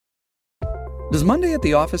Does Monday at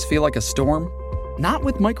the office feel like a storm? Not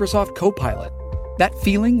with Microsoft Copilot. That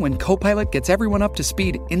feeling when Copilot gets everyone up to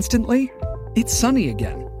speed instantly? It's sunny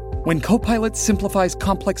again. When Copilot simplifies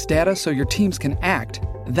complex data so your teams can act,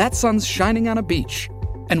 that sun's shining on a beach.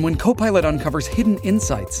 And when Copilot uncovers hidden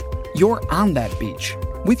insights, you're on that beach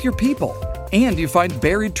with your people, and you find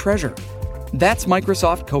buried treasure. That's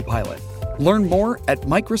Microsoft Copilot. Learn more at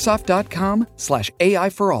Microsoft.com/AI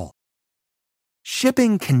for all.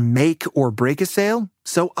 Shipping can make or break a sale,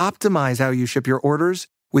 so optimize how you ship your orders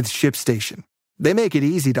with ShipStation. They make it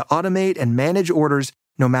easy to automate and manage orders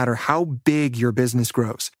no matter how big your business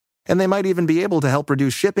grows. And they might even be able to help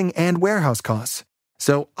reduce shipping and warehouse costs.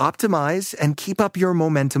 So optimize and keep up your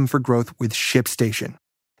momentum for growth with ShipStation.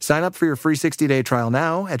 Sign up for your free 60-day trial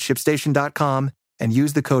now at ShipStation.com and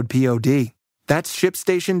use the code POD. That's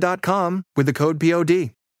ShipStation.com with the code POD.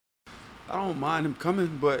 I don't mind him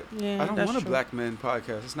coming, but Yeah, I don't that's want a true. black man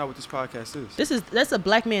podcast. That's not what this podcast is. That's a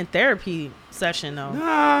black man therapy session though.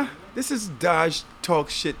 Nah, this is Dodge talk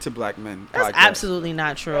shit to black men. That's podcast. absolutely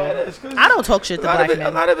not true. Yeah, it is, 'cause I don't talk shit to black A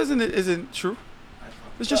men. lot of it isn't true.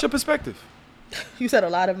 It's just your perspective. You said a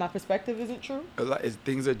lot of my perspective isn't true.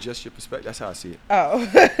 Things are just your perspective. That's how I see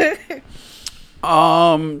it.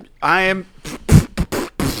 Oh. I am.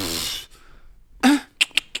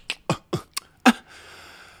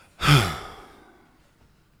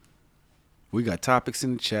 We got topics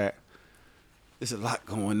in the chat. There's a lot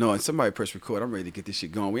going on. Somebody press record. I'm ready to get this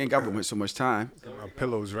shit going. We ain't got so much time. My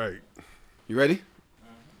pillow's right. You ready?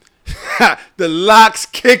 The locks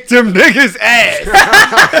kicked them niggas' ass.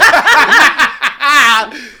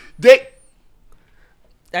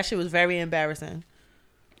 That shit was very embarrassing.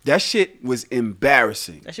 That shit was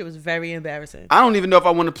embarrassing. That shit was very embarrassing. I don't even know if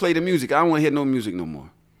I want to play the music. I don't want to hear no music no more.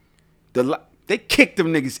 They kicked them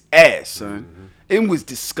niggas' ass, son. Mm-hmm. It was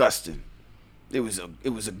disgusting. It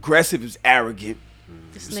was aggressive. It was arrogant.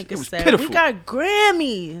 This It nigga was said, pitiful. we got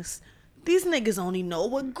Grammys. These niggas only know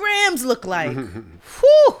what grams look like.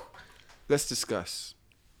 Whew. Let's discuss.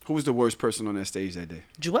 Who was the worst person on that stage that day?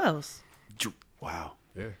 Jewels. Wow.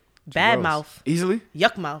 Yeah. Bad Jewels. mouth. Easily?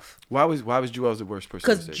 Yuck mouth. Why was Jewels the worst person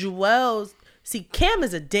on Because stage? Jewels, see, Cam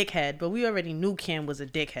is a dickhead, but we already knew Cam was a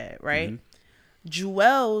dickhead, right? Mm-hmm.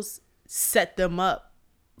 Jewels set them up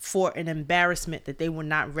for an embarrassment that they were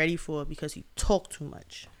not ready for because he talked too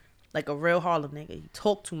much. Like a real Harlem nigga. He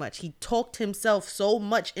talked too much. He talked himself so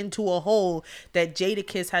much into a hole that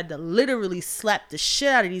Jadakiss had to literally slap the shit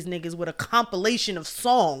out of these niggas with a compilation of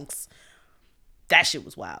songs. That shit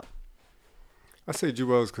was wild. I say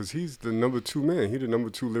Jewels because he's the number 2 man. He the number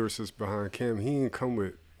 2 lyricist behind Cam. He ain't come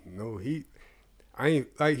with no heat.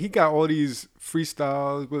 He got all these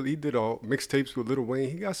freestyles. Well, he did all mixtapes with Lil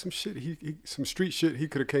Wayne. He got some shit. He some street shit he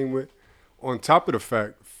could have came with. On top of the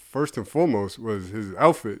fact, first and foremost, was his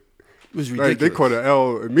outfit. It was Like, ridiculous. they caught an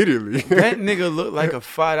L immediately. That nigga looked like a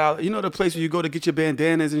 $5. You know the place where you go to get your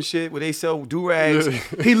bandanas and shit, where they sell do-rags?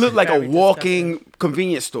 Yeah. He looked like a Very walking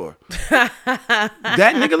convenience store. That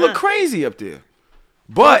nigga looked crazy up there.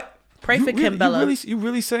 But Pray for Kim Bella. You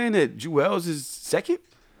really saying that Jewels is second?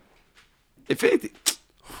 If anything,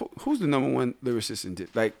 who's the number 1 lyricist in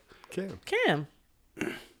Dip? Like Cam. Cam.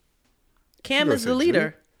 Cam gonna is the say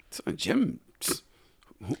leader. Jim.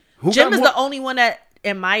 Who Jim got is more- the only one that,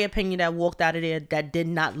 in my opinion, that walked out of there that did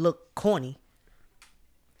not look corny.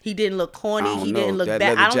 He didn't look corny. I don't He know. didn't look That bad.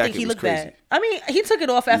 leather I don't think jacket he was looked crazy. bad. I mean, he took it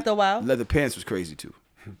off after a while. Leather pants was crazy too.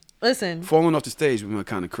 Listen, Falling off the stage was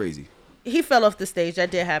kind of crazy. he fell off the stage.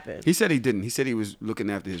 That did happen. He said he didn't. He said he was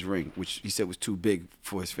looking after his ring, which he said was too big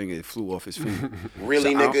for his finger. It flew off his finger.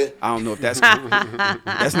 Really, So nigga? I don't know if that's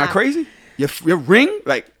that's not crazy. Your ring,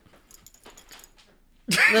 like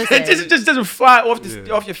Listen, it just doesn't fly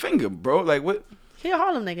off your finger, bro. Like what? he a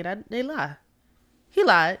Harlem nigga. They lie. He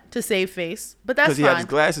lied to save face, but that's Because he had his fine.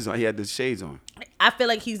 glasses on. He had the shades on. I feel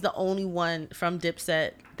like he's the only one from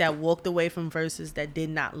Dipset that walked away from verses that did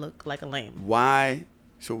not look like a lame. Why?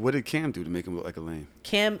 So what did Cam do to make him look like a lame?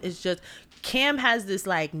 Cam has this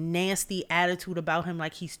like nasty attitude about him,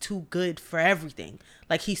 like he's too good for everything,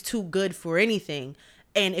 like he's too good for anything.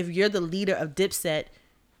 And if you're the leader of Dipset,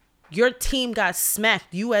 your team got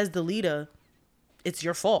smacked. You as the leader, it's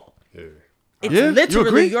your fault. Yeah. It's Yeah, you literally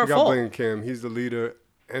agree? your You got fault. blame Cam. He's the leader.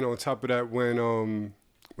 And on top of that, when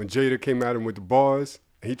Jada came at him with the bars,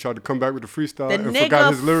 and he tried to come back with the freestyle The and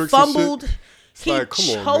forgot his nigga lyrics fumbled. and shit. It's He like, come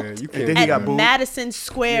on, choked man. You And then can't he at got do booed. that. Madison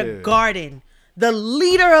Square Yeah. Garden. The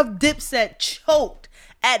leader of Dipset choked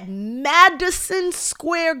at Madison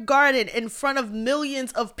Square Garden in front of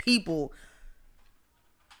millions of people.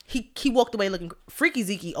 He walked away looking. Freaky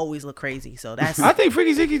Zeke always look crazy, so that's I think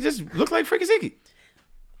Freaky Zeke just looked like Freaky Zeke.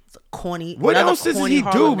 corny. What another else does corny he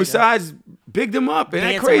Harlem do nigga. besides Big them up. And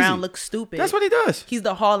dance that crazy. around, look stupid. That's what he does. He's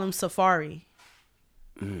the Harlem Safari.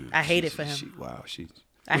 I hate it for him.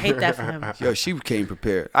 I hate that for him. Yo, she came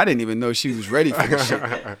prepared. I didn't even know she was ready for this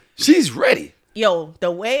shit. She's ready. Yo,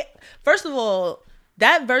 the way, first of all,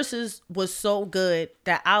 that versus was so good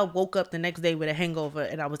that I woke up the next day with a hangover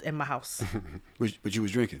and I was in my house. But you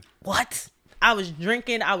was drinking. What? I was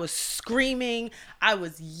drinking. I was screaming. I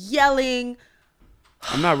was yelling.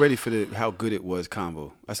 I'm not ready for how good it was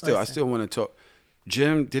combo. I still want to talk.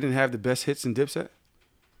 Jim didn't have the best hits in Dipset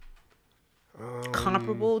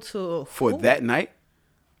Comparable to for who? that night,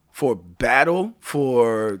 for battle,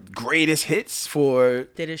 for greatest hits, for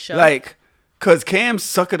Did it show? like, cause Cam's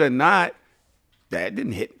Suck It or Not, that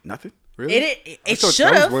didn't hit nothing. Really? It I thought should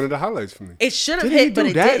that was have. one of the highlights for me. It should have Didn't he hit, but do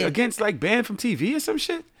it that didn't. against like Banned from TV or some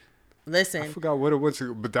shit? I Listen, forgot what it was,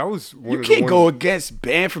 but that was one You of the can't go ones. against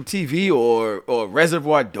Banned from TV or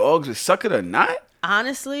Reservoir Dogs with Suck It or Not.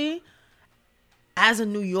 honestly, as a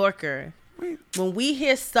New Yorker, when we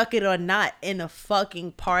hear Suck It or Not in a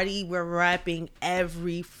fucking party, we're rapping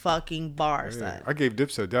every fucking bar, son. I gave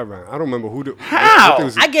Dipset that round. I don't remember who. How?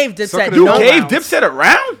 I gave Dipset Suck It or You no Not. gave rounds. Dipset a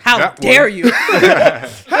round? How That dare one. you?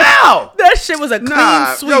 How? That shit was a clean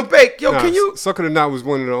Nah, sweep. yo, Bake, yo, Nah, can you? Suck It or Not was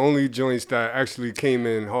one of the only joints that actually came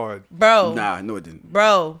in hard. Bro, Nah, no, it didn't.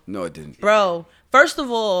 bro, No, it didn't. bro. First of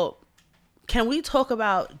all, can we talk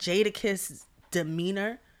about Jadakiss'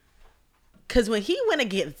 demeanor? Because when he went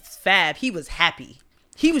against Fab, he was happy.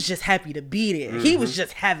 He was just happy to be there. He was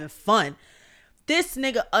just having fun. This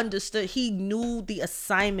nigga understood. He knew the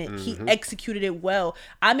assignment. He executed it well.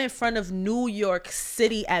 I'm in front of New York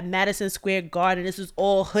City at Madison Square Garden. This is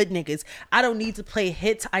all hood niggas. I don't need to play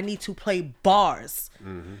hits. I need to play bars.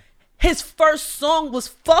 His first song was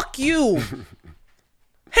Fuck You.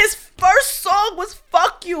 His first song was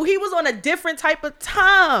Fuck You. He was on a different type of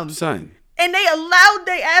time. Son, And they allowed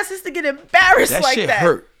their asses to get embarrassed that like shit that.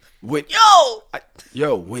 hurt. When,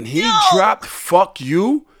 Yo, when he Yo. dropped Fuck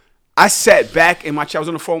You, I sat back in my chair. I was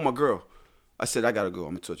on the phone with my girl. I said, I gotta go.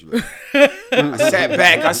 I'm gonna talk to you later. I sat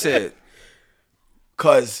back. I said,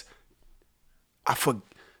 cause I forgot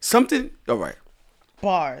something. All right,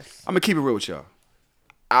 bars. I'm gonna keep it real with y'all.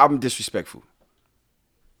 I'm disrespectful.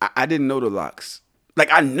 I didn't know the locks. Like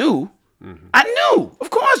I knew. I knew. Of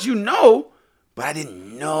course you know. But I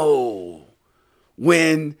didn't know.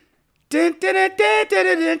 When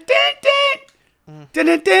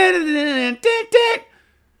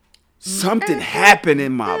something happened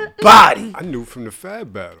in my body. I knew from the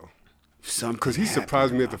Fab battle Something because he happened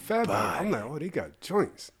surprised me in at the my Fab battle. body. I'm like, oh, they got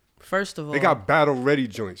joints. First of all, They got battle ready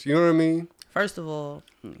joints. You know what I mean? First of all,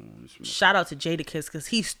 shout out to Jadakiss because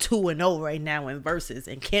he's 2-0 right now in verses,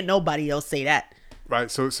 and can't nobody else say that.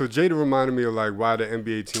 Right. So Jada reminded me of like why the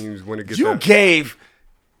NBA teams want to get You that. gave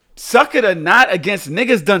Suck It or Not against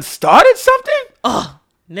niggas done started something?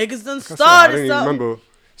 Niggas done I didn't started even something. remember.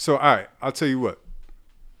 So all right, I'll tell you what.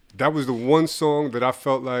 That was the one song that I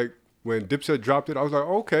felt like when Dipset dropped it, I was like,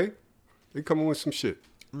 okay, they coming with some shit.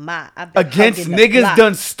 I've been Against hugging the niggas block.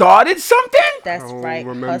 done started something? That's I don't right.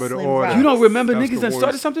 remember the Hustling order. Rock. You don't remember That's niggas the done started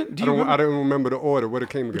worst. something? Do you I remember? don't remember the order. What it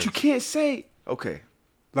came But against. you can't say. Okay.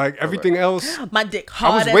 Like everything else. My dick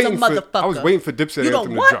I was hard as a waiting for. motherfucker. I was waiting for Dipset You know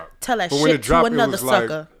Anthem what? to drop. Tell that But when shit it dropped, to another it was like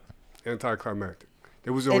sucker. anticlimactic.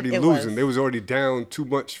 They was already it losing. was. They was already down too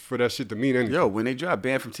much for that shit to mean anything. Yo, when they dropped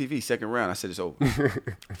Banned from TV second round, I said it's over.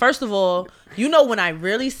 First of all, you know when I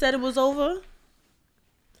really said it was over?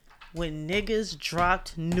 When niggas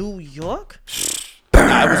dropped New York?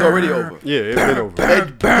 Nah, it was already over. Yeah, it's been over.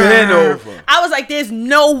 It been over. I was like, there's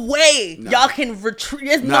no way y'all can retreat.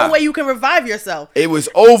 There's Nah. no way you can revive yourself. It was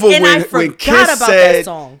over And I when forgot Kiss about said, that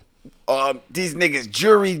song. these niggas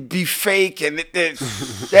jury be fake and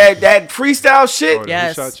that freestyle shit. Oh,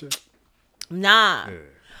 Yes. who shot you? Nah.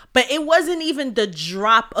 But it wasn't even the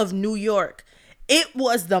drop of New York. It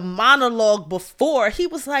was the monologue before. He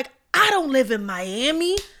was like, I don't live in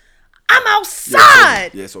Miami. I'm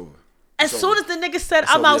outside. Yeah, it's over. As soon as the nigga said,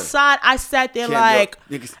 It's I'm over, yeah. outside, I sat there Can't like,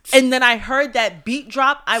 go- niggas- and then I heard that beat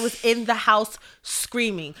drop. I was in the house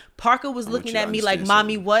screaming. Parker was looking you to at me like, understand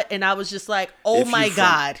mommy, something. what? And I was just like, oh If my you're from-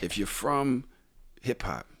 God. If you're from hip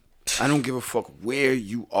hop, I don't give a fuck where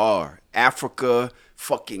you are. Africa,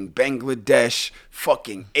 fucking Bangladesh,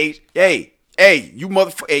 fucking hey, you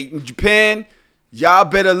motherfucker, hey, in Japan, y'all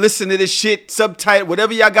better listen to this shit, subtitle,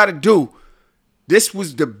 whatever y'all gotta do. This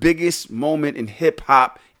was the biggest moment in hip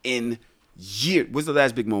hop in years. What's the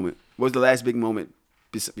last big moment? What was the last big moment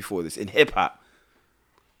before this in hip hop?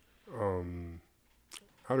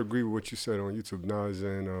 I'd agree with what you said on YouTube. Nas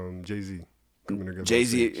and Jay-Z coming together.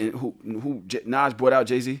 Jay-Z and who Nas brought out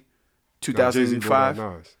Jay-Z? Jay-Z brought out 2005.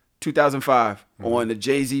 Nas. 2005 on the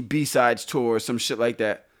Jay-Z B-Sides tour or some shit like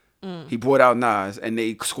that. He brought out Nas and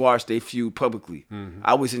they squashed their feud publicly.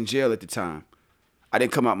 I was in jail at the time. I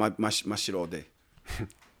didn't come out my shit all day.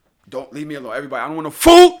 Don't leave me alone, everybody. I don't want no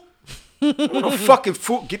food. I don't want no fucking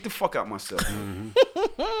food. Get the fuck out myself.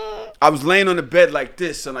 I was laying on the bed like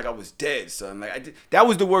this, son, like I was dead, son. Like that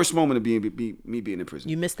was the worst moment of me being in prison.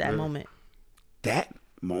 You missed that moment. That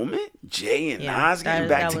moment, Jay and Nas getting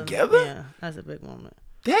back together. Yeah, that's a big moment.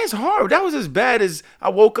 That's hard. That was as bad as I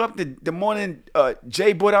woke up the morning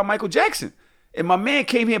Jay brought out Michael Jackson. And my man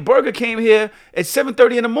came here, Burger came here at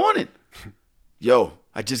 7:30 in the morning. Yo,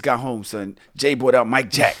 I just got home, son. Jay brought out Mike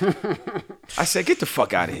Jack. I said, get the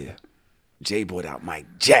fuck out of here. Jay brought out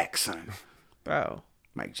Mike Jackson. Bro.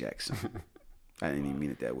 Mike Jackson. I didn't even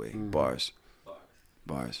mean it that way. Bars.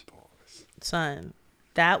 Son,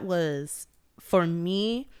 that was, for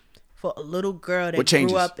me, for a little girl that What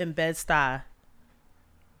changes? grew up in Bed-Stuy.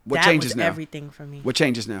 What that changes was now? everything for me. What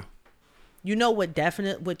changes now? You know what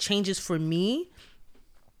changes for me?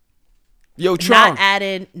 Yo, Tron.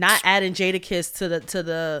 Not adding Jadakiss to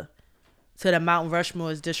the Mount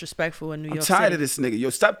Rushmore is disrespectful in New York I'm tired City. of this nigga. Yo,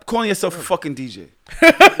 stop calling yourself a fucking DJ.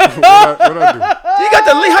 What I do? You got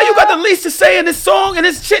how you got the least to say in this song and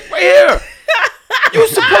this shit right here? You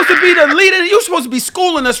supposed to be the leader. You supposed to be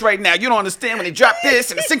schooling us right now. You don't understand when they drop this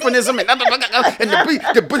and the synchronism and the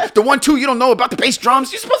 1-2. You don't know about the bass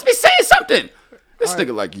drums. You're supposed to be saying something. This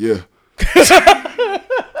nigga like, yeah.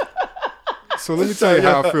 So let me tell you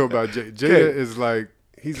how I feel about Jay. Jay is like,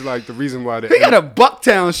 he's like the reason why He got a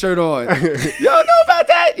Bucktown shirt on. You don't know about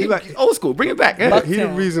that? You like old school. Bring it back. Yeah. he the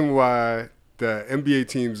reason why the NBA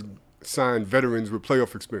teams signed veterans with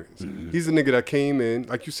playoff experience. He's the nigga that came in,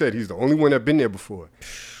 like you said, he's the only one that been there before.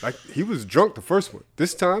 Like he was drunk the first one.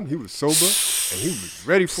 This time he was sober and he was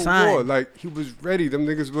ready for war. Like he was ready. Them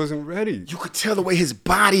niggas wasn't ready. You could tell the way his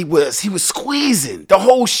body was. He was squeezing. The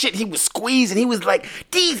whole shit he was squeezing. He was like,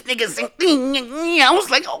 these niggas. I was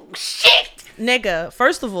like, oh shit. Nigga,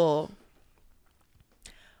 first of all,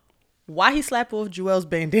 why he slapped off Joel's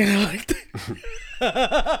bandana like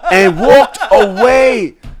that? And walked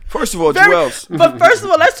away. First of all, Joel's. But first of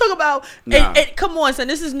all, let's talk about. Nah. Come on, son.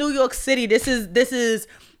 This is New York City. This is.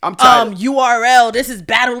 I'm tired. URL. This is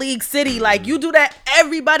Battle League City. Like you do that,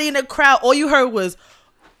 everybody in the crowd. All you heard was,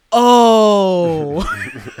 "Oh."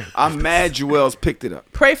 I'm mad. Joel's picked it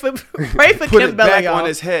up. Pray for Put Kim it Bella, back y'all. on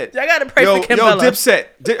his head. I gotta pray for Kim Bella.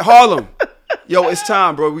 Dipset, Harlem. Yo, it's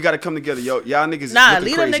time, bro. We gotta come together. Yo, y'all niggas. Nah, looking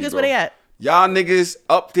leave them crazy, niggas bro. where they at. Y'all niggas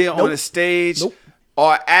up there on the stage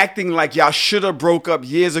are acting like y'all should have broke up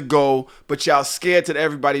years ago, but y'all scared to let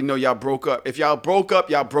everybody know y'all broke up. If y'all broke up,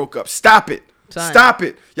 y'all broke up. Stop it. Son. Stop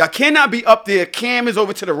it. Y'all cannot be up there. Cam is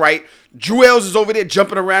over to the right. Jewels is over there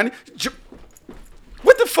jumping around.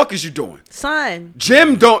 What the fuck is you doing? Son.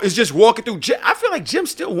 Jim is just walking through. I feel like Jim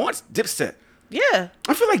still wants Dipset. Yeah.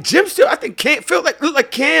 I feel like Jim still. I think Cam look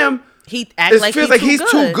like Cam. He acts like feels like he's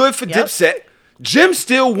too good for Dipset. Jim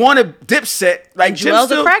still wanted Dipset. Like Jim Joel's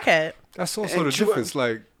still. a crackhead. That's also the difference.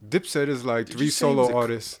 Like Dipset is like 3 solo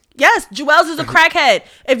artists. Yes, Joel's is a crackhead.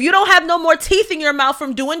 If you don't have no more teeth in your mouth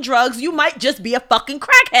from doing drugs, you might just be a fucking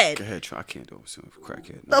crackhead. Go ahead, try. I can't do it.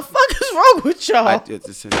 Crackhead. The fuck is wrong with y'all? I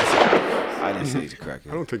didn't say he's a crackhead.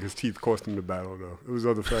 I don't think his teeth cost him the battle though. It was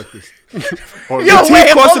other factors. Yo,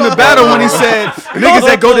 teeth cost him the battle when he said niggas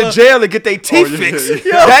that go to jail and get their teeth fixed.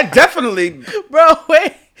 yeah. That definitely. Bro,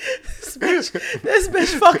 wait. This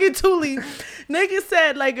bitch fucking Thule. Nigga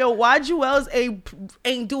said, like, yo, why Joel's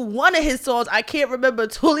ain't do one of his songs? I can't remember.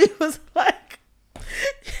 Thule was like,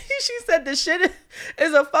 she said the shit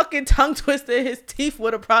is a fucking tongue twister. His teeth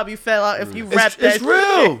would have probably fell out if you rapped that It's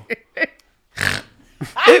real.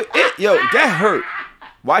 Yo, that hurt.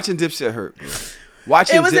 Watching Dipset hurt, bro.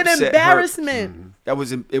 Watching It was an Dipset embarrassment. hurt.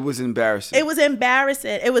 It was embarrassing. It was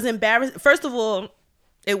embarrassing. First of all,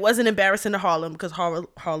 it wasn't embarrassing to Harlem because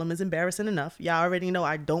Harlem is embarrassing enough. Y'all already know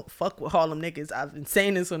I don't fuck with Harlem niggas. I've been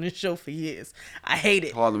saying this on this show for years. I hate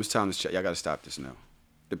it. Harlem's town to check. Y'all gotta stop this now.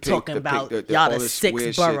 Talking about y'all the all this sixth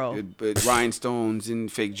weird borough. shit, but rhinestones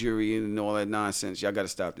and fake jewelry and all that nonsense. Y'all gotta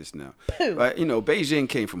stop this now. But you know, Beijing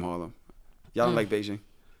came from Harlem. Y'all don't like Beijing?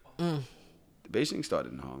 Beijing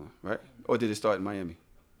started in Harlem, right? Or did it start in Miami?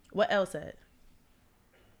 What else said?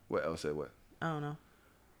 What else said what? I don't know.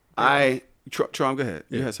 Tron, go ahead.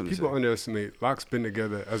 You had something People to say. underestimate Locke's been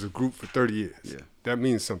together as a group for 30 years. Yeah. That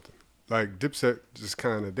means something. Like Dipset just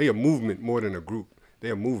kind of, they a movement more than a group. They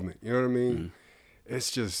a movement. You know what I mean? Mm-hmm. It's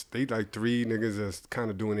just, they like 3 niggas that's kind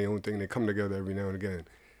of doing their own thing. They come together every now and again.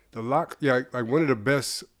 The Lock, yeah, like one of the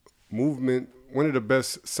best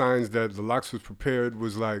signs that the Locks was prepared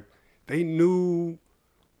was like, they knew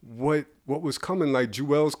what was coming. Like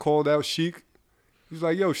Jewels called out Sheik. He was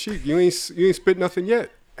like, "Yo, Sheik, you ain't spit nothing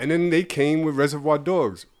yet." And then they came with Reservoir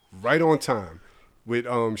Dogs right on time. With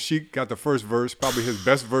Sheik got the first verse, probably his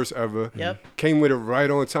best verse ever. Yep. Came with it right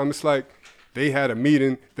on time. It's like they had a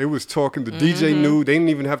meeting. They was talking. The DJ knew. They didn't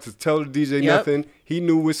even have to tell the DJ nothing. He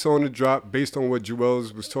knew which song to drop based on what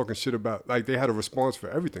Jewels was talking shit about. Like they had a response for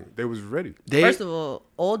everything. They was ready. First of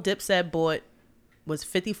all Dipset bought was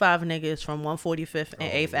 55 niggas from 145th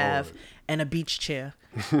and 8th Ave and a beach chair.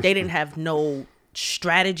 They didn't have no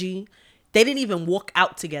strategy. They didn't even walk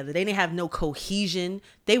out together. They didn't have no cohesion.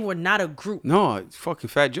 They were not a group. No, fucking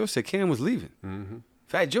Fat Joe said Cam was leaving.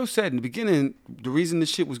 Fat Joe said in the beginning, the reason this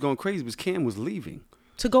shit was going crazy was Cam was leaving.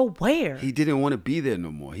 To go where? He didn't want to be there no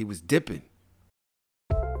more. He was dipping.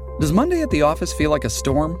 Does Monday at the office feel like a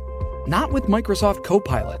storm? Not with Microsoft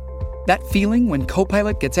Copilot. That feeling when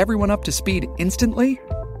Copilot gets everyone up to speed instantly?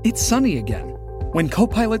 It's sunny again. When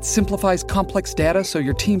Copilot simplifies complex data so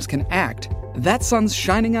your teams can act, that sun's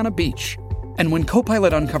shining on a beach. And when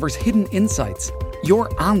Copilot uncovers hidden insights, you're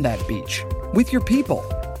on that beach with your people,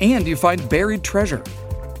 and you find buried treasure.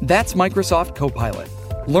 That's Microsoft Copilot.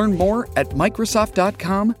 Learn more at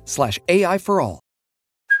Microsoft.com/AI for all.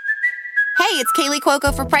 Hey, it's Kaylee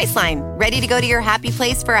Cuoco for Priceline. Ready to go to your happy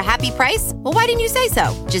place for a happy price? Well, why didn't you say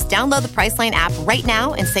so? Just download the Priceline app right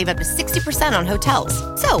now and save up to 60% on hotels.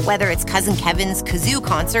 So whether it's Cousin Kevin's Kazoo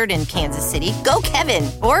Concert in Kansas City, go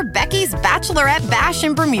Kevin, or Becky's Bachelorette Bash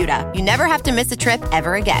in Bermuda, you never have to miss a trip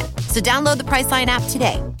ever again. So download the Priceline app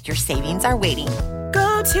today. Your savings are waiting.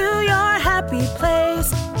 Go to your happy place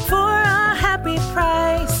for a happy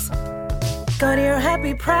price. Go to your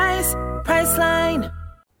happy price, Priceline.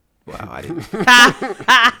 Wow, I didn't.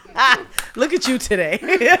 Look at you today.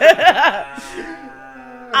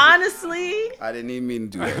 Honestly, I didn't even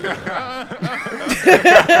mean to do that.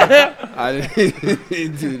 I didn't even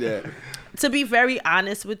mean to do that. to be very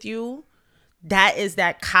honest with you, that is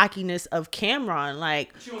that cockiness of Cameron.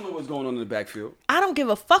 Like, But you don't know what's going on in the backfield. I don't give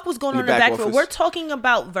a fuck what's going on in the backfield. We're talking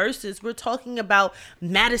about verses. We're talking about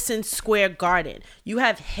Madison Square Garden. You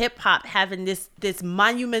have hip hop having this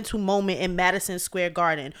monumental moment in Madison Square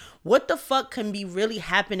Garden. What the fuck can be really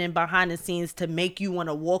happening behind the scenes to make you want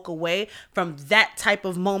to walk away from that type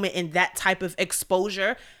of moment and that type of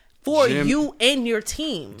exposure for you and your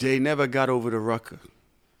team? Jay never got over the Rucker.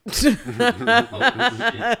 They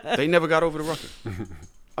never got over the Rucker.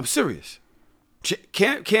 I'm serious.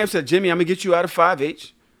 Cam said, Jimmy, I'm going to get you out of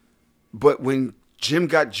 5H. But when Jim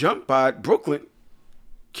got jumped by Brooklyn,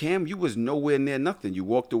 Cam, you was nowhere near nothing. You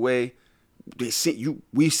walked away.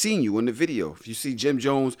 We've seen you in the video. If you see Jim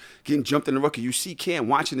Jones getting jumped in the Rucker, you see Cam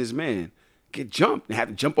watching his man get jumped and have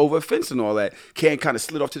to jump over a fence and all that. Cam kind of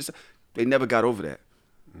slid off to the side. They never got over that.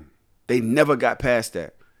 They never got past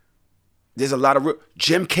that. There's a lot of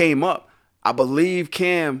Jim came up. I believe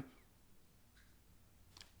Cam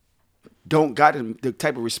don't got him the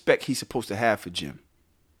type of respect he's supposed to have for Jim.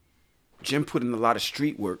 Jim put in a lot of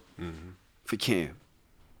street work for Cam.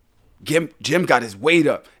 Jim got his weight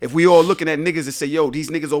up. If we all looking at niggas and say, yo, these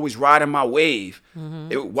niggas always riding my wave.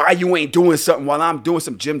 Why you ain't doing something while I'm doing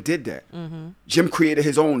something? Jim did that. Jim created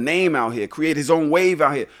his own name out here, created his own wave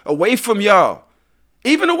out here, away from y'all,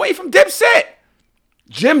 even away from Dipset.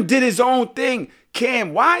 Jim did his own thing.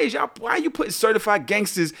 Cam, why are you putting Certified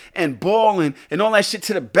Gangsters and Ballin' and all that shit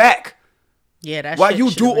to the back? Yeah, that's why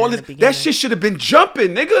you do all this? That shit should have been jumping,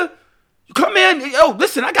 nigga. Come in, yo,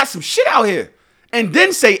 listen, I got some shit out here, and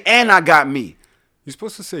then say, and I got me. You're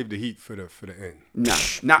supposed to save the heat for the end. Nah,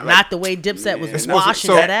 not the way Dipset was So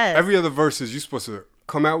washing that ass. Every other verses, you're supposed to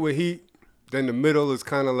come out with heat. Then the middle is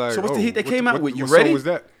kind of like. So what's the heat they came out with? You what ready? Song was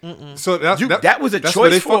that? So that was a that's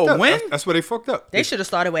choice for a win. That's where they fucked up. They should have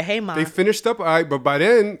started with Hey Ma. They finished up all right, but by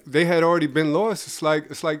then they had already been lost. It's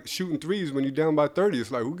like shooting threes when you're down by 30.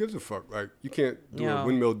 It's like, who gives a fuck? Like, you can't do a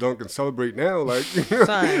windmill dunk and celebrate now. Like,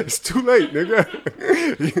 it's too late,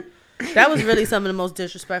 nigga. That was really some of the most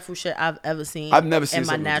disrespectful shit I've ever seen. I've never seen in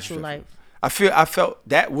my natural life. I felt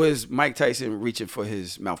that was Mike Tyson reaching for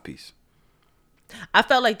his mouthpiece. I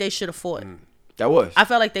felt like they should have fought. That was. I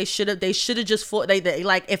felt like they should have just fought. They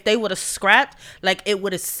like, if they would have scrapped, like, it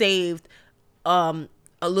would have saved a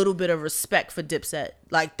little bit of respect for Dipset.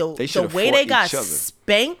 Like, the way they got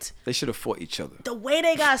spanked. They should have fought each other. The way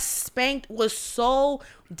they got spanked was so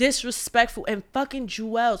disrespectful. And fucking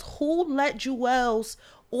Jewels, who let Jewels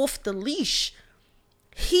off the leash?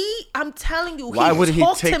 I'm telling you, why wouldn't he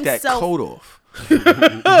take that coat off?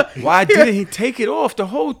 Why didn't he take it off the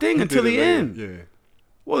whole thing until the end? Yeah.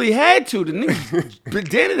 Well, he had to. The nigga,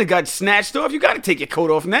 then it got snatched off. You got to take your coat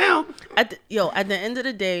off now. At the end of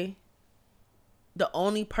the day, the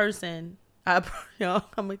only person I'm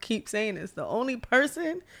gonna keep saying this. The only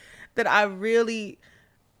person that I really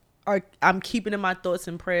I'm keeping in my thoughts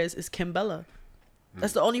and prayers is Kimbella.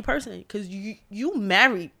 That's the only person, because you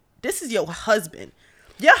married. This is your husband.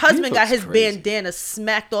 Your husband got his bandana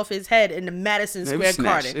smacked off his head in the Madison Square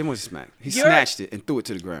Garden. It wasn't smacked. He snatched it and threw it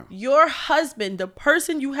to the ground. Your husband, the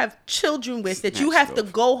person you have children with, that you have to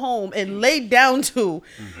go home and lay down to,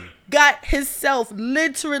 got himself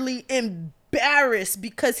literally embarrassed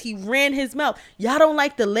because he ran his mouth. Y'all don't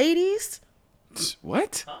like the ladies?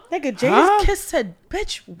 What? Nigga, Jada's Kiss said,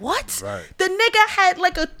 bitch, what? Right. The nigga had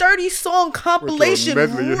like a 30-song compilation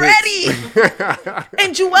ready.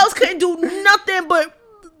 And Jewels couldn't do nothing but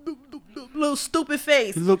little stupid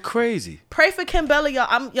face. He looked crazy. Pray for Kimbella, y'all.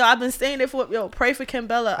 I've been saying it for, pray for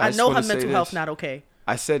Kimbella. I know her mental health not okay.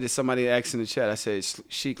 I said to somebody asked in the chat, I said,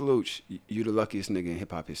 Sheik Luch, you the luckiest nigga in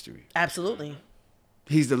hip-hop history. Absolutely.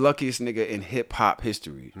 He's the luckiest nigga in hip-hop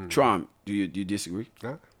history. Trom, do you disagree?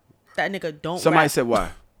 Huh? That nigga don't Somebody rap. said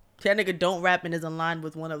why? That nigga don't rap and is aligned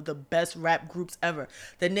with one of the best rap groups ever.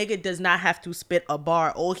 The nigga does not have to spit a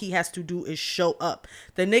bar. All he has to do is show up.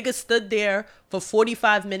 The nigga stood there for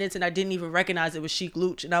 45 minutes and I didn't even recognize it was Sheik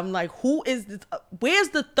Luch. And I'm like, who is this? Where's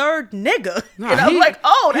the third nigga? Nah, and I'm like,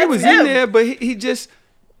 oh, that's he was him. in there, but he just...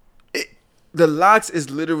 the Lox is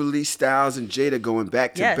literally Styles and Jada going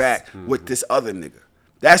back to back with this other nigga.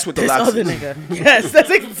 That's what the Lox other is. Nigga. Yes,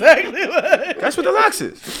 that's exactly what. That's what the Lox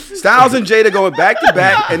is. Styles and Jada going back to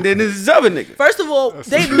back, and then there's this other nigga. First of all,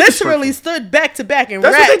 they literally stood back to back and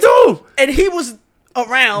That's rapped. what they do. And he was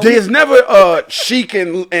around. There's never Sheik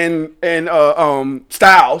and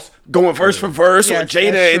Styles going verse for verse, Yes, or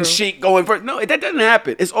Jada that's and true. Sheik going verse. No, that doesn't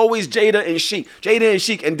happen. It's always Jada and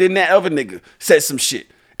Sheik, and then that other nigga says some shit.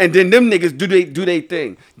 And then them niggas do they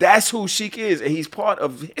thing. That's who Sheik is, and he's part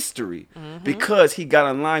of history because he got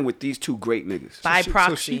in line with these two great niggas. By So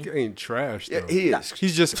proxy. Sheik ain't trash though. Yeah, he is.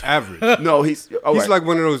 He's just average. No, he's Like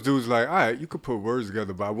one of those dudes. Like, all right, you could put words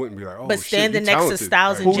together, but I wouldn't be like, oh, But shit, standing you next to talented.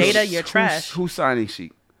 Styles and Like, Jada, you're trash. Who's signing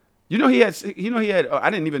Sheik? You know he had. I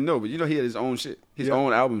didn't even know, but you know he had his own shit, his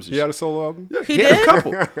own albums. And He had shit. a solo album. He He had did? a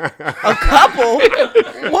couple. A couple?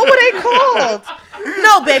 What were they called?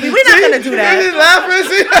 No, baby, we're not gonna do that. He's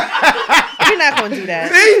laughing. We're not gonna do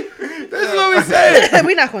that. See, that's what we said.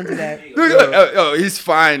 We're not gonna do that. Oh, he's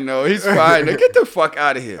fine though. He's fine. Now, get the fuck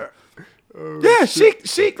out of here. Yeah,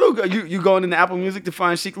 Sheik Luke. You going into Apple Music to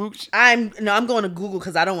find Sheik Luke? I'm going to Google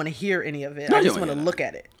because I don't want to hear any of it. No, I you just don't want to hear look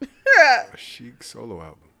at it. A Sheik solo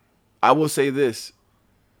album. I will say this: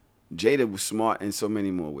 Jada was smart in so many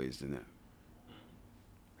more ways than that.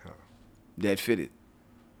 That fitted.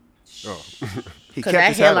 Oh, He Because kept that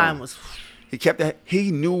his hat hairline on. was. He kept that.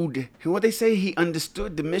 He knew what they say. He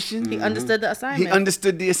understood the mission. He understood the assignment. He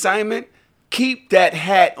understood the assignment. Keep that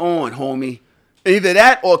hat on, homie. Either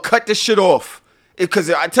that or cut the shit off. Because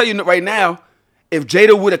I tell you right now, if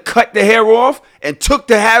Jada would have cut the hair off and took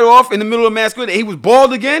the hat off in the middle of masculinity, and he was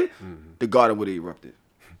bald again, the garden would have erupted.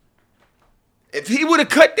 If he would have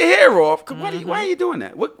cut the hair off, why are you doing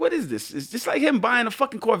that? What is this? It's just like him buying a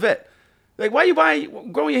fucking Corvette. Like, why are you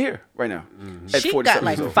growing your hair right now? At She 47 got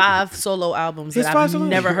like years old? 5 solo albums His that 5 I've solo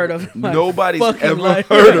never albums. heard of. in my Nobody's fucking ever life.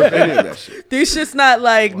 heard of any of that shit. These shit's not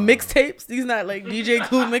like mixtapes. These not like DJ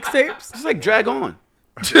Clue mixtapes. It's like Drag On.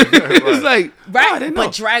 It's like, Right, oh, I didn't know.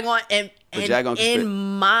 but Drag On and Drag On can spit.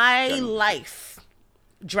 in my life,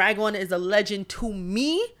 Drag On is a legend to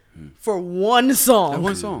me for one song. That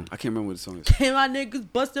one song. I can't remember what the song is. Can my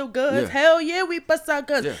niggas bust their guns? Yeah. Hell yeah, we bust our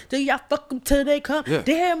guns. Yeah. Do y'all fuck them till they come? Yeah.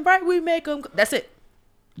 Damn right, we make them. That's it.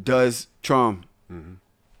 Does Trom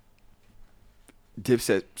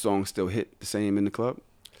Dipset song still hit the same in the club?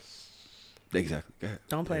 Exactly. Go ahead.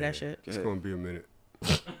 Don't play that shit. it's gonna be a minute.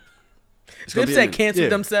 It's gonna be a Dipset minute. canceled Yeah.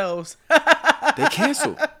 themselves. They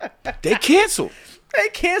cancel. They cancel. They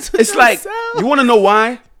canceled It's like, themselves. you want to know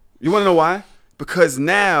why? You want to know why? Because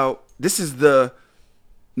now this is the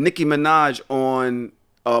Nicki Minaj on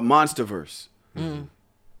Monsterverse.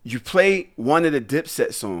 You play one of the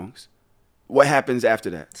Dipset songs. What happens after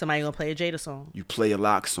that? Somebody gonna play a Jada song. You play a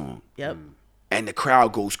Lox song. Yep. And the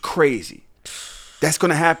crowd goes crazy. That's going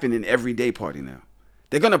to happen in every day party now.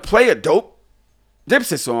 They're going to play a dope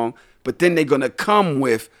Dipset song, but then they're going to come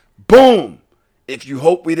with, boom, if you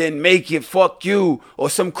hope we didn't make it, fuck you, or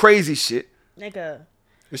some crazy shit. Nigga.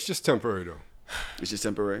 It's just temporary though. It's just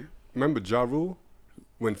temporary. Remember Ja Rule?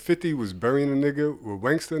 When 50 was burying a nigga with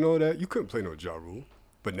Wankster and all that, you couldn't play no Ja Rule.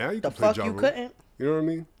 But now you The can play fuck Ja you Rule. couldn't? You know what I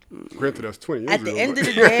mean? Granted, that's 20 years At ago. the end but-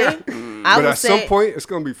 of the day, I but would at say some point, it's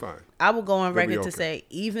gonna be fine. I will go on They'll be record to okay. say,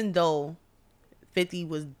 even though 50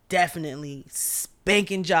 was definitely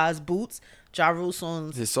spanking Ja's boots, Ja Rule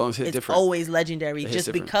songs, His songs hit it's different. always legendary It hits just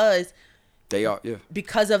different. because They are, yeah.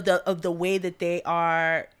 because of the way that they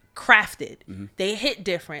are crafted. They hit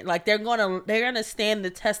different. Like they're gonna stand the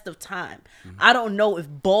test of time. I don't know if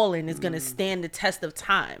Ballin' is gonna stand the test of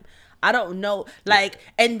time. I don't know. Like,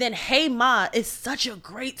 and then Hey Ma is such a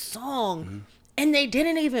great song, and they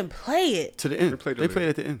didn't even play it To the end. They played it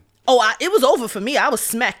at the end. Oh, it was over for me. I was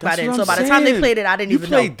smacked by That's then. what So I'm by the time they saying. played it, I didn't even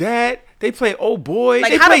know. You played that. They played Old Boy.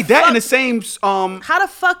 Like, They how the played that in fuck- the same How the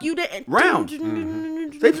fuck you didn't round.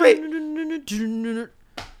 They played.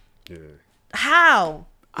 Yeah. How?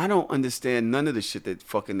 I don't understand none of the shit that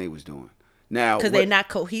fucking they was doing. Now, Because what, they're not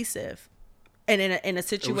cohesive. And in a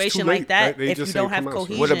situation too like late. that, They if you just don't ain't have come out, so-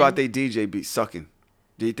 cohesion, what about they DJ be sucking?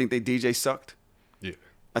 Do you think they DJ sucked? Yeah.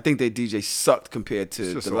 I think they DJ sucked compared It's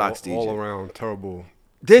to just the Locks DJ. all around terrible.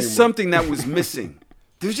 There's teamwork. something that was missing.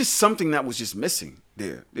 There was just something that was just missing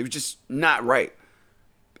there. It was just not right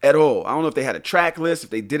at all. I don't know if they had a track list,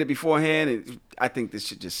 if they did it beforehand. I think this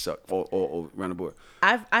shit just sucked all around the board.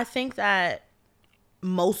 I think that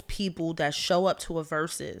most people that show up to a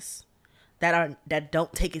versus that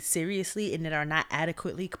don't take it seriously and that are not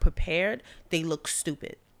adequately prepared, they look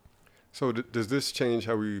stupid. So does this change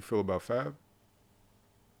how we feel about Fab?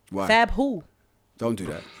 Why? Fab who? Don't do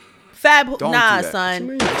that. Fab who? Don't Nah, do that. son.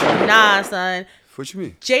 What you Nah, son. What you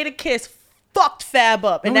mean? Jada Kiss fucked Fab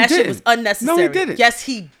up, and No, he that shit was didn't. unnecessary. No, he didn't. Yes,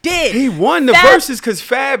 he did. He won the Fab- verses because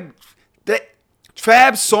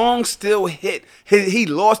Fab's song still hit. He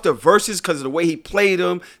lost the verses because of the way he played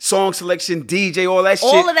them, song selection, DJ, all that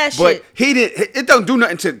shit. All of that but shit. He didn't. It don't do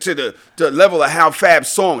nothing to the level of how Fab's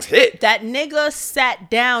songs hit. That nigga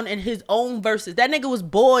sat down in his own verses. That nigga was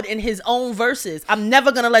bored in his own verses. I'm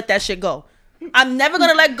never gonna let that shit go. I'm never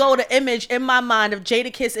gonna let go of the image in my mind of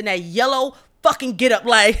Jada Kiss in that yellow fucking get up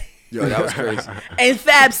like Yo, that was crazy. and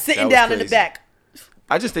Fab sitting That was down in the crazy. back.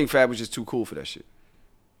 I just think Fab was just too cool for that shit.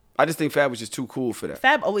 I just think Fab was just too cool for that.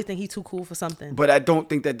 Fab always think he too cool for something. But I don't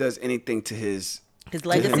think that does anything to his His I'm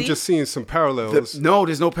legacy. just seeing some parallels. No,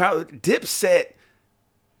 there's no power. Dipset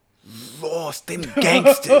lost them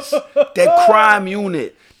gangsters. That crime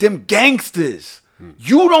unit. Them gangsters.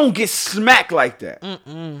 You don't get smacked like that.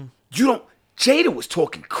 You don't. Jada was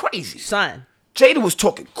talking crazy. Son. Jada was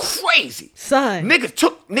talking crazy. Son. Niggas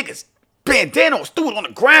took bandanas, threw it on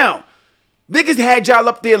the ground. Niggas had y'all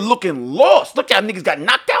up there looking lost. Look, y'all niggas got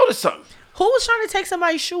knocked out or something. Who was trying to take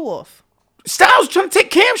somebody's shoe off? Styles trying to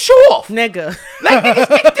take Cam's shoe off. Nigga. Like,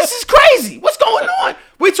 niggas, this is crazy. What's going on?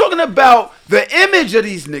 We're talking about the image of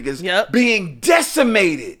these niggas Yep. being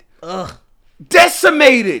decimated.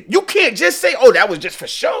 Decimated. You can't just say, oh, that was just for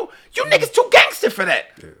show. You niggas too gangster for that.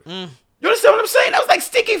 You understand what I'm saying? That was like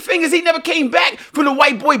Sticky Fingers. He never came back from the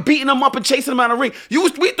white boy beating him up and chasing him out of the ring.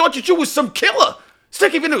 We thought that you was some killer.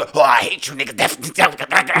 Sticky Fingers, oh, I hate you niggas.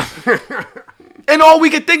 And all we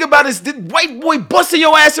can think about is the white boy busting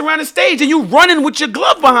your ass around the stage and you running with your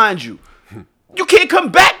glove behind you. You can't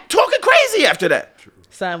come back talking crazy after that.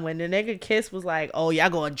 Son, when the nigga Kiss was like, oh, y'all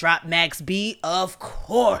gonna drop Max B? Of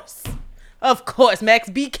course. Of course. Max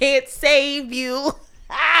B can't save you.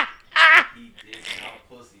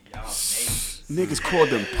 Niggas called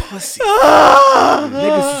them pussy.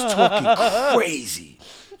 Niggas is talking crazy.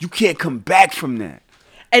 You can't come back from that.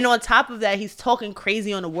 And on top of that, he's talking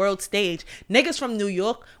crazy on the world stage. Niggas from New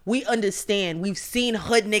York, we understand. We've seen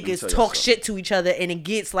hood niggas tell you talk something. shit to each other, and it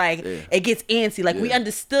gets like it gets antsy. Like we Yeah.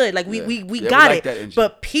 understood. Like we Yeah, we got like that it. energy.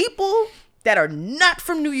 But people that are not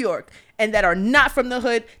from New York and that are not from the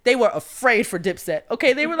hood, they were afraid for Dipset.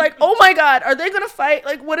 Okay, they were like, "Oh my God, are they gonna fight?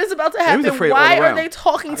 Like, what is about to was happen? afraid all Why are around. they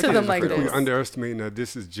talking to think them he was like afraid all this?" We're underestimating that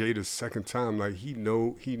this is Jada's second time. Like he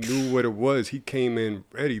knew what it was. He came in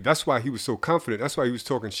ready. That's why he was so confident. That's why he was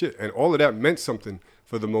talking shit. And all of that meant something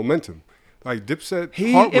for the momentum. Like Dipset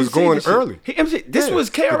heart was emceed going this shit. early. He emceed. This Yeah, was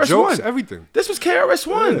the KRS-One. jokes, everything. This was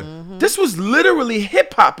KRS-One. Mm-hmm. This was literally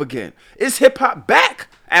hip hop again. Is hip hop back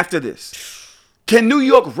after this? Can New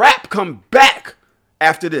York rap come back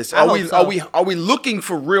after this? I hope so. Are we looking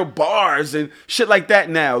for real bars and shit like that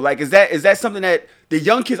now? Like is that something that the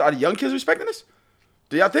young kids respecting this?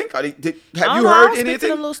 Do y'all think? Have I you don't know, I heard don't speak to anything?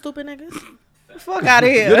 them little stupid niggas. Fuck out of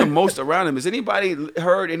here. You're the most around them. Has anybody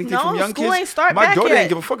heard anything No, from young school kids? ain't start My back daughter yet. didn't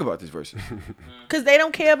give a fuck about this verse. Because they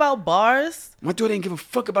don't care about bars. My daughter didn't give a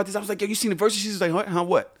fuck about this. I was like, yo, you seen the verses? She's like, huh,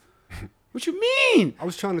 what? What you mean? I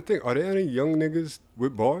was trying to think, are there any young niggas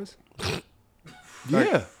with bars?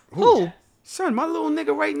 Yeah. Who? Son, my little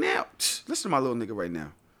nigga right now. Listen to my little nigga right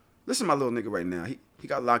now. Listen to my little nigga right now. He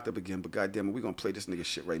got locked up again, but goddamn it, we gonna play this nigga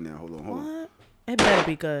shit right now. Hold on. What? It better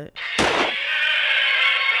be good.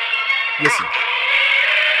 Listen.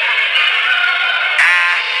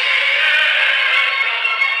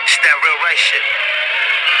 It's that real right shit.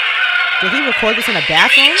 Did he record this in a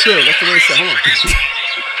bathroom? Chill. That's the way it said. Hold on.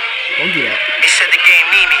 Don't do that. They said the game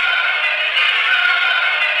Mimi.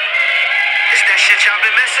 Is that shit y'all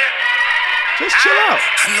been missing? Just chill out.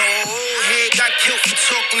 I know an old head got killed for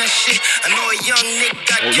talking that shit. I know a young nigga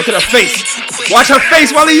got Oh, killed look at her for face. moving too quick. Watch her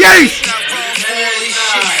face while he yates. Got wrong for all this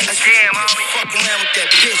shit. That's damn, I don't fuck around with that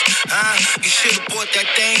bitch. You should've bought that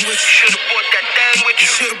thing with you. Should've bought that thing with you.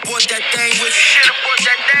 Should've bought that thing with you. Should've bought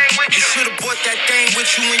that thing with you. Should've bought that thing with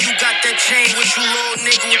you when you got that chain with you, little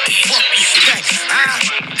nigga. What the fuck you expect?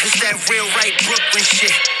 It's that real right Brooklyn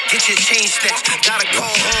shit. Get your chain snatched. Gotta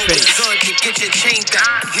call her with good to get your chain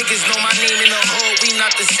back. Niggas know my name in the hood. We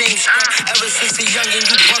not the same strap. Ever since a youngin',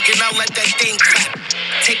 you buggin' out like that thing clap.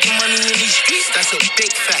 Taking money in these streets, that's a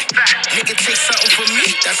big fact. Nigga take something from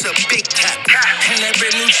me, that's a big cap. And that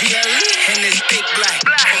brand new GLE, and it's big black.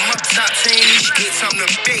 From up top to in these streets, I'm the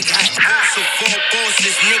big hat. Boss of all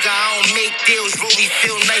bosses, nigga, I don't make deals. Rollie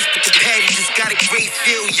feel nice, but the patty just got a great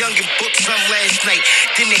feel. Youngin' booked some last night.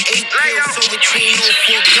 Then the 8 pills, so the chain on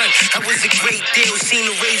 4 guns. That was a great deal. Seen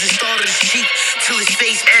the razor started his cheek till his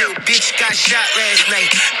face peeled. Bitch got shot last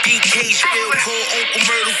night. BK spill, cold Uncle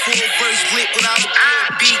murder, full verse lit without a girl.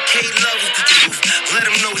 BK loves the truth. Let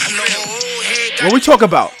him know she know her whole head got What we talk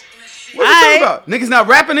about? What we talking about? Niggas not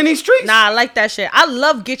rapping in these streets? Nah, I like that shit. I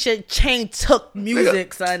love get your chain took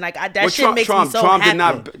music, son. Like that shit makes me so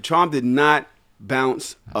happy. Trump did not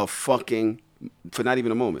bounce a fucking for not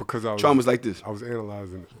even a moment. Because Trump was like this. I was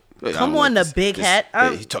analyzing it. Hey, Come on, the big hat.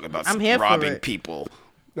 He's talking about I'm here for robbing it. people.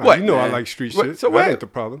 Nah, What? you know I man? like street What? shit. So that what? ain't the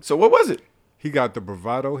problem. So what was it? He got the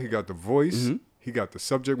bravado. He got the voice. He got the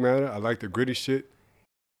subject matter. I like the gritty shit.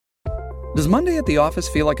 Does Monday at the office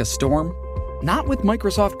feel like a storm? Not with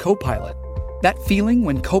Microsoft Copilot. That feeling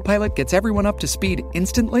when Copilot gets everyone up to speed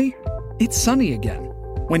instantly? It's sunny again.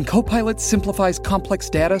 When Copilot simplifies complex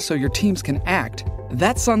data so your teams can act,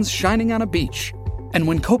 that sun's shining on a beach. And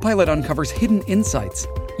when Copilot uncovers hidden insights,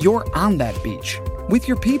 you're on that beach with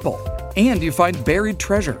your people, and you find buried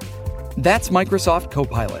treasure. That's Microsoft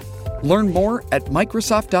Copilot. Learn more at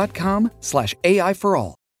Microsoft.com/AI for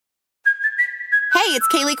all. Hey, it's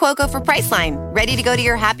Kaylee Cuoco for Priceline. Ready to go to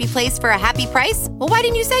your happy place for a happy price? Well, why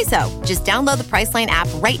didn't you say so? Just download the Priceline app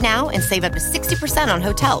right now and save up to 60% on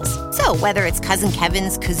hotels. So whether it's Cousin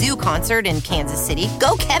Kevin's Kazoo Concert in Kansas City,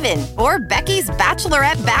 go Kevin, or Becky's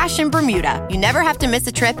Bachelorette Bash in Bermuda, you never have to miss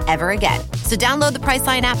a trip ever again. So download the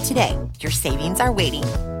Priceline app today. Your savings are waiting.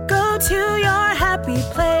 Go to your happy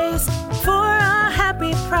place for a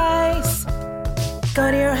happy price.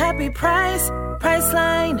 Go to your happy price,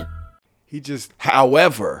 Priceline. He just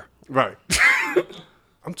However, right.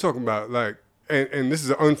 I'm talking about like, and this is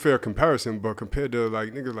an unfair comparison, but compared to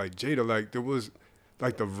like niggas like Jada, like there was,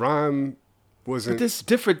 like the rhyme wasn't. this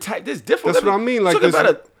different type. This different. That's what I mean. Like Talking this,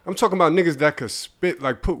 about I'm talking about niggas that could spit,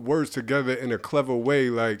 like put words together in a clever way,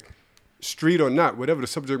 like street or not, whatever the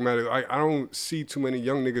subject matter. I don't see too many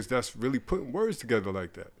young niggas that's really putting words together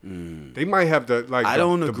like that. They might have the like. I the,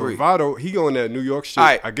 don't the agree. bravado. He on that New York shit. All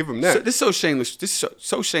right, I give him that. So, this is so shameless. This is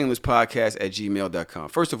so shameless podcast at gmail.com.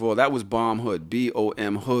 First of all, that was Bomb Hood,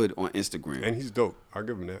 BOM Hood on Instagram. And he's dope. I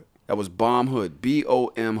give him that. That was Bomb Hood,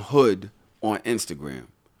 BOM Hood on Instagram.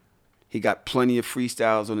 He got plenty of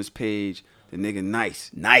freestyles on his page. The nigga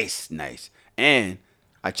nice. And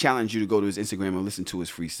I challenge you to go to his Instagram and listen to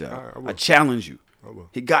his freestyle. All right, I will. I challenge you. I will.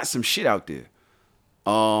 He got some shit out there.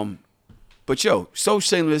 But yo, so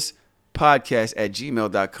shameless podcast at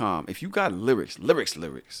gmail.com. If you got lyrics,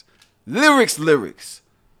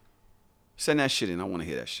 send that shit in. I want to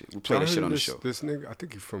hear that shit. We play that I shit heard on the this- show. This nigga, I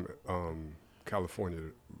think he's from California,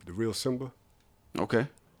 the real Simba. Okay.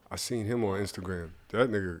 I seen him on Instagram.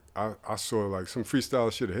 That nigga, I saw like some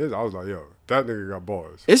freestyle shit of his. I was like, yo, that nigga got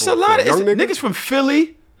bars. It's For- a lot for of young nigga, niggas from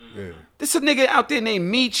Philly. Yeah. This a nigga out there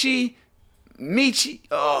named Michi.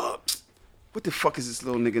 What the fuck is this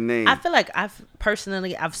little nigga name? I feel like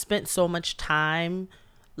I've spent so much time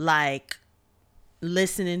like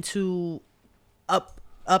listening to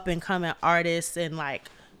up and coming artists and like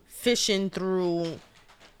fishing through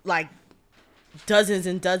like dozens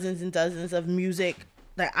and dozens and dozens of music.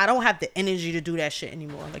 Like I don't have the energy to do that shit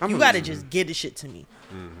anymore. Like you gotta just get the shit to me.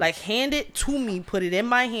 Like hand it to me, put it in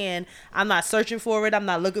my hand. I'm not searching for it. I'm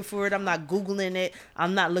not looking for it. I'm not Googling it.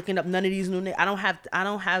 I'm not looking up none of these new. I don't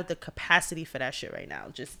have the capacity for that shit right now.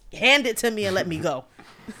 Just hand it to me and let me go.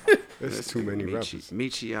 There's too many rappers.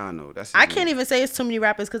 Michiano. That's his I name. can't even say it's too many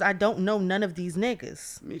rappers because I don't know none of these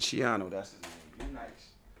niggas. Michiano, that's his name. You're nice.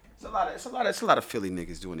 It's a lot of Philly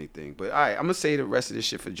niggas doing their thing. But all right, I'm gonna say the rest of this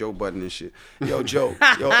shit for Joe Budden and shit. Yo, Joe.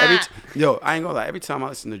 I ain't gonna lie. Every time I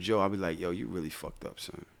listen to Joe, I'll be like, yo, you really fucked up,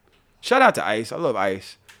 son. Shout out to Ice. I love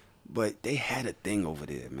Ice. But they had a thing over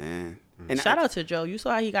there, man. And Shout out to Joe. You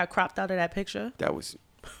saw how he got cropped out of that picture? That was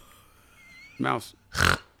Mouse.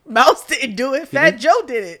 Mouse didn't do it. Fat Joe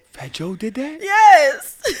did it. Fat Joe did that?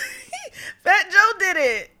 Yes. Fat Joe did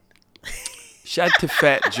it. Shout out to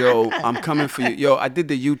Fat Joe. I'm coming for you. Yo, I did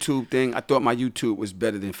the YouTube thing. I thought my YouTube was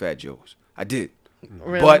better than Fat Joe's. I did.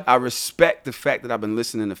 Really? But I respect the fact that I've been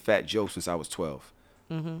listening to Fat Joe since I was 12.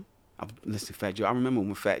 I've listened to Fat Joe. I remember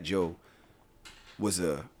when Fat Joe was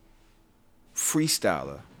a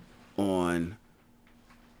freestyler on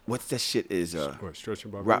what's that shit is Stretch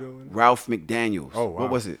About Video? Ralph McDaniels. Oh, wow. What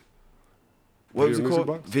was it? What was Video it Music called?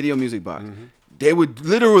 Box? Video Music Box. They would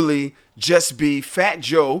literally just be Fat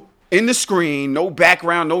Joe in the screen, no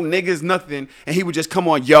background, no niggas, nothing, and he would just come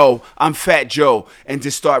on, yo, I'm Fat Joe, and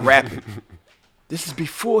just start rapping. This is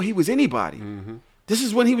before he was anybody. This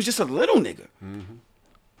is when he was just a little nigga.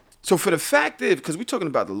 So for the fact that, because we're talking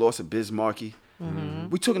about the loss of Biz Markie,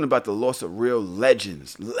 we're talking about the loss of real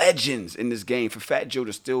legends in this game. For Fat Joe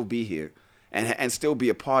to still be here and still be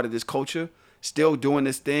a part of this culture, still doing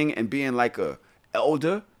this thing and being like a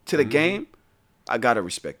elder to the game, I gotta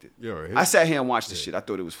respect it. Yo, I sat here and watched this shit. I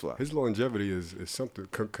thought it was fly. His longevity is something,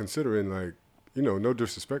 considering, like, you know, no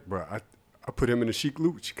disrespect, but I put him in the Sheek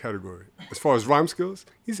Louch category. As far as rhyme skills,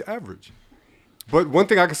 he's average. But one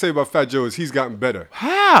thing I can say about Fat Joe is he's gotten better.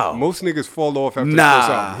 How? Most niggas fall off after the first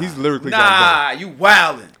album. He's lyrically gotten better. You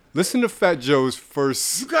wildin'. Listen to Fat Joe's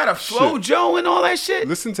first. You got a Flo shit. Joe and all that shit?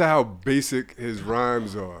 Listen to how basic his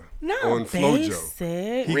rhymes are Not on Flo Joe.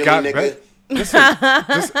 basic. He Really, got nigga? better. Listen,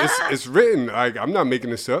 it's written. Like, I'm not making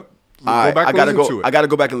this up. All right, go back and listen to it. I gotta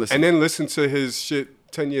go back and listen. And then listen to his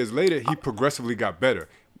shit 10 years later. He progressively got better.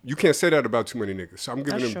 You can't say that about too many niggas. So I'm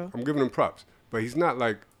giving him props. But he's not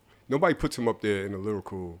like, nobody puts him up there in a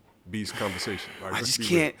lyrical beast conversation. Like, I let's just be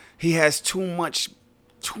can't. He has too much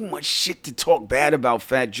shit to talk bad about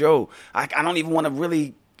Fat Joe. I don't even want to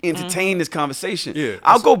really entertain this conversation. Yeah,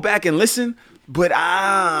 I'll go back and listen, but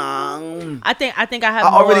I think I have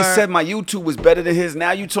already more, said my YouTube was better than his.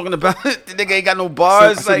 Now you talking about the nigga ain't got no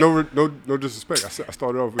bars. I said like, no disrespect. I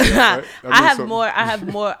started off with that, right? That I means have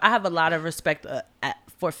something. more. I have a lot of respect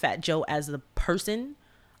for Fat Joe as a person.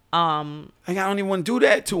 I don't even want to do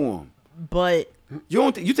that to him. But You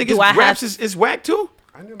don't? You think his Do I have- raps is whack too?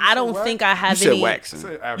 I don't think I You have said any. whack, I son.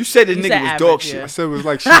 said average. You said the You nigga said was average, dog yeah. shit. I said it was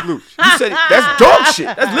like Sheek Louch. You said that's dog shit.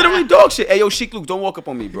 That's literally dog shit. Hey, yo, Sheek Luke, don't walk up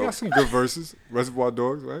on me, He bro. got some good verses. Reservoir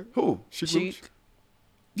Dogs, right? Who? Sheek Sheek. Louch.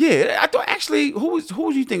 Yeah, I thought actually, who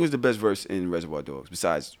do you think was the best verse in Reservoir Dogs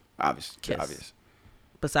besides obvious? Kiss.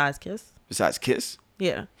 Besides Kiss, Besides Kiss?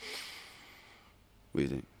 yeah. What do you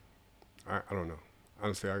think? I don't know.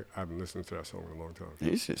 Honestly, I haven't listened to that song in a long time.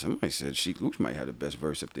 He said somebody said Sheek Luke might have the best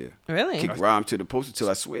verse up there. Really? Kick rhyme to the poster till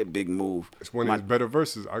I swear, big move. It's one of his better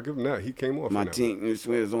verses. I'll give him that. He came off My on that. team I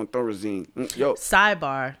swear is on Thorazine. Yo,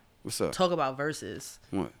 Sidebar. what's up? Talk about verses.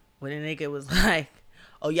 What? When a nigga was like,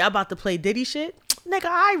 "Oh, y'all about to play Diddy shit?" Nigga,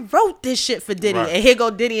 I wrote this shit for Diddy, Right. and here go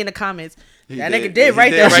Diddy in the comments. That did. nigga did He write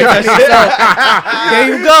did that write shit. So,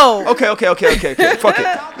 there you go. Okay. Fuck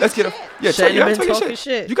it. Let's get up. Yeah, Shouldn't you have gotta been talk your talking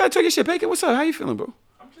shit. You gotta talk your shit, Bacon. What's up? How you feeling, bro?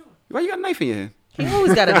 Why you got a knife in your hand? He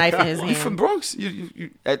always got a knife in his You from hand. Bronx?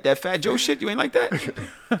 You at that Fat Joe shit? You ain't like that?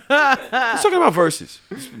 Let's talking about verses.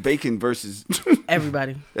 Bacon versus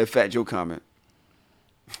Everybody that Fat Joe comment.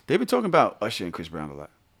 They been talking about Usher and Chris Brown a lot.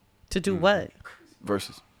 to do what?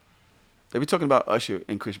 Verses. They be talking about Usher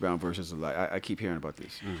and Chris Brown verses a lot. I keep hearing about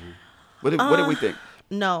this. What did we think?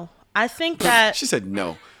 No, I think that She said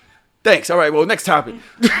no. Thanks. All right. Well, next topic.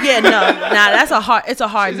 yeah, no, that's a hard. It's a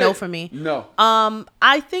hard She no said for me. No.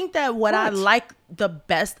 I think that what I What? like the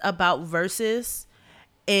best about verses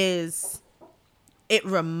is it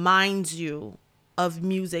reminds you of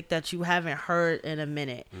music that you haven't heard in a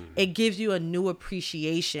minute. It gives you a new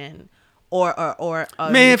appreciation or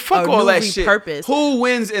a, Man, fuck a all new that shit. repurpose. Who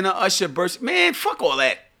wins in an Usher verse? Man, fuck all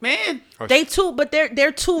that. Man, They too, but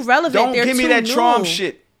they're too relevant. don't they're give me too that new. Trom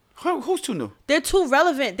shit. Who's too new? They're too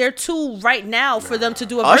relevant. They're too right now for them to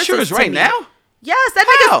do a Usher versus is to right me. now? Yes, that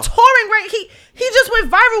How? nigga's touring right. He just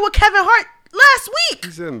went viral with Kevin Hart last week.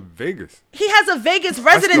 He's in Vegas. He has a Vegas That's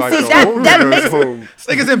residency. like a that homeowner's makes home. This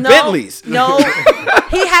nigga's in no, Bentleys. No,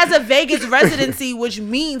 he has a Vegas residency, which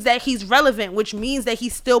means that he's relevant, which means that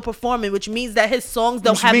he's still performing, which means that his songs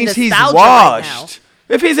don't Which have means he's nostalgia right now. washed.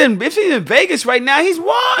 If he's in Vegas right now, he's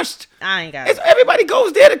washed. I ain't got it. Everybody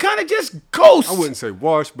goes there to kind of just coast. I wouldn't say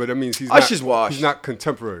washed, but that means he's Usher's not, washed. He's not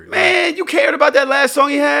contemporary. Man, you cared about that last song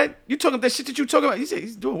he had? You talking that shit that you talking about? He said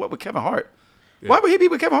he's doing what with Kevin Hart? Why would he be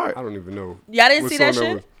with Kevin Hart? I don't even know. Y'all didn't what see that song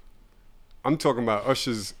shit? was. I'm talking about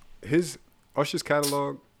Usher's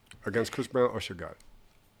catalog against Chris Brown. Usher got it.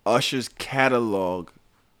 Usher's catalog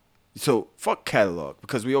So fuck catalog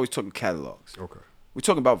because we always talking catalogs. Okay. We're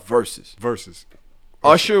talking about verses. Versus.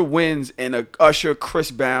 Usher wins in a Usher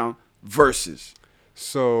Chris Brown versus.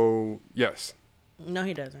 So, yes. No,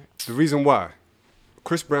 he doesn't. The reason why.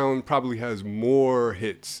 Chris Brown probably has more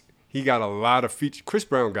hits. He got a lot of features. Chris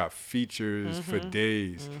Brown got features for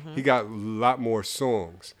days. He got a lot more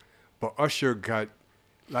songs. But Usher got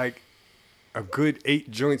like a good 8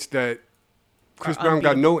 joints that Chris Brown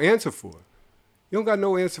got no answer for. You don't got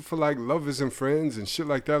no answer for like Lovers and Friends and shit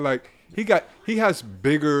like that. Like he has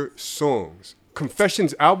bigger songs.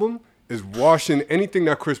 Confessions album is washing anything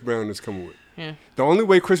that Chris Brown is coming with. Yeah. The only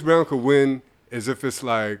way Chris Brown could win is if it's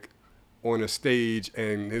like on a stage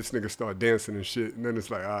and this nigga start dancing and shit, and then it's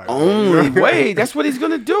like, all right. Only way. That's what he's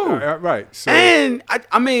gonna do. Right. So, And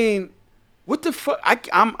I mean, what the fuck?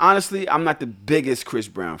 I'm honestly, I'm not the biggest Chris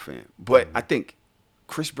Brown fan, but I think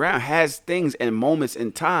Chris Brown has things and moments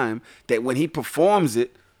in time that when he performs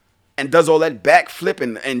it and does all that backflip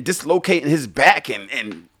and dislocating his back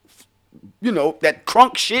and you know that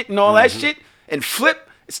crunk shit and all that shit and flip,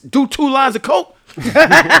 do 2 lines of coke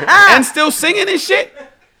and still singing and shit.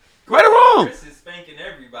 Right or wrong? Chris is spanking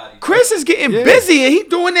everybody. Chris is getting busy and he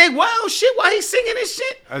doing that wild shit while he's singing and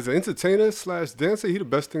shit. as an entertainer / dancer, he the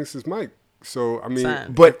best thing since Mike. So I mean,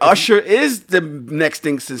 Son. But Usher is the next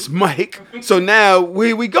thing since Mike. So now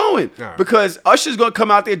where we going? Nah. Because Usher's gonna come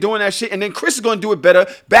out there doing that shit, and then Chris is gonna do it better,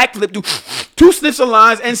 backflip, do 2 sniffs of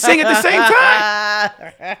lines, and sing at the same time.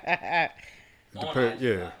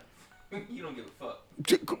 yeah. You don't give a fuck.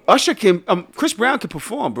 Usher can, Chris Brown can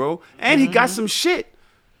perform, bro, and he got some shit.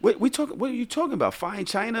 What are you talking about? Fine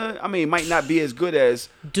China? I mean, it might not be as good as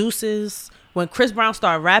Deuces. When Chris Brown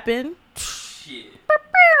started rapping, Shit.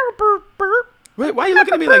 Wait, why are you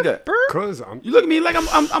looking at me like that? Cause I'm You look at me like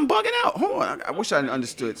I'm bugging out. Hold on, I wish I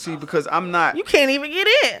understood. See, because I'm not. you can't even get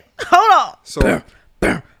in. Hold on. so Chris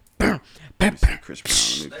Brown. Let me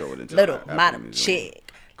throw it into Little Apple bottom Music.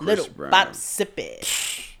 chick. Chris Little Brown. bottom sipping.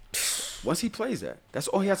 Once he plays that, that's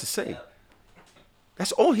all he has to say.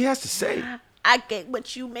 That's all he has to say. I get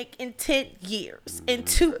what you make in 10 years, in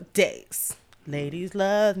 2 days. Ladies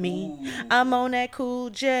love me. I'm on that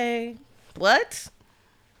Cool J. What?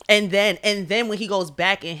 And then when he goes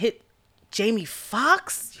back and hit Jamie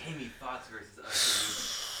Foxx, Jamie Foxx versus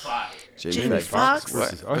Usher. Fire. Jamie Foxx?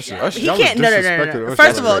 versus Usher. he Y'all was can't. No. disrespecting Usher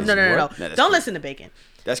First of like all, crazy. no. Nah, that's Don't crazy. listen to Bacon.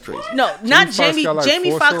 That's crazy. No, not Foxx Jamie. got like Jamie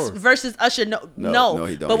 4 Foxx songs. versus Usher. No. No,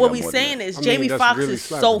 he don't. But He what got we more than saying that. is I mean, Jamie that's Foxx really is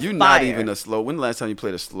slapping. so You're fire. not even a slow. When the last time you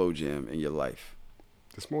played a slow jam in your life?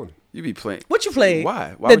 This morning. You be playing. What you played? Why?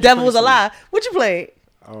 The Why would you Devil play Was a slow? Lie. What you played?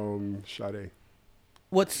 Sade.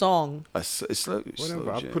 What song? A slow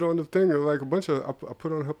Whatever. I jam. put on the thing like a bunch of. I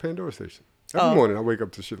put on her Pandora station. Every morning I wake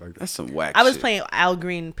up to shit like that. That's some whack. I was shit. playing Al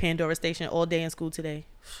Green Pandora Station all day in school today.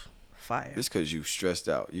 Fire. It's because you stressed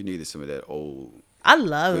out. You needed some of that old. I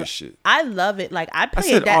love Good it. shit. I love it. Like I I played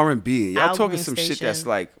said that R&B. Y'all Al talking Green some shit Station. that's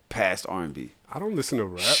like past R&B. I don't listen to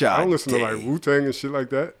rap. I Sade. don't listen to like Wu-Tang and shit like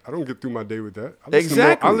that. I don't get through my day with that. I listen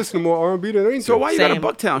Exactly. I listen to more R&B than anything. So why you got a Same.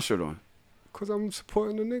 Bucktown shirt on? Because I'm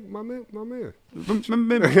supporting the nigga, my man.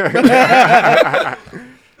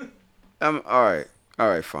 All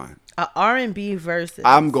right, fine. a R&B versus.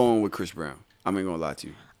 I'm going with Chris Brown. I ain't gonna lie to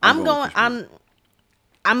you. I'm going with Chris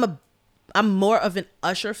Brown. I'm more of an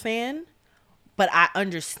Usher fan, but I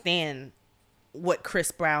understand what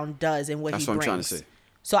Chris Brown does and what That's he what I'm brings. trying to say.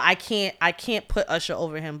 So I can't put Usher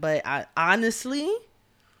over him, but I honestly,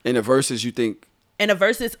 In the verses, you think in a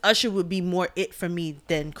versus, Usher would be more it for me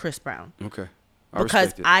than Chris Brown. okay?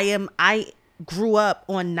 Because respect it. I grew up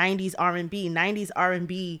on 90s R&B. 90s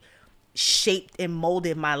R&B shaped and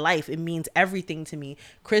molded my life. It means everything to me.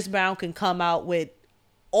 Chris Brown can come out with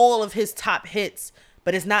all of his top hits,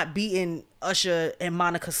 but it's not beating Usher and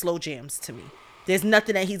Monica slow jams to me. There's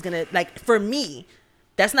nothing that he's gonna like for me.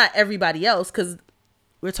 That's not everybody else, because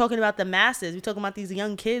we're talking about the masses. We're talking about these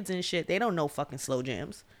young kids and shit. They don't know fucking slow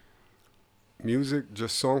jams. Music,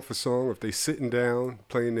 just song for song. If they sitting down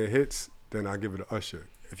playing their hits, then I give it to Usher.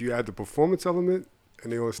 If you add the performance element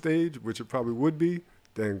and they on stage, which it probably would be,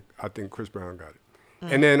 then I think Chris Brown got it.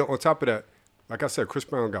 And then on top of that, like I said, Chris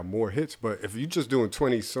Brown got more hits. But if you're just doing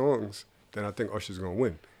 20 songs, then I think Usher's gonna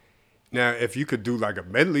win. Now, if you could do like a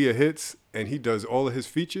medley of hits and he does all of his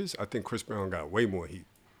features, I think Chris Brown got way more heat.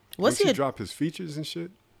 What's Once he your drop his features and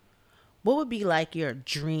shit, what would be like your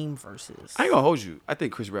dream versus? I ain't gonna hold you. I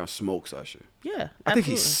think Chris Brown smokes Usher. Yeah, I think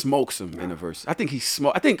he absolutely. smokes him in the verse. I think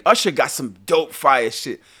I think Usher got some dope fire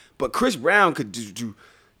shit, but Chris Brown could do.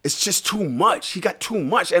 It's just too much. He got too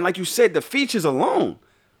much, and like you said, the features alone.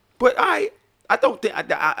 But I I don't think.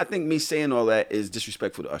 I think me saying all that is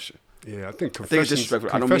disrespectful to Usher. Yeah, I think think it's disrespectful.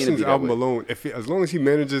 I don't mean to be Confessions that album way. alone, as long as he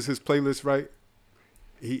manages his playlist right,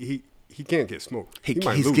 he can't get smoked.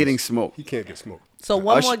 Might He's lose. getting smoked. He can't get smoked. So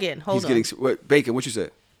one Usher- more again. Hold he's on. getting what, Bacon. What you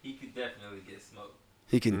said? He could definitely get smoked.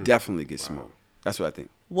 He can definitely get smoked. That's what I think.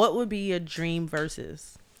 What would be your dream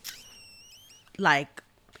versus? Like,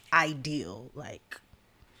 ideal, like.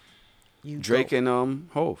 You Drake go. and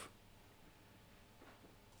Hove.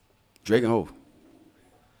 Drake and Hove.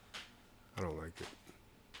 I don't like it.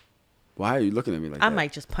 Why are you looking at me like I that?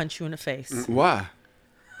 might just punch you in the face. Why?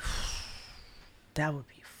 That would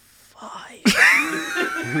be fire.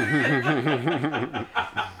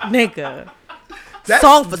 Nigga. That's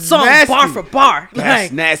Song for song, nasty. bar for bar. That's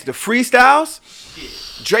Like, nasty. The freestyles.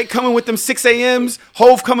 Drake coming with them 6 a.m.s.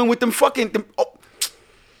 Hove coming with them fucking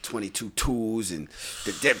 22 twos and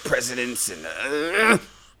the dead presidents and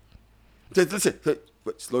listen.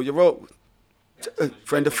 Slow your roll.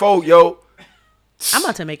 Friend of foe, yo. I'm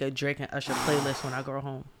about to make a Drake and Usher playlist when I go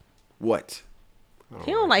home. What?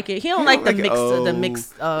 He don't like it. He don't like the mix. The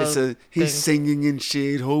mix. He's thing. singing and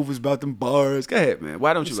shit. Hove is about them bars. Go ahead, man.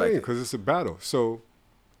 Why don't you like it? Because it's a battle. So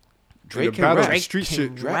Drake the can battle, rap. the Drake street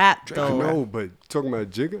can shit. rap Drake though. can rap. No, but talking about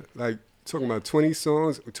Jigga, like talking about 20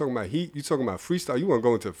 songs, we're talking about heat, you talking about freestyle. You want to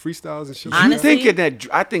go into freestyles and shit? Honestly- You thinking that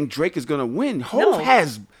I think Drake is gonna win? Hove No.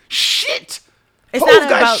 has shit. It's Hove not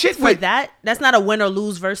got about shit for with that. That's not a win or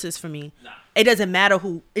lose versus for me. It doesn't matter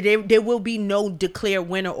who. There will be no declared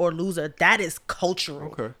winner or loser. That is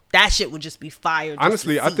cultural. Okay. That shit would just be fire. just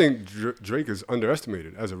Honestly, to I see. think Drake is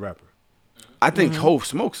underestimated as a rapper. I think Hove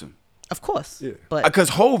smokes him of course. Yeah. But because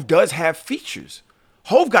Hove does have features.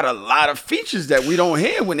 Hove got a lot of features that we don't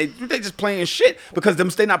hear when they just playing shit because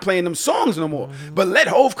they not playing them songs no more. But let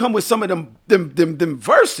Hove come with some of them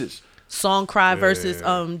verses. Song Cry versus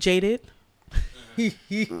Jaded.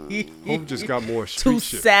 Hove just got more Two street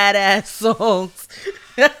shit. sad ass songs.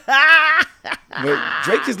 But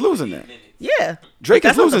Drake is losing that. Yeah. Drake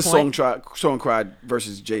That's is not the losing point. Song Cry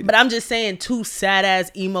versus Jada. But I'm just saying, two sad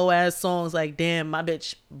ass emo ass songs. Like, damn, my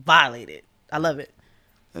bitch violated. I love it.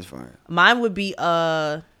 That's fine. Mine would be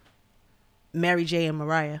Mary J and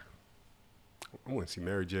Mariah. I want to see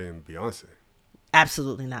Mary J and Beyonce.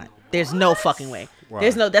 Absolutely not. There's no fucking way. Why?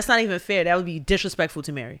 There's no. That's not even fair. That would be disrespectful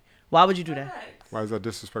to Mary. Why would you do that? Why is that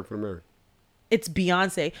disrespectful to Mary? It's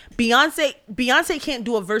Beyonce. Beyonce can't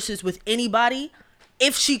do a versus with anybody.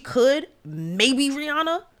 If she could, maybe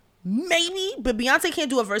Rihanna, maybe, but Beyonce can't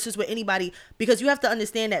do a versus with anybody because you have to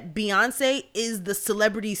understand that Beyonce is the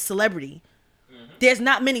celebrity. There's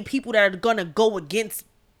not many people that are gonna go against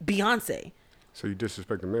Beyonce. So you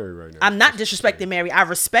disrespecting Mary right now? I'm not disrespecting Mary. I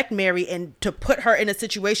respect Mary, and to put her in a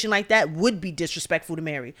situation like that would be disrespectful to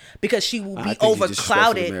Mary because she will be think you're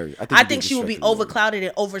disrespectful to Mary. overclouded. I think I you're think she will be disrespectful to Mary. overclouded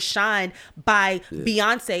and overshined by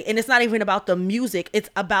Beyonce. And it's not even about the music. It's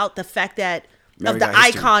about the fact that Mary of the got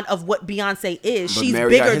history. icon of what Beyonce is. But She's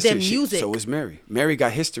Mary got bigger history. than music. So is Mary. Mary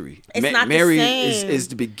got history. It's not the Mary same. is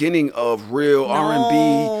the beginning of real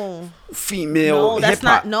R&B, female No, that's hip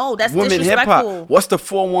hop. not- no, that's women disrespectful. hip-hop. What's the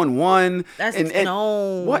 411? That's and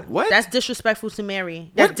no. What? That's disrespectful to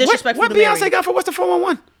Mary. That's disrespectful What to Beyonce Mary. got for what's the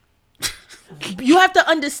 411? You have to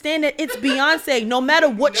understand that it's Beyonce. No matter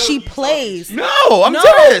what she plays. No, I'm No,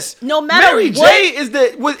 serious. no matter Mary what- J is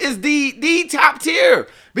the top tier.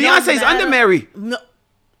 Beyonce's No under matter- Mary. No,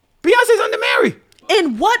 Beyonce's under Mary.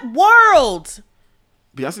 in what world?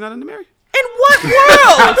 Beyonce not under Mary? In what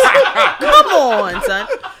world? Come on, son.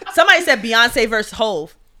 Somebody said Beyonce versus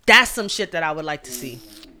Hove. That's some shit that I would like to see.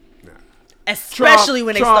 Especially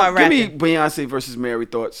when they Trump, start rapping. Give me Beyonce versus Mary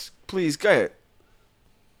thoughts. Please, go ahead.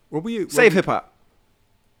 What Save hip hop.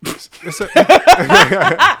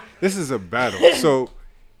 This is a battle. So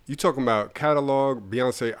you talking about catalog?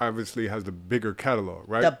 Beyonce obviously has the bigger catalog,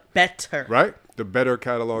 right? The better. Right? The better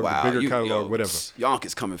catalog, Wow, the bigger you- catalog, yo, whatever.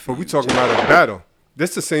 Yonkers coming for But we you. talking about a battle.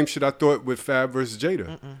 That's the same shit I thought with Fab versus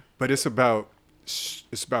Jada. But it's about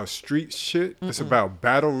street shit. It's about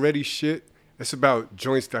battle ready shit. It's about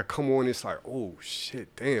joints that come on. It's like, oh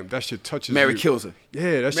shit, damn, that shit touches Mary you. kills her.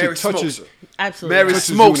 Yeah, that Mary shit touches. smokes her. Absolutely. Mary touches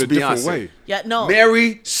you smokes in a different Beyonce. way. Yeah, no.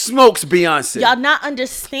 Mary smokes Beyonce. Y'all not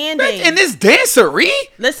understanding. In this dancery?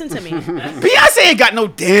 Listen to me. Beyonce ain't got no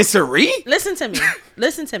dancery. Listen to me.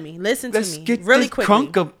 Listen to me. Listen to Let's me. get Really this quickly.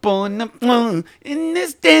 crunk up on the floor in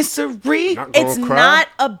this dancery. Not gonna It's cry. not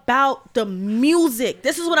about the music.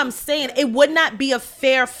 This is what I'm saying. It would not be a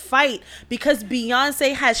fair fight because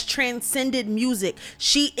Beyonce has transcended music.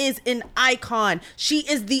 She is an icon. She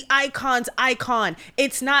is the icon's icon.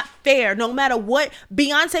 It's not fair. No matter what,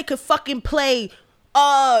 Beyonce could fucking play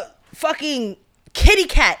fucking Kitty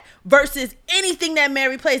Cat versus anything that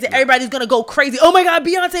Mary plays that everybody's gonna go crazy. Oh my God,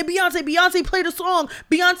 Beyonce played a song.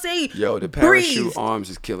 Beyonce. Yo, the parachute arms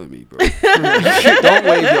is killing me, bro. Don't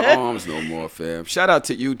wave your arms no more, fam. Shout out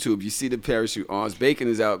to YouTube. You see the parachute arms. Bacon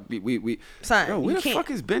is out. Son, yo, where the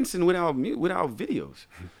fuck is Benson with our videos?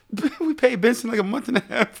 We paid Benson like a month and a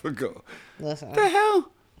half ago. Listen, what the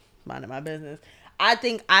hell? Minding my business. I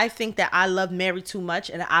think that I love Mary too much,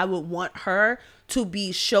 and I would want her to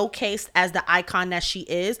be showcased as the icon that she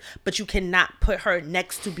is, but you cannot put her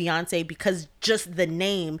next to Beyonce because just the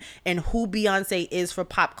name and who Beyonce is for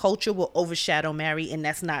pop culture will overshadow Mary, and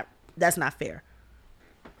that's not fair.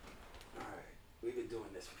 All right, we've been doing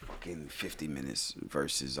this for fucking 50 minutes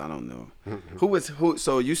versus I don't know who.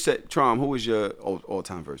 So you said Trom. Who was your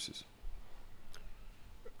all-time versus?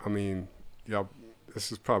 I mean, yeah,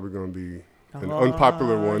 this is probably gonna be an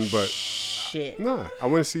unpopular one, but shit. Nah, I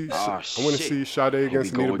want to see Sade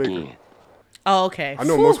against Anita Baker. Again. Oh, okay. I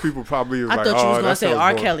know most people probably is I like, thought you was oh, gonna say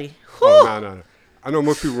R. Kelly. Oh, nah. I know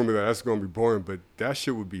most people gonna be like, that's gonna be boring, but that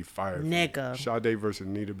shit would be fire. Nigga. Sade versus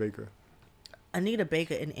Anita Baker. Anita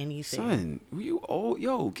Baker in anything. Son, you old?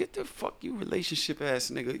 Yo, get the fuck you relationship ass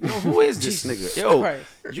nigga. Yo, who is this nigga?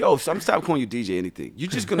 Yo, so I'm stop calling you DJ anything.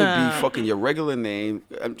 You're just gonna be fucking your regular name.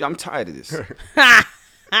 I'm tired of this.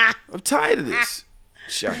 I'm tired of this.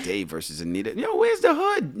 Sade versus Anita. Yo, where's the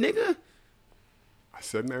hood, nigga? I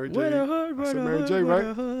said Mary J. Where the hood, I said Mary J,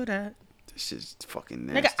 right? This shit's fucking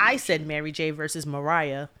nasty. Nigga, I said Mary J versus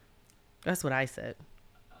Mariah. That's what I said.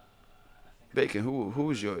 Bacon, who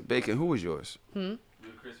was yours? Ludacris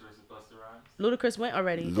versus Busta Rhymes. Ludacris went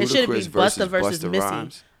already. Ludacris It should be Busta versus Busta Missy.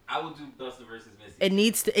 Rhymes. I would do Busta versus Missy. It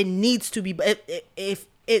needs to be. If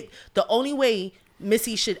the only way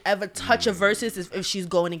Missy should ever touch a versus is if she's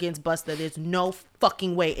going against Busta. There's no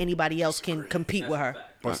fucking way anybody else can compete with her.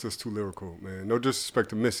 Busta's too lyrical, man. No disrespect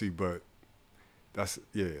to Missy, but that's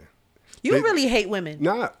yeah. You really hate women.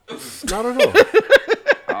 Not at all.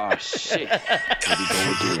 Oh shit. I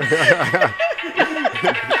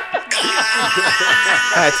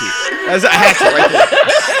had to. I had to right there.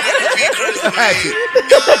 I had to.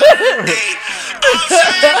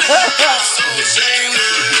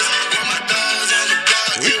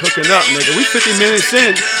 We cooking up, nigga. We 50 minutes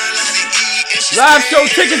in. Live show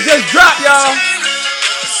tickets just dropped, y'all.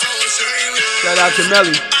 Shout out to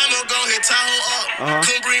Melly.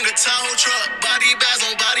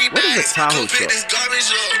 What is a Tahoe truck?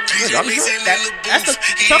 That's the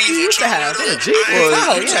truck you used to have. A Jeep or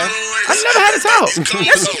Tahoe, yeah. I never had a Tahoe.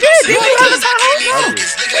 Yes, you did. Didn't you have a Tahoe? No.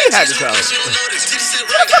 We had a Tahoe.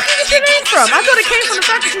 Where the fuck did you get your name from? I thought it came from the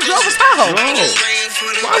fact that you drove a Tahoe. No.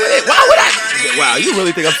 Why would I? Wow, you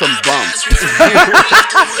really think I'm some bum?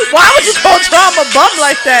 Why would you call Trom a bum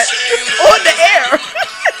like that on the air?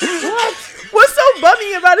 What? What's so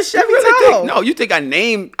bummy about a Chevy Tahoe? No, you think I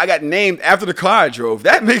got named after the car I drove.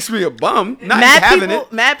 That makes me a bum. Not having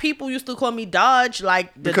it. Mad people used to call me Dodge,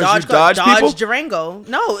 like the Because Dodge you Dodge people? Durango.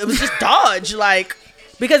 No, it was just Dodge, like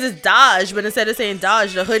because it's Dodge, but instead of saying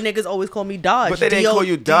Dodge, the hood niggas always call me Dodge. But they didn't call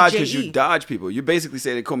you Dodge because D-O-D-J-E. you Dodge people. You basically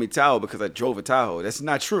say they call me Tahoe because I drove a Tahoe. That's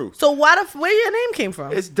not true. So where your name came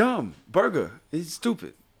from? It's dumb. Burger. It's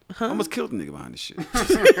stupid. I almost killed a nigga behind this shit.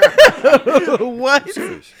 What?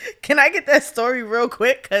 Can I get that story real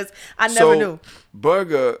quick? Because I never knew.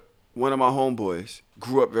 Burger, one of my homeboys,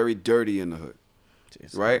 grew up very dirty in the hood.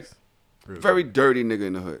 Jesus. Right? Very dirty nigga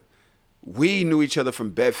in the hood. We knew each other from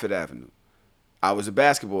Bedford Avenue. I was a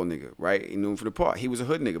basketball nigga, right? He knew me from the park. He was a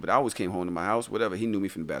hood nigga, but I always came home to my house, whatever. He knew me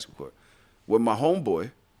from the basketball court. When my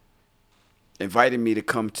homeboy invited me to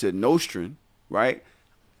come to Nostrand, right?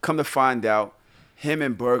 Come to find out, him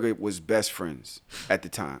and Burger was best friends at the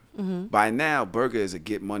time. Mm-hmm. By now, Burger is a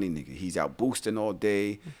get money nigga. He's out boosting all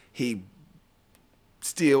day. He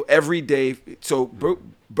steal every day. So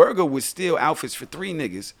Burger would steal outfits for 3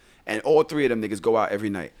 niggas, and all 3 of them niggas go out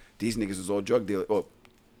every night. These niggas was all drug dealers. Or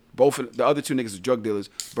both of the other 2 niggas was drug dealers.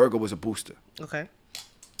 Burger was a booster. Okay.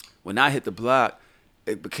 When I hit the block,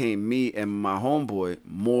 it became me and my homeboy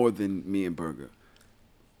more than me and Burger.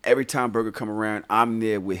 Every time Burger come around, I'm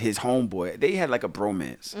there with his homeboy. They had like a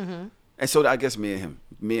bromance. Mm-hmm. And so I guess me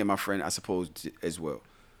and my friend, I suppose, as well.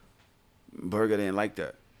 Burger didn't like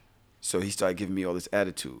that. So he started giving me all this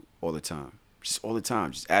attitude all the time. Just all the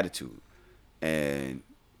time, just attitude. And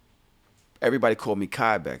everybody called me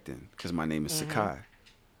Kai back then because my name is Sakai.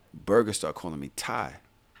 Burger started calling me Ty.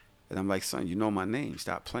 And I'm like, son, you know my name.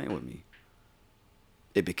 Stop playing with me.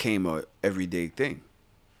 It became a everyday thing.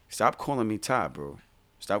 Stop calling me Ty, bro.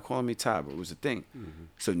 Stop calling me Ty, bro. It was a thing. Mm-hmm.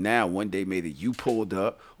 So now one day maybe you pulled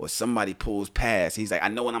up or somebody pulls past. He's like, I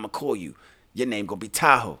know when I'm going to call you. Your name going to be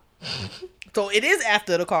Tahoe. So it is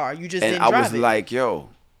after the car. You just And didn't I drive was it. like, yo,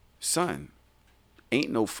 son,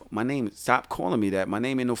 ain't no, my name, stop calling me that. My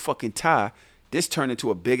name ain't no fucking Ty. This turned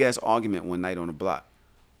into a big ass argument one night on the block.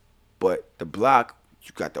 But the block,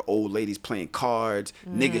 you got the old ladies playing cards,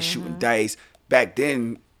 niggas shooting dice. Back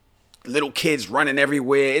then, little kids running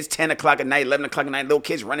everywhere. It's 10 o'clock at night, 11 o'clock at night. Little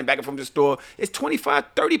kids running back and from the store. It's 25,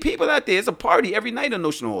 30 people out there. It's a party every night on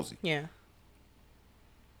Ocean Halsey. Yeah.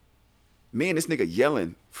 Me and this nigga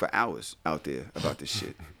yelling for hours out there about this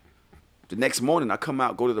shit. The next morning, I come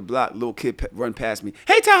out, go to the block, little kid run past me.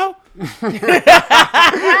 Hey, Tahoe.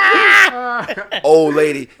 Old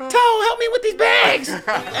lady. Tahoe, help me with these bags.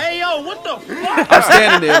 Hey, yo, what the fuck? I'm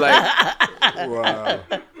standing there like, Wow.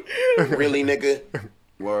 Really, nigga?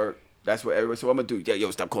 word. That's what everybody. So I'm gonna do. Yo,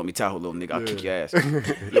 stop calling me Tahoe, little nigga. I'll kick your ass.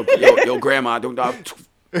 Yo, grandma, don't. You know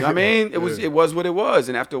what I mean, it was what it was,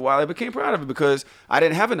 and after a while, I became proud of it because I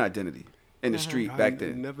didn't have an identity in the street back I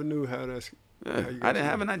then. never knew how that's. Yeah, I didn't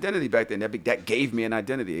have an identity back then. That gave me an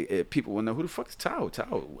identity. People will know who the fuck is Tahoe.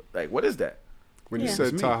 Tahoe, like, what is that? When you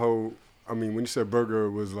said Tahoe, I mean, when you said burger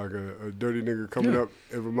was like a dirty nigga coming up,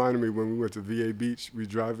 it reminded me when we went to VA Beach, we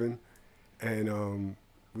driving, and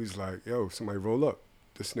we was like, yo, somebody roll up.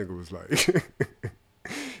 This nigga was like,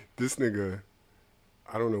 this nigga,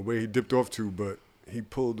 I don't know where he dipped off to, but he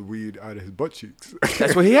pulled the weed out of his butt cheeks.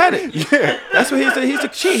 That's where he had it. Yeah, that's what he's the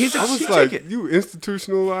cheat. He's the I was cheat like, ticket. you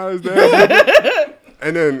institutionalized that. Nigga.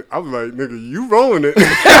 And then I was like, nigga, you rolling it.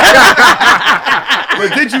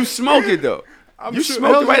 But did you smoke it though? You sure-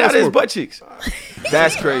 smoked hell it right yeah, I out of his smoked butt cheeks.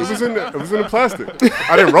 That's It crazy. was in the plastic.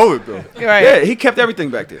 I didn't roll it though. Right. Yeah, he kept everything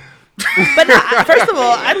back there. But first of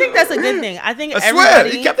all, I think that's a good thing. I think I swear,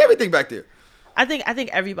 everybody. he kept everything back there. I think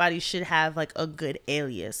everybody should have like a good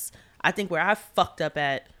alias. I think where I fucked up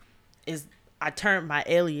at is I turned my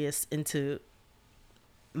alias into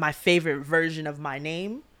my favorite version of my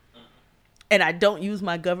name. And I don't use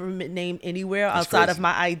my government name anywhere outside of crazy.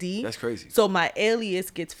 my ID. That's crazy. So my alias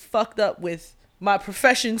gets fucked up with my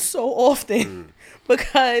profession so often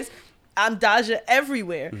because I'm Daja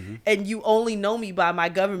everywhere. And you only know me by my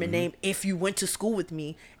government name if you went to school with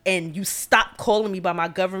me and you stopped calling me by my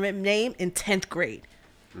government name in 10th grade.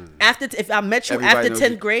 If I met you Everybody after knows 10th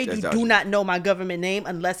you. grade, That's you Daja. do not know my government name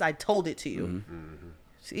unless I told it to you.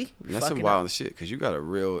 See? We That's some fucking wild up. shit because you got a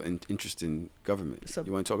real interesting government. So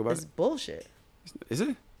You want to talk about it's it? bullshit. Is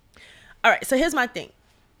it? All right, so here's my thing.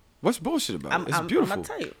 What's bullshit about it? It's I'm beautiful. gonna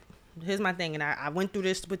tell you. Here's my thing, and I went through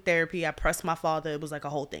this with therapy. I pressed my father. It was like a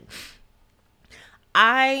whole thing.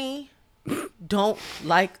 I don't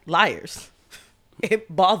like liars.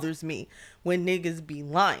 It bothers me when niggas be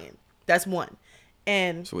lying. That's one.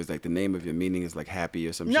 And So it's like the name of your meaning is like happy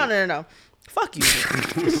or something. no. Fuck you.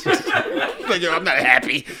 Like, yo, I'm not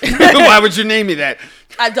happy. Why would you name me that?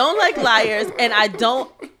 I don't like liars, and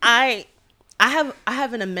I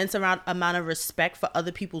have an immense amount of respect for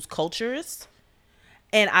other people's cultures,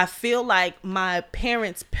 and I feel like my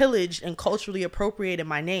parents pillaged and culturally appropriated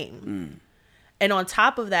my name. And on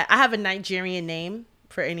top of that, I have a Nigerian name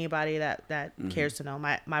for anybody that cares to know.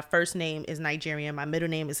 My first name is Nigerian, my middle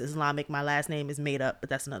name is Islamic, my last name is made up, but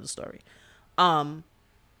that's another story.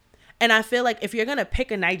 And I feel like if you're gonna pick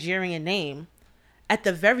a Nigerian name, at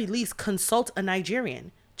the very least, consult a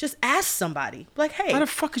Nigerian. Just ask somebody. Like, hey, Why the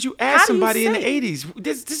fuck could you how ask do you somebody in the say it? 80s?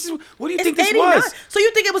 This is what do you It's think this 89. was? So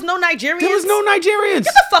you think it was no Nigerians? There was no Nigerians.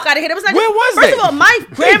 Get the fuck out of here. There was Nigerians. Where was First they? of all, my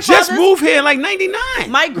They just grandfather's moved here in like 99.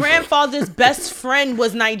 my grandfather's best friend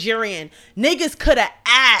was Nigerian. Niggas could have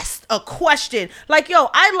asked a question like, yo,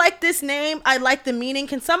 I like this name. I like the meaning.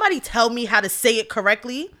 Can somebody tell me how to say it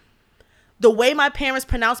correctly? The way my parents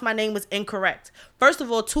pronounced my name was incorrect. First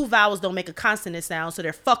of all, 2 vowels don't make a consonant sound, so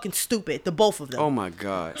they're fucking stupid, the both of them. Oh my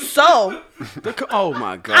god. So Oh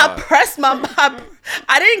my I god. pressed I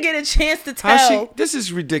didn't get a chance to How tell. this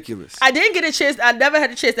is ridiculous. I didn't get a chance. I never had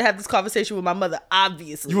a chance to have this conversation with my mother,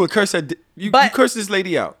 obviously. You would curse that. You But- curse this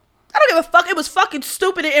lady out. I don't give a fuck. It was fucking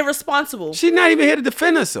stupid and irresponsible. She's not even here to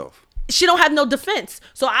defend herself. She don't have no defense.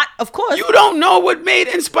 So of course, You don't know what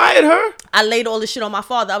inspired her. I laid all this shit on my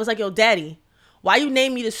father. I was like, yo, daddy, why you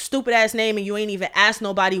name me this stupid ass name and you ain't even asked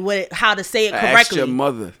nobody how to say it Ask correctly? your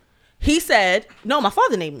mother. He said, no, my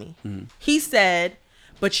father named me. He said,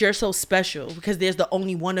 but you're so special because there's the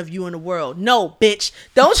only one of you in the world. No, bitch.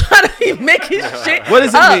 Don't try to be making shit What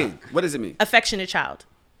does it up. mean? What does it mean? Affectionate child.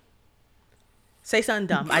 Say something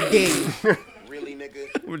dumb. I dare you. Really,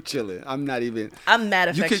 nigga? We're chilling. I'm not even. I'm mad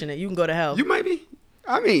You could- affectionate. You can go to hell. You might be.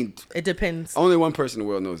 I mean, It depends. only one person in the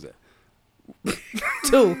world knows that.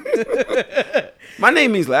 2. My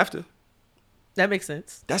name means laughter. That makes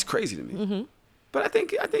sense. That's crazy to me. But I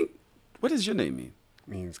think. What does your name mean?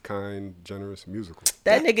 Means kind, generous, musical.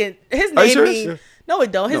 That nigga, his Are you name serious? mean Yeah. no,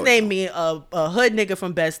 it don't. His No, it name don't. mean a hood nigga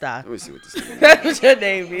from Bed-Stuy. Let me see what this is. That's what your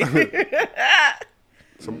name mean.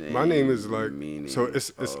 So my name is like, Meaning so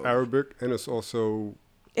it's Arabic, and it's also,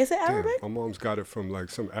 Is it damn, Arabic? my mom's got it from like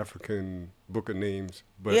some African book of names.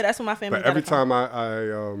 But, Yeah, that's what my family But got every it from. time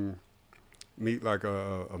I meet like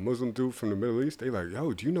a Muslim dude from the Middle East, they like,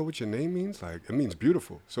 yo, do you know what your name means? Like, it means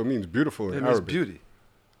beautiful. So it means beautiful in It means Arabic. beauty.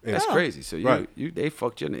 And That's crazy. So Right. they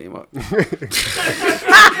fucked your name up.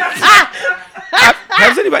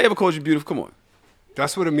 Has anybody ever called you beautiful? Come on.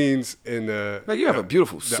 That's what it means in the Like you have a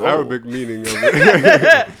beautiful the soul. Arabic meaning of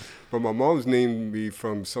it. But my mom's named me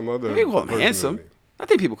from some other. People call him version of handsome. it. I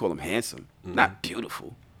think people call him handsome, not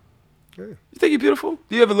beautiful. Yeah, You think you're beautiful?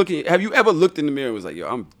 Do you ever have you ever looked in the mirror and was like, yo,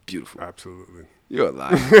 I'm beautiful? absolutely. You're a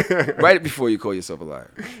liar. Right before you call yourself a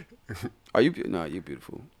liar. Are you? No, you're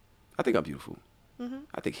beautiful. I think I'm beautiful.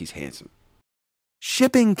 I think he's handsome.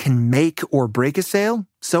 Shipping can make or break a sale,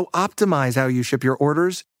 so optimize how you ship your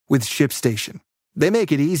orders with ShipStation. They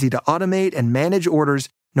make it easy to automate and manage orders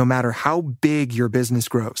no matter how big your business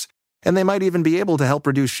grows. And they might even be able to help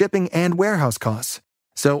reduce shipping and warehouse costs.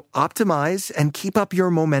 So optimize and keep up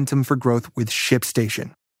your momentum for growth with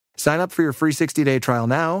ShipStation. Sign up for your free 60-day trial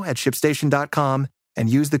now at ShipStation.com and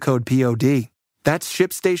use the code POD. That's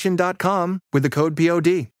ShipStation.com with the code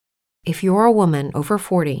POD. If you're a woman over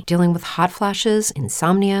 40 dealing with hot flashes,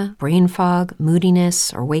 insomnia, brain fog,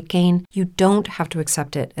 moodiness, or weight gain, you don't have to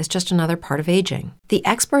accept it as just another part of aging. The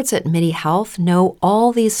experts at MIDI Health know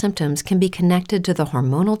all these symptoms can be connected to the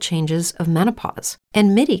hormonal changes of menopause.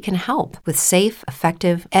 And MIDI can help with safe,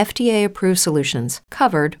 effective, FDA-approved solutions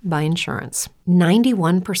covered by insurance.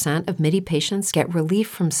 91% of MIDI patients get relief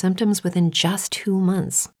from symptoms within just 2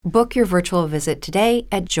 months. Book your virtual visit today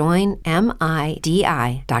at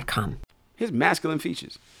joinmidi.com. His masculine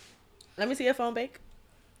features. Let me see your phone, Bake.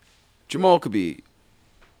 Jamal could be.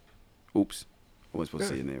 Oops, I wasn't supposed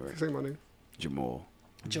to say your name right. Say my name. Jamal.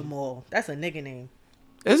 Jamal. That's a nigga name.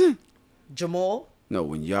 Is it? Jamal. No,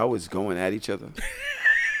 when y'all was going at each other.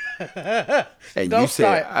 And Don't you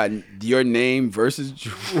said your name versus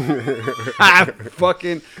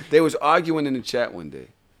fucking. They was arguing in the chat one day.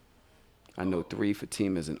 I know 3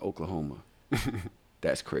 Fatimas in Oklahoma.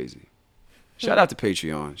 That's crazy. Shout out to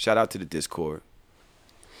Patreon. Shout out to the Discord.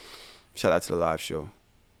 Shout out to the live show.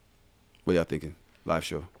 What y'all thinking? Live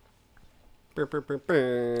show. Oh,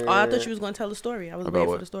 I thought you was going to tell the story. I was About waiting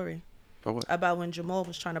what? for the story. About what? About when Jamal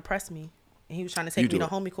was trying to press me. And he was trying to take me to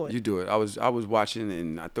homie court. You do it. I was watching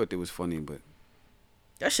and I thought it was funny, but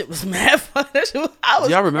That shit was mad fun. That shit was, I was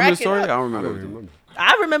do y'all remember the cracking story? up. I don't I remember. don't everything. remember.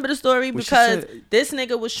 I remember the story What she because said- this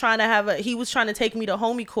nigga was trying to he was trying to take me to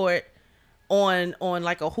homie court on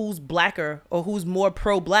like a who's blacker or who's more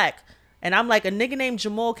pro-black. And I'm like, a nigga named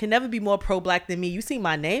Jamal can never be more pro-black than me. You see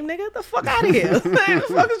my name, nigga? Get the fuck out of here. What the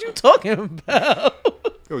fuck is you talking about?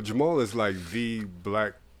 Yo, Jamal is like the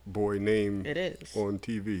black boy name It is. on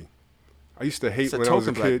TV. I used to hate It's a when I was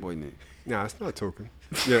a token black kid. boy name. Nah, it's not a token.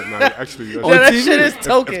 Yeah, nah, actually, that's On Yeah, that TV? shit is if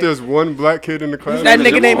token. there's one black kid in the class, That nigga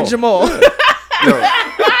Jamal. named Jamal. yo,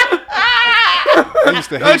 I used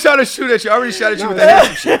to I hate. trying to shoot at you. I already shot at you with Nah,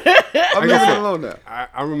 that shit. I'm leaving it front. alone now.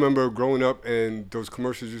 I remember growing up and those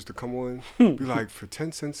commercials used to come on. Be like, for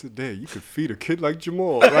 10 cents a day, you could feed a kid like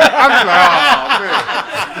Jamal. Like, I'm like, oh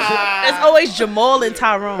man, It's always Jamal and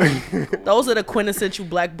Tyrone. Those are the quintessential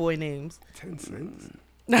black boy names. 10 cents.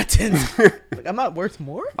 Not 10. Like, I'm not worth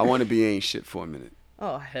more? I want to be ain't shit for a minute.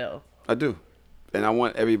 Oh, hell. I do. And I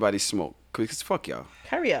want everybody smoke. Because fuck y'all.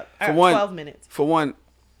 Hurry up. For All right, one, 12 minutes. For one,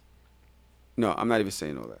 no, I'm not even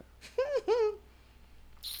saying all that.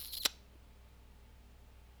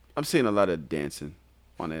 I'm seeing a lot of dancing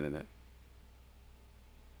on the internet.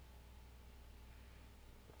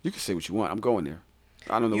 You can say what you want. I'm going there.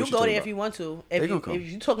 I don't know You what go you're there talking if about. you want to. They If gonna come.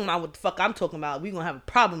 you talking about what the fuck I'm talking about, we going to have a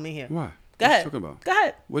problem in here. Why? Go What ahead. you talking about? Go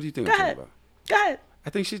ahead. What do you think Go I'm ahead. talking about? Go ahead. I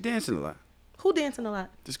think she's dancing a lot. Who dancing a lot?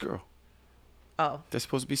 This girl. Oh. They're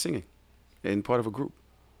supposed to be singing in part of a group.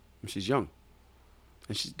 And she's young.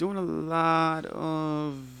 And she's doing a lot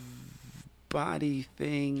of body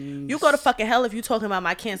things. You go to fucking hell if you talking about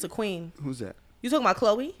my cancer queen. Who's that? You talking about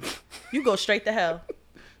Chloe? You go straight to hell.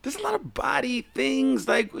 There's a lot of body things.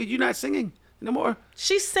 Like, you're not singing no more.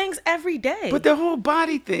 She sings every day. But they're whole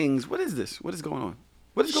body things. What is this? What is going on?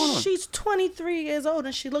 What is going on? She's 23 years old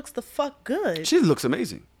and she looks the fuck good. She looks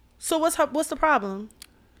amazing. So what's the problem?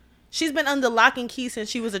 She's been under lock and key since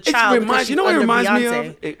she was a child. You know what it reminds me Beyonce.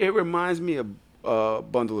 of? It reminds me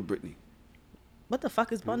of Bundle of Brittany. What the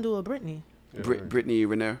fuck is Bundle of Brittany? Brittany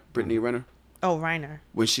Renner. Brittany Renner. Oh, Reiner.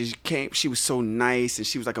 When she came, she was so nice, and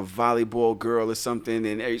she was like a volleyball girl or something,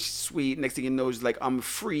 and she's sweet. Next thing you know, she's like, I'm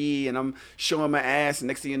free, and I'm showing my ass. And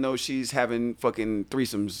next thing you know, she's having fucking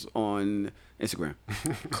threesomes on Instagram.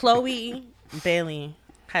 Chloe Bailey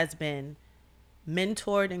has been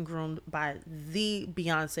mentored and groomed by the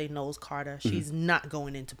Beyonce Knowles Carter. She's not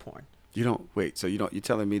going into porn. You don't wait. So you're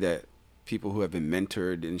telling me that people who have been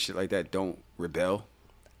mentored and shit like that don't rebel?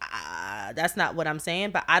 That's not what I'm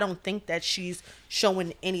saying, but I don't think that she's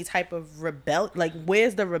showing any type of like,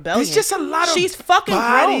 where's the rebellion? It's just a lot of she's fucking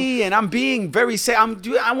body, grown. And I'm being very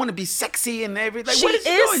I want to be sexy and everything. Like, She what is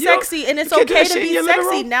doing? sexy, and it's you can't do okay that to shit in be your living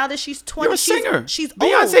sexy room. now that she's 20. You're a singer. She's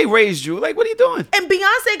Beyonce old. raised you. Like, what are you doing? And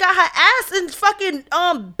Beyonce got her ass in fucking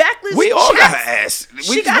backless. We all got chats. her ass.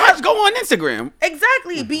 She We got just go on Instagram.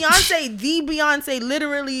 Exactly. Beyonce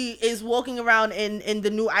literally is walking around in the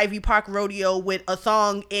new Ivy Park rodeo with a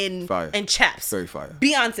thong and chaps. Very fire.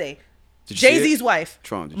 Beyonce. Did you see Jay-Z's it? wife.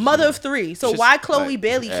 Tron, did you Mother see of it? 3. So She's why Chloe like,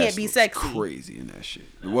 Bailey her can't ass be looks sexy? Crazy in that shit.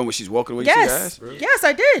 The one where she's walking away, Yes. you see her ass? Yes,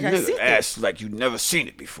 I did. I Nigga, seen it. ass like you never seen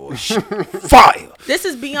it before. Fire. This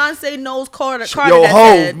is Beyonce Knowles Carter. Yo, that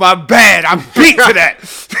ho, said, my bad. I'm beat to that.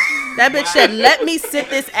 that bitch said, let me sit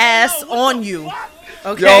this ass on you.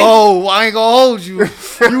 Okay? Yo, ho, I ain't gonna hold you.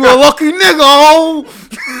 You a lucky nigga, ho.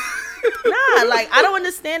 Nah, like, I don't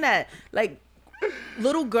understand that. Like,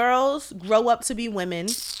 little girls grow up to be women,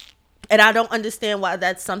 and I don't understand why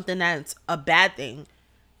that's something that's a bad thing.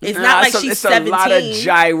 It's not like she's 17. It's a lot of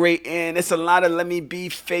gyrating. It's a lot of let me be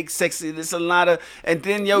fake sexy. It's a lot of, and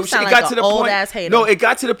then You it sound got like to an the old point. ass hater. No, it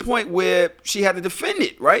got to the point where she had to defend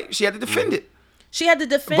it. Right? She had to defend it. She had to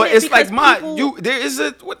defend But it it's because like, people, there is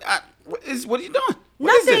a what are you doing?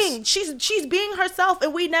 What is nothing. this? She's being herself,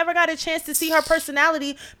 and we never got a chance to see her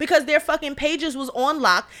personality because their fucking pages was on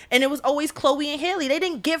lock, and it was always Chloe and Haley. They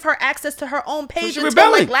didn't give her access to her own page she's until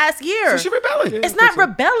rebelling. like last year. So she rebelling. It's not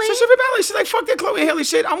rebelling. So she rebelling. She's like, fuck that Chloe and Haley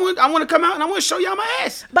shit. I want to come out and I want to show y'all my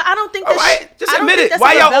ass. But I don't think All that right, just I don't admit think it. that's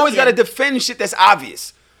Why a y'all always rebellion. gotta defend shit that's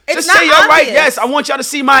obvious? It's Just not say, all right, obvious. yes, I want y'all to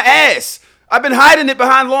see my ass. I've been hiding it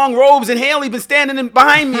behind long robes, and Haley been standing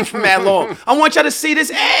behind me for that long. I want y'all to see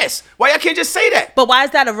this ass. Why y'all can't just say that? But why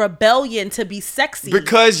is that a rebellion to be sexy?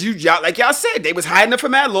 Because y'all, like y'all said, they was hiding it for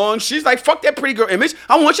mad long. She's like, fuck that pretty girl image.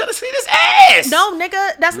 I want y'all to see this ass. No,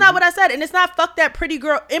 nigga, that's not what I said. And it's not fuck that pretty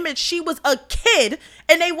girl image. She was a kid,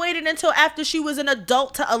 and they waited until after she was an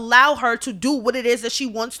adult to allow her to do what it is that she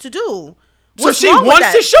wants to do. So What's she wrong with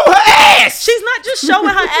wants that? to show her ass. She's not just showing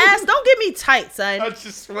her ass. Don't get me tight, son. I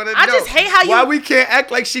just want to I just hate how why you we can't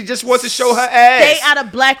act like she just wants to show her ass. stay out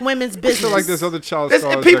of black women's I business. feel like there's other child There's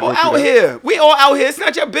stars people that go out through that. here. We all out here. It's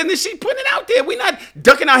not your business. She's putting it out there. We not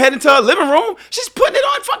ducking our head into her living room. She's putting it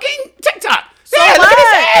on fucking TikTok. Yeah, look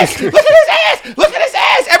at his ass. Look at his ass. Look at his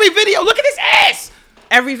ass. Every video, look at his ass.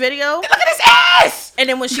 Every video. Look at his ass. And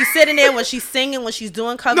then when she's sitting there, when she's singing, when she's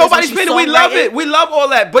doing covers, Nobody's when she's been. We love songwriting. it. We love all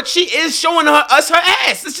that. But she is showing us her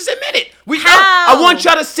ass. Let's just admit it. How? I want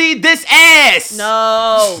y'all to see this ass.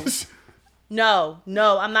 No.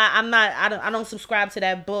 No, I'm not. I don't subscribe to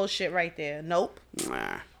that bullshit right there. Nope.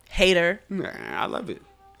 Nah, Hater. I love it.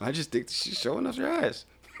 I just think that she's showing us her ass.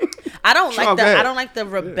 I don't Sure, like go ahead. I don't like the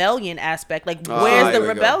rebellion aspect. Like, Oh, where's there the we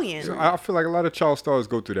go. rebellion? So I feel like a lot of child stars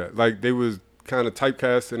go through that. Like they was kind of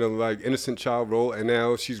typecast in a like innocent child role, and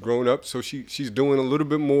now she's grown up, so she's doing a little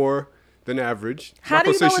bit more than average. How Not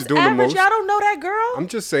do you gonna know say it's average? Y'all don't know that girl. I'm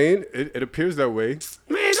just saying it appears that way.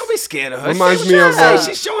 Man, don't be scared of her. Reminds She's me of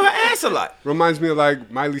she's showing her ass a lot. reminds me of like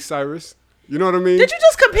Miley Cyrus. You know what I mean? Did you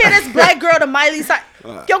just compare this black girl to Miley Cyrus?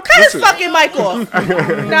 Yo, cut his listen. fucking mic off.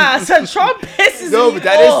 Nah, son, Trump pisses No, me but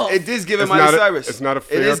that off. is it is giving It's Miley not a- Cyrus. It's not a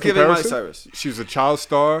fair It is giving Miley comparison. Cyrus. She was a child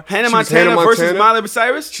star. Hannah She was Montana versus Miley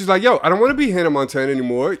Cyrus. She's like, yo, I don't want to be Hannah Montana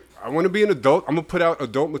anymore. I want to be an adult. I'm gonna put out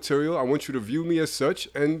adult material. I want you to view me as such.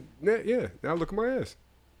 And yeah, now look at my ass.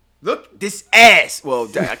 Look this ass. Well,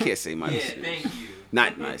 I can't say Miley. Yeah, thank you.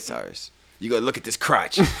 Not Miley Cyrus. You gotta look at this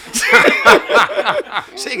crotch. She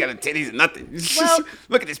ain't got no titties or nothing. Well-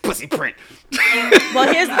 Look at this pussy print.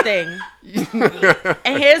 Well, here's the thing.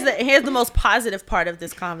 And here's the most positive part of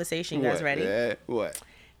this conversation. You guys What, ready? man? What?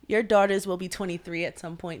 Your daughters will be 23 at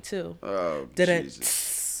some point too. Oh, Didn't-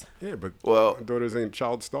 Jesus. Yeah, but Well- my daughters ain't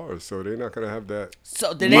child stars, so they're not gonna have that. So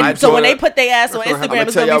My so when daughter- they put their ass on I'm gonna Instagram, I'm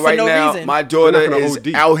it's tell gonna y'all be for right no now, reason. my daughter They're not gonna is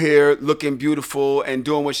OD. out here looking beautiful and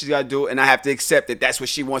doing what she's got to do, and I have to accept that that's what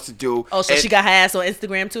she wants to do. Oh, so And, she got her ass on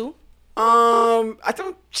Instagram too? I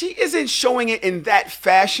don't. She isn't showing it in that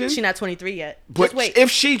fashion. She not 23 yet. But Just wait.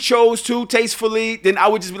 if she chose to tastefully, then I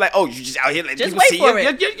would just be like, "Oh, you just out here, let Just people wait see for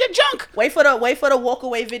your, it. your junk." Wait for the walk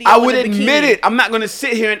away video. I in would the admit bikini. it. I'm not gonna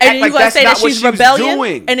sit here and, And act then like you're gonna that's say not that what she's she was rebellion,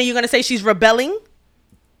 doing. and then you're gonna say she's rebelling.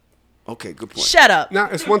 Okay, good point. Shut up. Now,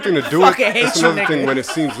 it's one thing to do it. Fucking hate It's you, another nigga. thing when it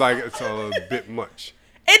seems like it's a bit much.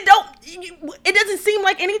 It doesn't seem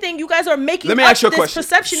like anything. You guys are making Let me up ask you a this question.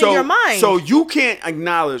 perception So- in your mind. So you can't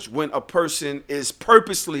acknowledge when a person is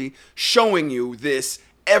purposely showing you this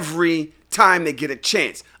every time they get a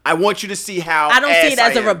chance. I want you to see how I don't see ass it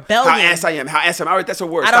as I a am, rebellion. How ass I am. How ass I am. All right, that's a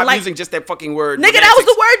word. I don't Stop like- using just that fucking word. Nigga, that was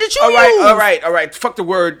the word that you all right, used. All right. Fuck the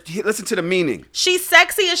word. Listen to the meaning. She's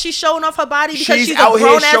sexy and she's showing off her body because she's, out a here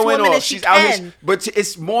grown ass showing woman off. and she She's out can. here, but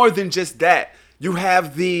it's more than just that. You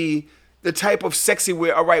have the type of sexy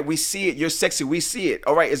where, all right, we see it. You're sexy. We see it.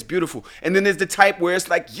 All right, it's beautiful. And then there's the type where it's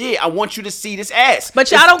like, yeah, I want you to see this ass. But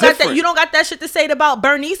y'all It's don't got that. different. You don't got that shit to say about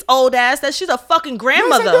Bernice old ass. That she's a fucking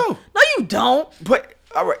grandmother. Yes, I do. No, you don't. But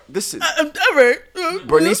all right, listen. All right.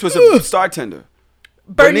 Bernice was a star tender.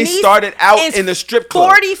 Bernice Bernice started out is in the strip club.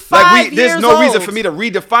 45 there's years no reason old. for me to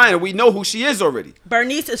redefine her. We know who she is already.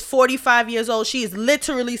 Bernice is 45 years old. She is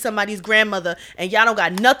literally somebody's grandmother, and y'all don't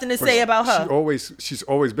got nothing to say about her. She's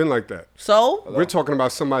always been like that. So We're talking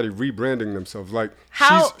about somebody rebranding themselves. Like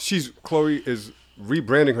How- Chloe is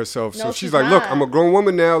rebranding herself. No, So she's she's like, look, not. I'm a grown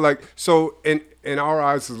woman now. Like, so in our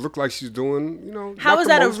eyes, it look like she's doing, how not is the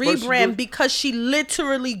that a most, but she's rebrand? doing- Because she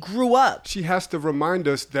literally grew up. She has to remind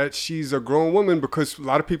us that she's a grown woman because a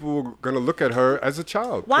lot of people are going to look at her as a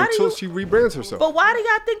child Why do until you- she rebrands herself. But why do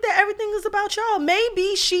y'all think that everything is about y'all?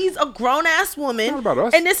 Maybe she's a grown ass woman, It's not about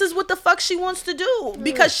us. and this is what the fuck she wants to do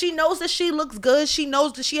because she knows that she looks good. She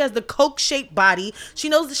knows that she has the Coke shaped body. She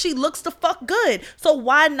knows that she looks the fuck good. So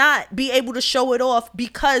why not be able to show it off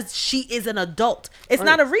because she is an adult? It's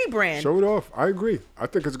not a rebrand. Show it off. I agree. I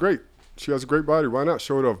think it's great. She has a great body. Why not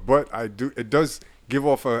show it off? But it does give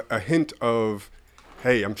off a hint of,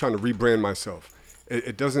 hey, I'm trying to rebrand myself.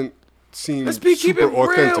 It doesn't seem Let's keep super it real.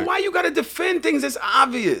 authentic. Why you gotta defend things that's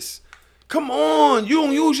obvious? Come on, you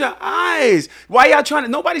don't use your eyes. Why y'all trying to?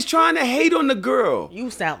 Nobody's trying to hate on the girl. You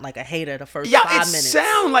sound like a hater the first Yeah, 5 it minutes.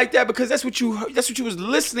 sound like that because that's what you heard, that's what you was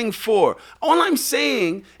listening for. All I'm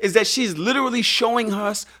saying is that she's literally showing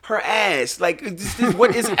us her ass. Like this is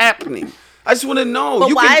what is happening. I just want to know. But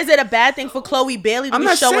You why can- is it a bad thing for Chloe Bailey to I'm be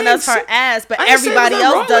not showing saying us her so- ass, but I ain't saying everybody there's nothing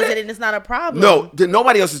else wrong does with it and it's not a problem? No,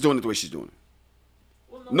 nobody else is doing it the way she's doing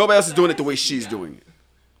it. Nobody else is doing it the way she's doing it.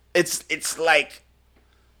 It's like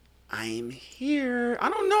I'm here. I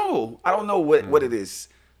don't know. I don't know what it is.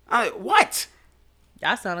 What?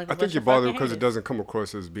 Y'all sound like a I think bunch you're of bothered fucking because it haters. doesn't come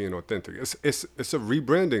across as being authentic. It's a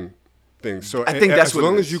rebranding thing. So I think that's as what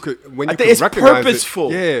long it as is. you could, when I you think can it's recognize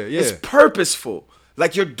purposeful. it, yeah. It's purposeful.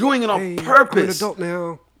 Like you're doing it on Hey, I'm an purpose. adult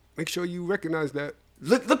now. Make sure you recognize that.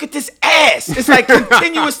 Look at this ass. It's like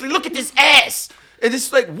continuously look at this ass. And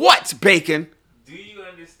it's like what, Bacon? Do you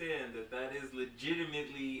understand that that is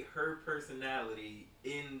legitimately her personality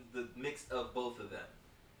in the mix of both of them?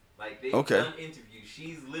 Like they've Okay. done interviews.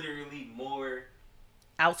 She's literally more.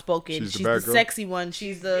 outspoken. She's She's, the bad the girl? sexy one.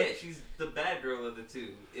 She's the. Yeah, she's the bad girl of the two.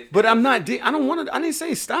 But I'm not. I don't want to. I didn't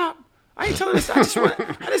say stop. I ain't telling this. I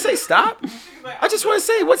didn't say stop. I just want to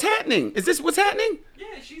say what's happening. Is this what's happening?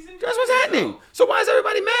 Yeah, she's in. That's what's happening. So why is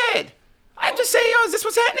everybody mad? I'm just saying, yo, is this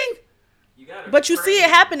what's happening? But you see it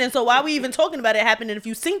happening, so why are we even talking about it happening if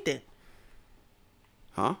you synced it?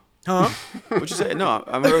 Huh? Huh? What you say? No,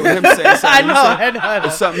 I heard him saying something. I You know, said, I know.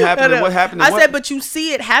 Is something happening? What happened? I What? said, but you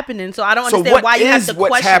see it happening, so I don't So understand what why you have is to what's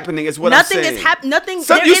question. happening is what I'm nothing saying. is happening. Nothing.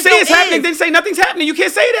 So there you is say no it's happening, is. then say nothing's happening. You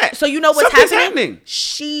can't say that. So you know what's Something's happening?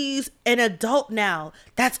 She's an adult now.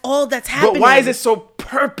 That's all that's happening. But why is it so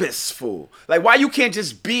purposeful? Like, why you can't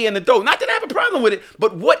just be an adult? Not that I have a problem with it,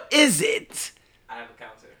 but what is it? I have a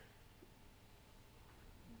counter.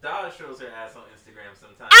 Dodge shows her ass on Instagram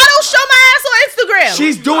sometimes. I don't show my ass on Instagram.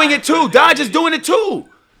 She's doing it too. Dodge is doing it too.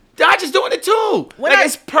 Dodge is doing it too. When Like, I-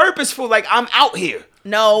 it's purposeful. Like, I'm out here.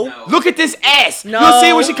 No. Look at this ass. No. You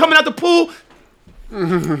see when she coming out the pool?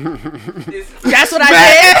 That's what I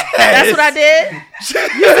did. That's what I did.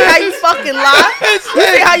 You see how you fucking lie? You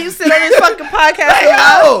see how you sit on this fucking podcast and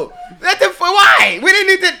lie? Yo, why? We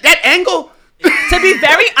didn't need that angle. To be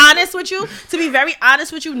very honest with you,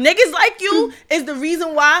 niggas like you is the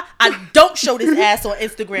reason why I don't show this ass on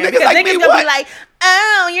Instagram. Niggas Because like niggas me, gonna what? be like,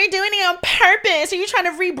 oh, you're doing it on purpose. Are you trying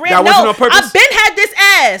to rebrand? That wasn't on purpose? I've been had this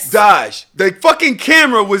ass. Dodge, the fucking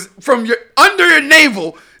camera was from your under your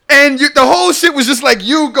navel, and the whole shit was just like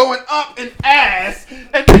you going up and ass,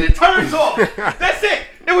 and then it turns off. That's it.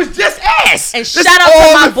 It was just ass. And That's shout out to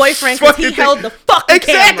all my the boyfriend because he fucking thing. held the fucking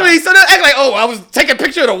Exactly. camera. So they act like, oh, I was taking a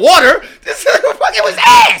picture of the water. This fucking was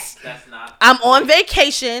ass. That's not. I'm on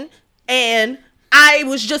vacation and I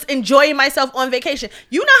was just enjoying myself on vacation.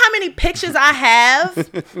 You know how many pictures I have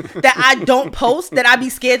that I don't post, that I be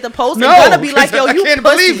scared to post? No, and gonna be like, yo, you I can't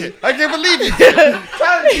pussy. believe it. I can't believe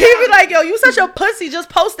it. He be like, yo, you such a pussy, just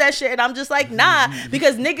post that shit. And I'm just like, nah,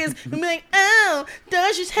 because niggas be like, oh,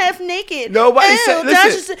 Daja's half naked. Nobody said,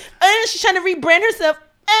 listen. She's trying to rebrand herself.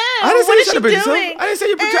 I didn't say what you is she trying to bring doing? yourself. I didn't say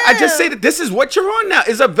you. I just say that this is what you're on now.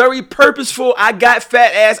 It's a very purposeful. I got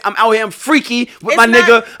fat ass. I'm out here. I'm freaky with my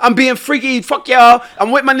nigga. I'm being freaky. Fuck y'all.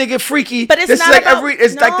 I'm with my nigga freaky. But it's this not is like about,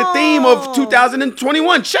 it's like the theme of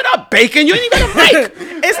 2021. Shut up, Bacon. You ain't even got a mic.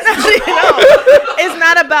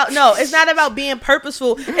 It's not about being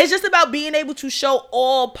purposeful. It's just about being able to show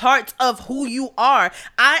all parts of who you are.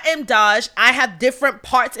 I am Daj. I have different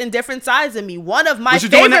parts and different sides of me. One of my Was you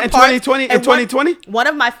favorite doing that in parts 2020? In 2020? One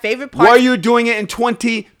of my favorite parts. Were you doing it in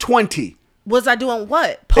 2020? Was I doing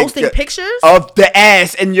what? Posting pictures of the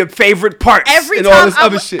ass and your favorite parts and all this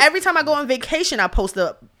other shit. Every time I go on vacation, I post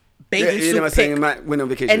a bathing suit pic. Went on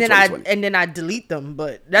vacation and then I delete them.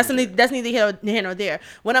 But that's neither here nor there.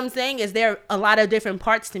 What I'm saying is there are a lot of different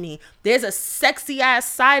parts to me. There's a sexy ass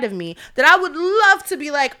side of me that I would love to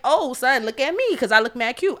be like, oh son, look at me, because I look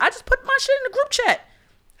mad cute. I just put my shit in the group chat.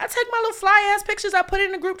 I take my little fly ass pictures, I put it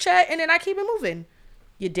in the group chat, and then I keep it moving.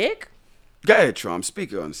 You dick? Go ahead, Trump.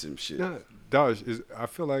 Speak on some shit. Nah, Daj, I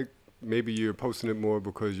feel like maybe you're posting it more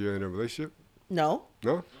because you're in a relationship. No.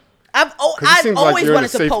 No? I've always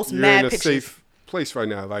wanted to post mad pictures. You're in a safe place right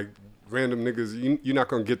now. Like, random niggas, you're not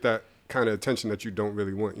going to get that kind of attention that you don't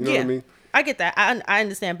really want. You know what I mean? I get that. I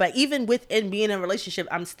understand. But even within being in a relationship,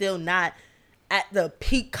 I'm still not at the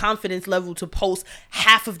peak confidence level to post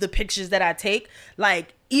half of the pictures that I take.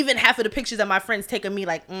 Like, even half of the pictures that my friends take of me,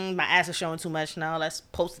 like, my ass is showing too much. Now let's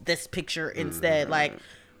post this picture instead. Like,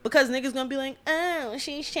 because niggas gonna be like, oh,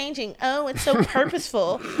 she's changing. Oh, it's so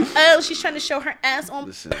purposeful. Oh, she's trying to show her ass on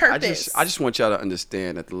purpose. I just want y'all to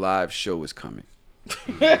understand that the live show is coming.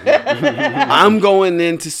 I'm going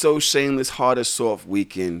into So Shameless Hard or Soft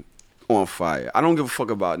weekend on fire. I don't give a fuck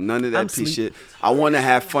about none of that piece shit. I want to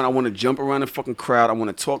have fun. I want to jump around the fucking crowd. I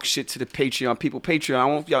want to talk shit to the Patreon people. Patreon, I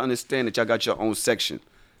want y'all to understand that y'all got your own section.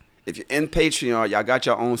 If you're in Patreon, y'all got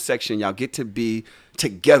your own section. Y'all get to be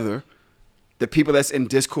together. The people that's in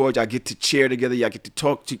Discord, y'all get to cheer together. Y'all get to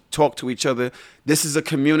talk to each other. This is a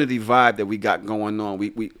community vibe that we got going on.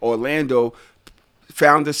 We Orlando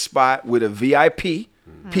found a spot with a VIP.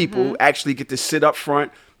 People actually get to sit up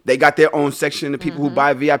front. They got their own section. The people who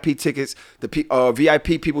buy VIP tickets, the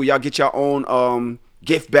VIP people, y'all get your own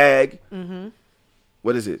gift bag.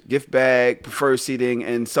 What is it? Gift bag, preferred seating,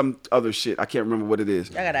 and some other shit. I can't remember what it is.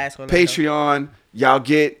 I gotta ask for Patreon, y'all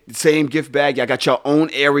get the same gift bag. Y'all got your own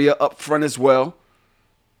area up front as well.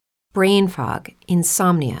 Brain fog,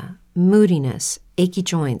 insomnia, moodiness, achy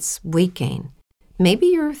joints, weight gain. Maybe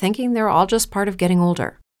you're thinking they're all just part of getting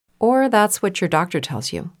older. Or that's what your doctor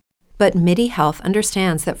tells you. But MIDI Health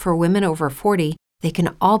understands that for women over 40, they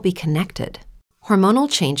can all be connected. Hormonal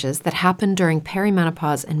changes that happen during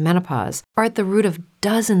perimenopause and menopause are at the root of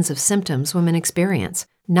dozens of symptoms women experience,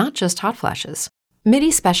 not just hot flashes. MIDI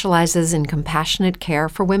specializes in compassionate care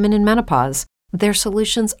for women in menopause. Their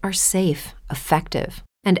solutions are safe, effective,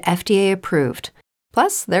 and FDA approved.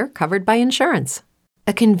 Plus, they're covered by insurance.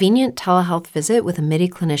 A convenient telehealth visit with a MIDI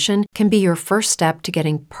clinician can be your first step to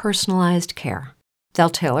getting personalized care. They'll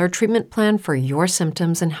tailor a treatment plan for your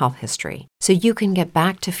symptoms and health history, so you can get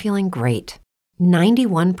back to feeling great.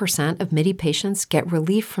 91% of MIDI patients get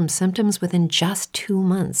relief from symptoms within just 2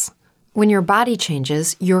 months. When your body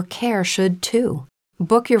changes, your care should too.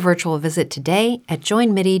 Book your virtual visit today at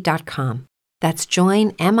joinmidi.com. That's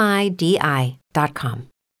joinmidi.com.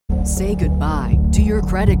 Say goodbye to your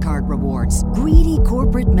credit card rewards. Greedy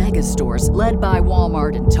corporate mega stores, led by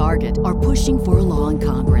Walmart and Target, are pushing for a law in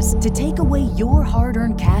Congress to take away your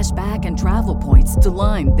hard-earned cash back and travel points to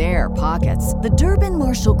line their pockets. The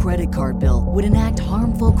Durbin-Marshall credit card bill would enact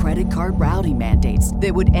harmful credit card routing mandates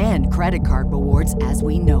that would end credit card rewards as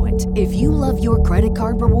we know it. If you love your credit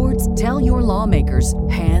card rewards, tell your lawmakers,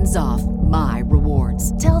 hands off my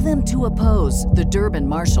rewards. Tell them to oppose the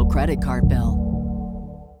Durbin-Marshall credit card bill.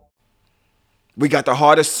 We got the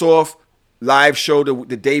Hard or Soft live show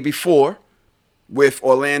the day before with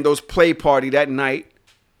Orlando's play party that night.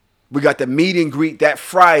 We got the meet and greet that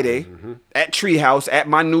Friday at Treehouse at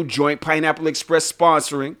my new joint, Pineapple Express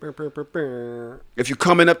sponsoring. If you're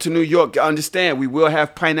coming up to New York, understand we will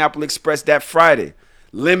have Pineapple Express that Friday.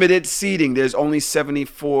 Limited seating. There's only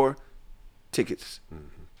 74 tickets.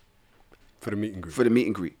 For the meet and greet. For the meet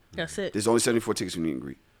and greet. That's it. There's only 74 tickets for meet and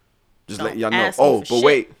greet. Just Don't letting y'all know. ask me Oh, for but shit.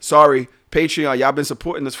 wait. Sorry. Patreon, y'all been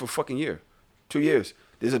supporting us for a fucking year. 2 years.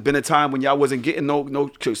 There's been a time when y'all wasn't getting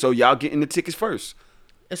no, so y'all getting the tickets first.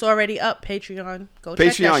 It's already up. Patreon. Go check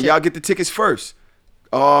that Patreon, shit. y'all get the tickets first.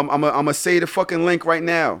 I'm gonna say the fucking link right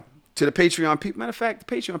now to the Patreon people. Matter of fact,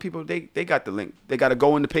 the Patreon people, they got the link. They got to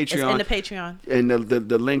go in the Patreon. It's in the Patreon. And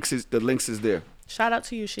the links is there. Shout out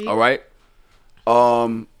to you, She. All right.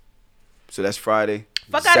 So that's Friday.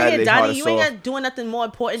 Fuck out of here, Saturday, Donnie. Hard You or ain't Soft. got doing nothing more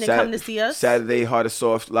important than coming to see us. Saturday, Hard or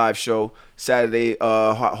Soft live show. Saturday,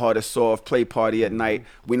 Hard or Soft play party at night.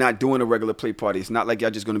 We're not doing a regular play party. It's not like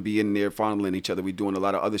y'all just gonna be in there fondling each other. We're doing a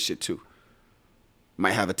lot of other shit too.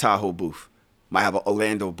 Might have a Tahoe booth. Might have an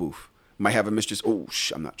Orlando booth. Might have a Mistress. Oh,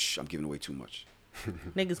 I'm giving away too much.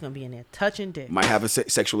 Niggas gonna be in there touching dick. Might have a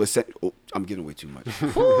sexual ascent. Oh, I'm giving away too much.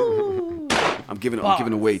 I'm giving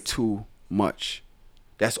away too much.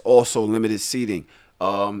 That's also limited seating.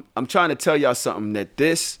 I'm trying to tell y'all something that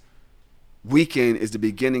this weekend is the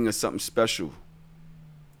beginning of something special.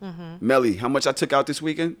 Melly, how much I took out this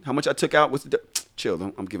weekend? How much I took out? Chill.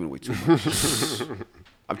 I'm giving away too much.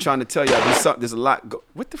 I'm trying to tell y'all there's a lot.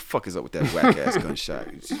 What the fuck is up with that whack ass gunshot?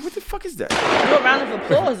 What the fuck is that? Do a round of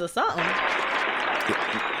applause or something.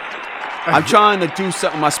 I'm trying to do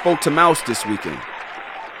something. I spoke to Mouse this weekend.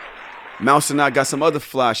 Mouse and I got some other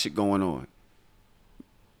fly shit going on.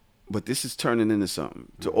 But this is turning into something.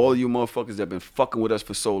 To all you motherfuckers that been fucking with us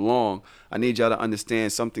for so long, I need y'all to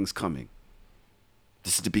understand something's coming.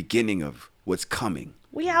 This is the beginning of what's coming.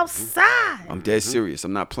 We outside. I'm dead serious.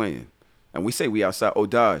 I'm not playing. And we say we outside. Oh,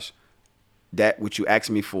 Dodge, that what you asked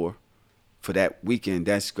me for that weekend,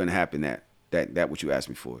 that's going to happen. That what you asked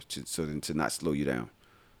me for, to not slow you down.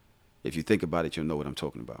 If you think about it, you'll know what I'm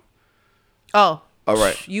talking about. Oh. All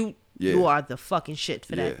right. You are the fucking shit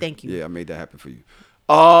for that. Thank you. Yeah, I made that happen for you.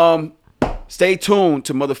 Stay tuned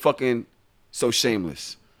to motherfucking So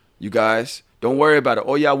Shameless. You guys, don't worry about it.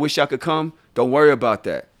 Oh, y'all wish y'all could come? Don't worry about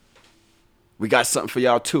that. We got something for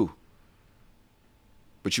y'all too.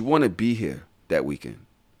 But you want to be here that weekend.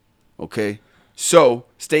 Okay? So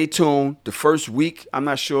stay tuned. The first week, I'm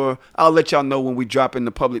not sure. I'll let y'all know when we drop in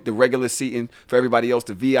the public, the regular seating for everybody else,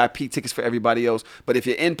 the VIP tickets for everybody else. But if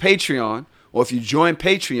you're in Patreon or if you join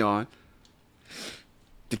Patreon,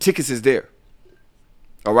 the tickets is there.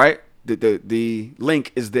 All right? The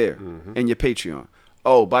link is there in your Patreon.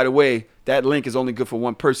 Oh, by the way, that link is only good for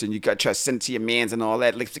one person. You got to try to send it to your mans and all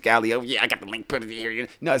that. Lipstick Alley. Oh, yeah, I got the link. Put it here.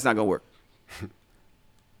 No, it's not going to work.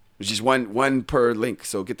 It's just one per link.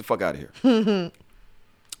 So get the fuck out of here.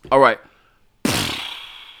 All right.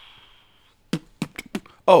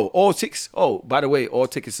 Oh, all tickets. Oh, by the way, all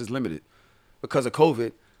tickets is limited. Because of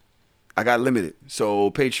COVID, I got limited.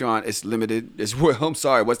 So Patreon is limited as well. I'm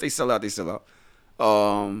sorry. Once they sell out, they sell out.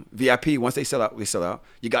 VIP, once they sell out, they sell out.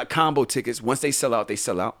 You got combo tickets. Once they sell out, they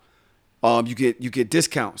sell out. You get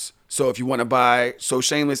discounts. So if you want to buy So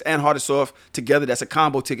Shameless and Hard or Soft together, that's a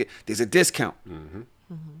combo ticket. There's a discount.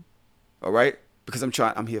 All right? Because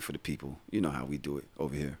I'm here for the people. You know how we do it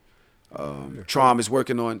over here. Trom is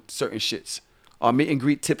working on certain shits. Meet and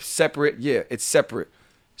greet tips separate. Yeah, it's separate.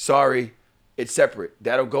 Sorry, it's separate.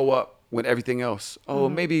 That'll go up when everything else. Oh,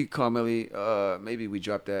 maybe Carmeli, maybe we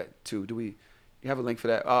drop that too. Do we? You have a link for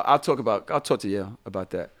that? I'll talk to you about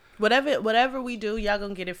that. Whatever we do, y'all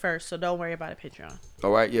gonna get it first. So don't worry about it, Patreon. All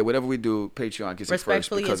right, yeah. Whatever we do, Patreon gets it first.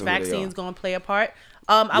 Respectfully, because as of who they vaccines are. gonna play a part.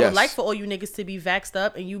 I Yes. would like for all you niggas to be vaxxed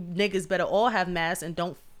up, and you niggas better all have masks and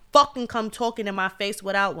don't fucking come talking in my face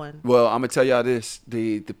without one. Well, I'm gonna tell y'all this: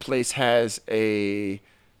 the place has a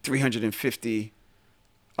 350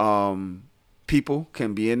 people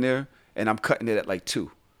can be in there, and I'm cutting it at like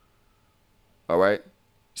 2. All right,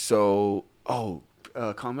 so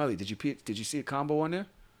Carmeli, did you see a combo on there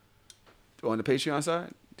on the Patreon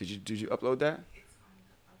side? Did you upload that?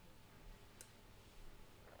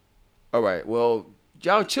 All right, well,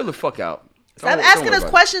 y'all chill the fuck out. Stop asking us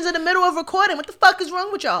questions in the middle of recording. What the fuck is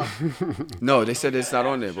wrong with y'all? No, they said it's not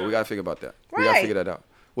on there, but we gotta figure about that. We gotta Right. figure that out.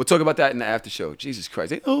 We'll talk about that in the after show. Jesus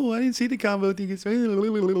Christ. I didn't see the combo tickets.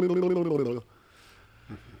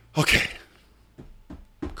 Okay.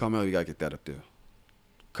 Carmel, you gotta get that up there.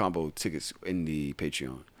 Combo tickets in the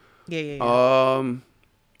Patreon. Yeah.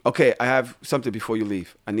 Okay, I have something before you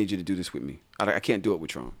leave. I need you to do this with me. I can't do it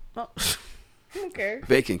with Tron. Oh. Okay.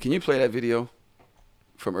 Bacon, can you play that video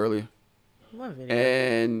from earlier? What video?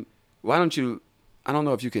 And why don't you, I don't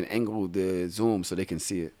know if you can angle the Zoom so they can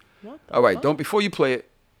see it. What the All right, fuck? before you play it,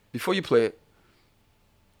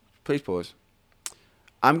 please pause.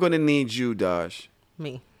 I'm going to need you, Daj.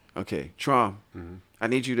 Me. Okay, Tron, I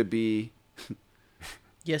need you to be...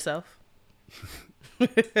 Yourself.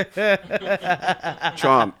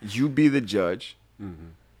 Tron, you be the judge.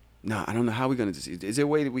 No, I don't know how we're going to... Is there a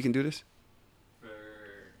way that we can do this?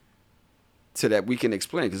 so that we can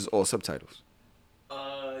explain because it's all subtitles.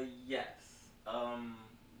 Yes.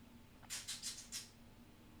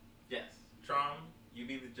 Yes. Trom, you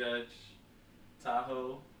be the judge.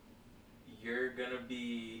 Tahoe, you're gonna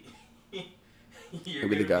be. You're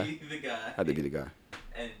Be the gonna guy. be the guy. I had to be the guy.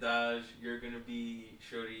 And Dodge, you're gonna be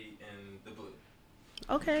Shorty in the blue.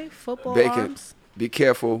 Okay, football Bacon, arms. be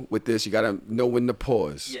careful with this. You gotta know when to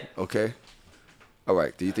pause. Yes. Okay. All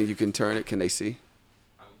right. Do you think you can turn it? Can they see?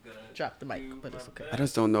 I'm gonna Drop the mic, but it's okay. I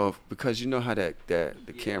just don't know if, because you know how the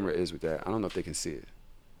camera is with that. I don't know if they can see it.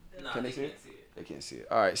 No, Can they they see can't it? see it. They can't see it.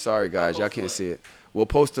 All right. Sorry guys, y'all can't see it. We'll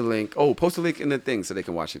post a link. Oh, post a link in the thing so they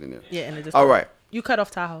can watch it in there. Yeah, and it All right. You cut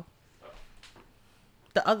off Tahoe.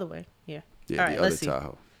 The other way. Yeah. Yeah, All right, the let's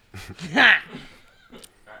other see. Tahoe.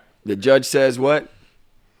 The judge says what?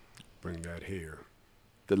 Bring that here.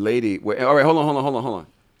 The lady. All right. Hold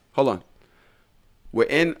on. We're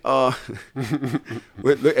in.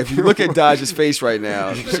 If you look at Dodge's face right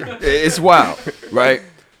now, it's wild, right?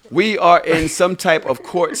 We are in some type of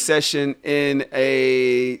court session in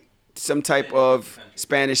some type of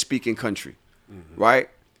Spanish-speaking country, right?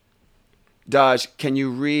 Dodge, can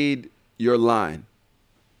you read your line?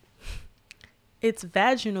 It's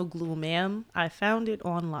vaginal glue, ma'am. I found it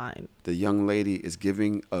online. The young lady is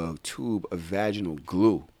giving a tube of vaginal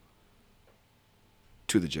glue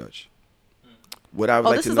to the judge. What I would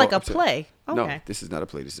like this to is know like a up to- play. No, Okay. this is not a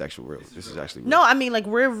play. This is actual real. This is actually real. No, I mean like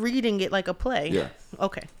we're reading it like a play. Yeah.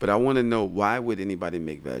 Okay. But I want to know, why would anybody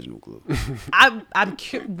make vaginal glue? I'm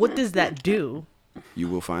what does that do? You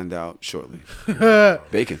will find out shortly.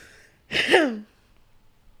 Bacon.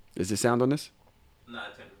 Is there sound on this? No, I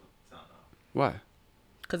turned the sound off. Why?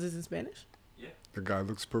 Because it's in Spanish? Yeah. The guy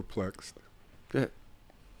looks perplexed. Go ahead.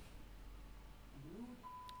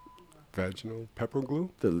 Vaginal pepper glue?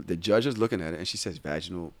 The judge is looking at it and she says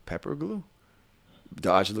vaginal pepper glue.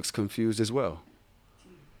 Dodge looks confused as well.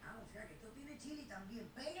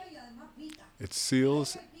 It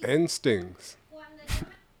seals and stings.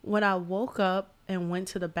 When I woke up and went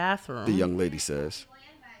to the bathroom, The young lady says.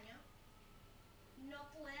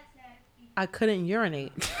 I couldn't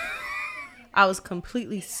urinate. I was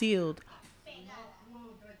completely sealed.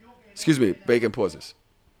 Excuse me, Bacon pauses.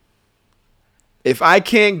 If I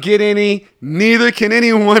can't get any, neither can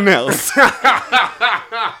anyone else.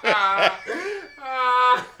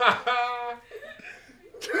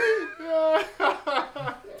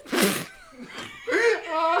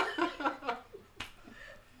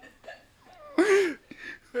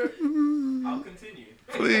 I'll continue.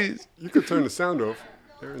 Please. You could turn the sound off.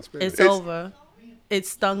 They're in Spanish. It's over. It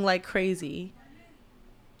stung like crazy.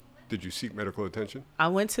 Did you seek medical attention? I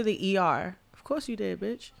went to the ER. Of course you did,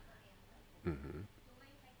 bitch.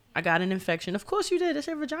 I got an infection. Of course you did. It's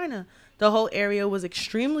your vagina. The whole area was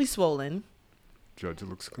extremely swollen. Judge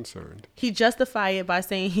looks concerned. He justified it by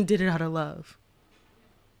saying he did it out of love.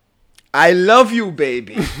 I love you,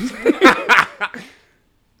 baby.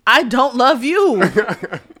 I don't love you.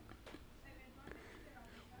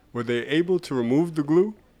 Were they able to remove the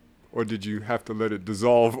glue? Or did you have to let it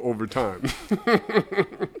dissolve over time?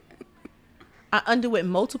 I underwent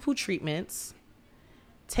multiple treatments.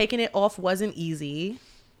 Taking it off wasn't easy.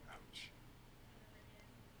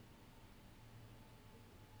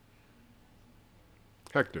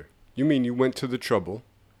 Hector, you mean you went to the trouble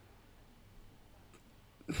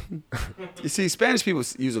You see, Spanish people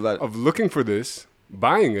use a lot of looking for this,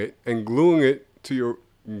 buying it, and gluing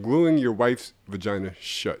your wife's vagina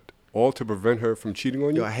shut, all to prevent her from cheating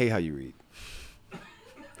on you? Yo, I hate how you read.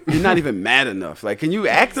 You're not even mad enough. Like, can you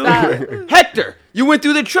act a little bit? Hector, you went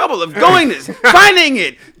through the trouble of going this, finding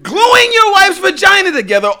it, gluing your wife's vagina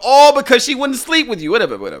together, all because she wouldn't sleep with you.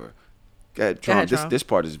 Whatever. Go ahead, Tron. This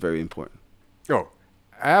part is very important. Oh,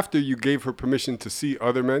 after you gave her permission to see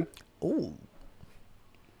other men? Ooh.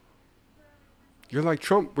 You're like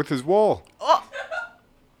Trump with his wall.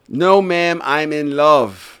 No, ma'am, I'm in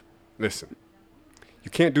love. Listen,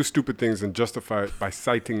 you can't do stupid things and justify it by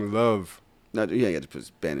citing love. No, you ain't got to put a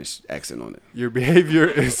Spanish accent on it. Your behavior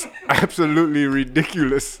is absolutely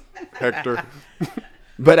ridiculous, Hector.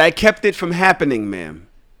 But I kept it from happening, ma'am.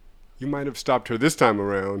 You might have stopped her this time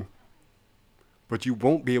around, but you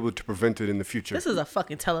won't be able to prevent it in the future. This is a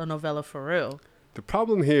fucking telenovela for real. The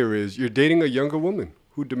problem here is you're dating a younger woman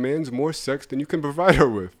who demands more sex than you can provide her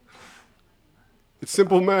with. It's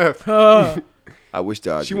simple math. I wish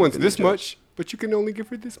Dodge. She would've wants been this the judge. much, but you can only give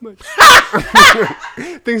her this much.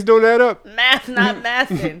 Things don't add up. Math not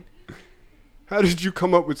mathing. How did you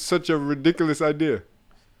come up with such a ridiculous idea?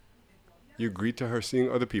 You agreed to her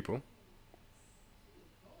seeing other people.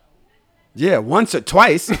 Yeah, once or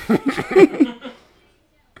twice.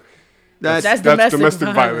 That's domestic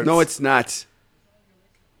violence. No, it's not.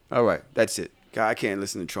 All right, that's it. God, I can't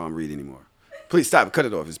listen to Tron read anymore. Please stop. Cut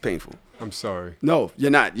it off. It's painful. I'm sorry. No,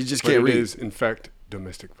 you're not. You just But can't it read. is, in fact,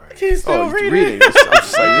 domestic violence. He's still He's reading. I'm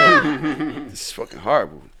just like, yo, this is fucking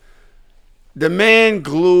horrible. The man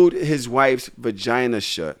glued his wife's vagina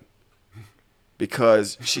shut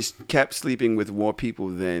because she kept sleeping with more people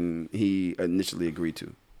than he initially agreed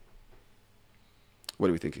to. What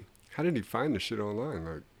are we thinking? How did he find this shit online?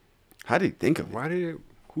 Like, How did he think of it? why did it?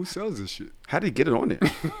 Who sells this shit? How did he get it on there?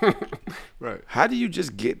 Right. How do you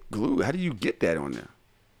just get glue? How do you get that on there?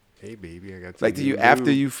 Hey, baby, I got Like, do you new after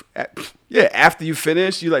glue. you, after you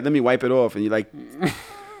finish, you like, let me wipe it off, and you like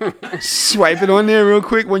swipe it on there real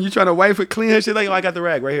quick when you're trying to wipe it clean her shit. Like, oh, I got the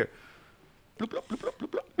rag right here. Bloop, bloop, bloop, bloop,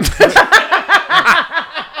 bloop.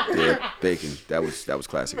 Yeah, bacon. That was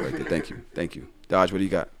classic right there. Thank you. Dodge, what do you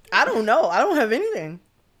got? I don't know. I don't have anything.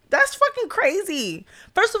 That's fucking crazy.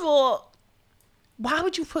 First of all, why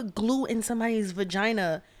would you put glue in somebody's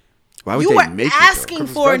vagina? Why would You they were make asking it?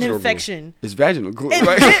 Though? for an vaginal glue. infection. It's vaginal glue. And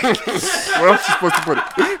Right? Where else you supposed to put it?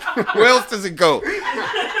 Where else does it go?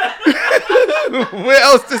 Where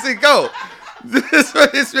else does it go? That's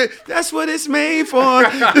what it's made for.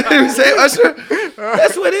 Say, Usher,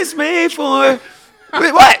 that's what it's made for.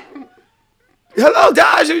 Wait, what? Hello,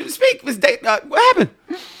 Dodge. Speak. What happened?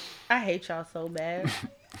 I hate y'all so bad.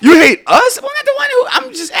 You hate us? I'm not the one who.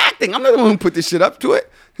 I'm just acting. I'm not the one who put this shit up to it.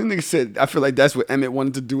 The nigga said, I feel like that's what Emmett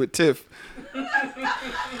wanted to do with Tiff.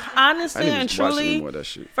 Honestly I didn't and watch truly, any more of that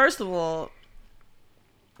shit. first of all,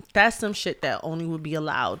 that's some shit that only would be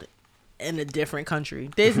allowed in a different country.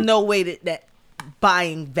 There's no way that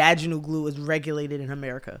buying vaginal glue is regulated in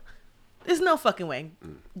America. There's no fucking way.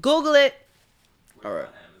 Google it. All right.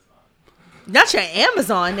 Not your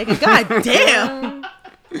Amazon, nigga. God damn.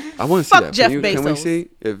 I want to see Fuck that. Jeff Can we Bezos. see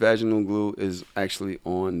if vaginal glue is actually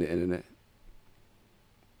on the internet?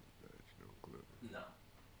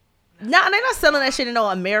 Nah, they're not selling that shit in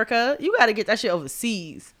America. You got to get that shit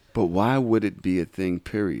overseas. But why would it be a thing,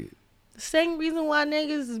 period? The same reason why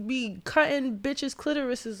niggas be cutting bitches'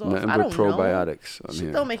 clitorises off. Nothing I but don't probiotics. know. I'm Shit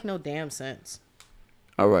here. don't make no damn sense.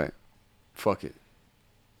 All right. Fuck it.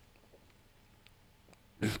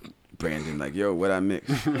 Brandon, like, yo, what I mix?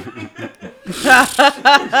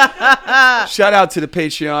 Shout out to the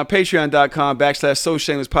Patreon, patreon.com/So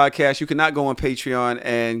Shameless Podcast. You cannot go on Patreon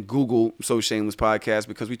and Google So Shameless Podcast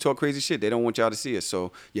because we talk crazy shit. They don't want y'all to see us.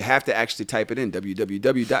 So you have to actually type it in,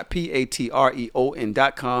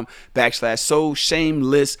 www.patreon.com/So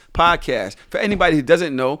Shameless Podcast. For anybody who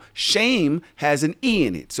doesn't know, shame has an E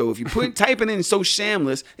in it. So if you typing in So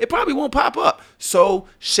Shameless, it probably won't pop up. So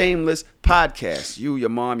Shameless Podcast. You, your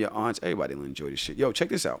mom, your aunts, everybody will enjoy this shit. Yo, check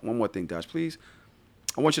this out. One more thing, Dodge, please.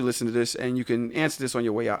 I want you to listen to this, and you can answer this on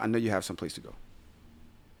your way out. I know you have some place to go.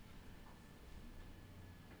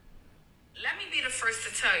 Let me be the first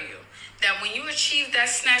to tell you that when you achieve that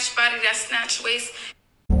snatch body, that snatch waist,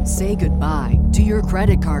 Say goodbye to your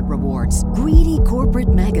credit card rewards. Greedy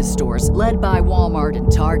corporate mega stores, led by Walmart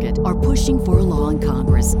and Target, are pushing for a law in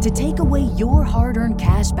Congress to take away your hard-earned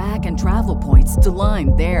cash back and travel points to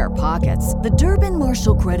line their pockets. The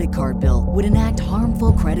Durbin-Marshall credit card bill would enact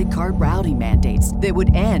harmful credit card routing mandates that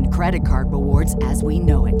would end credit card rewards as we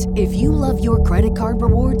know it. If you love your credit card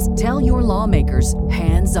rewards, tell your lawmakers,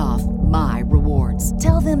 hands off my rewards.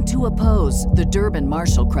 Tell them to oppose the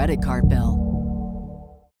Durbin-Marshall credit card bill.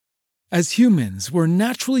 As humans, we're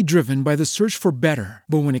naturally driven by the search for better.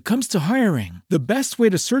 But when it comes to hiring, the best way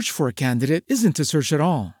to search for a candidate isn't to search at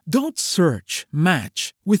all. Don't search,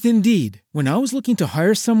 match with Indeed. When I was looking to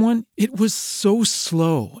hire someone, it was so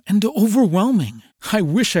slow and overwhelming. I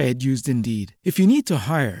wish I had used Indeed. If you need to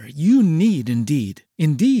hire, you need Indeed.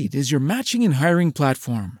 Indeed is your matching and hiring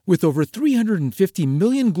platform with over 350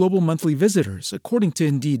 million global monthly visitors, according to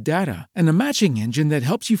Indeed data, and a matching engine that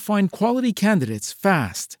helps you find quality candidates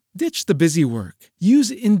fast. Ditch the busy work.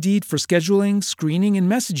 Use Indeed for scheduling, screening,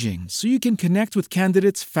 and messaging so you can connect with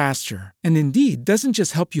candidates faster. And Indeed doesn't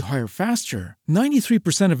just help you hire faster.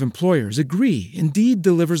 93% of employers agree Indeed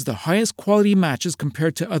delivers the highest quality matches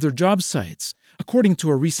compared to other job sites, according to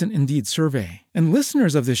a recent Indeed survey. And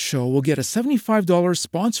listeners of this show will get a $75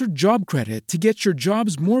 sponsored job credit to get your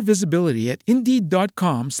jobs more visibility at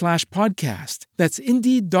Indeed.com/podcast. That's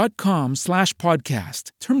Indeed.com/podcast.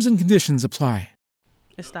 Terms and conditions apply.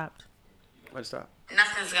 It stopped. Why'd it stop?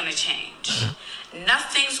 nothing's gonna change.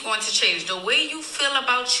 Nothing's going to change. The way you feel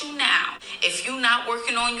about you now, if you're not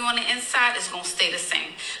working on you on the inside, it's going to stay the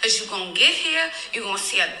same. Because you're going to get here, you're going to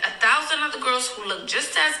see a thousand other girls who look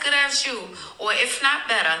just as good as you, or if not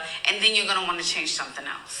better, and then you're going to want to change something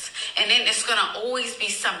else. And then it's going to always be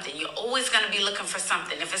something. You're always going to be looking for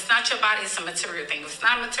something. If it's not your body, it's a material thing. If it's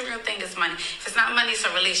not a material thing, it's money. If it's not money, it's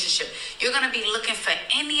a relationship. You're going to be looking for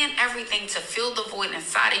any and everything to fill the void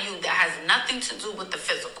inside of you that has nothing to do with the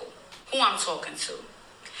physical. Who I'm talking to.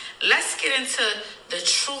 Let's get into the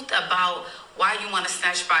truth about why you want a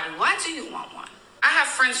snatch body. Why do you want one? I have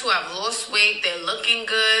friends who have lost weight. They're looking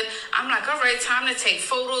good. I'm like, all right, time to take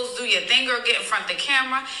photos. Do your thing, girl. Get in front of the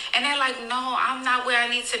camera. And they're like, no, I'm not where I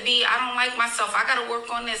need to be. I don't like myself. I got to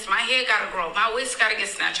work on this. My hair got to grow. My waist got to get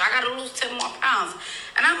snatched. I got to lose 10 more pounds.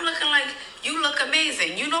 And I'm looking like, you look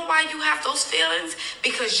amazing. You know why you have those feelings?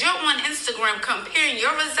 Because you're on Instagram comparing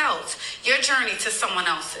your results, your journey to someone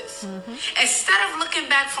else's. Instead of looking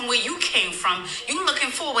back from where you came from, you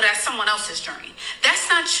looking forward at someone else's journey. That's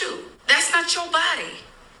not you. That's not your body.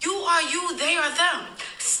 You are you, they are them.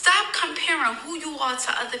 Stop comparing who you are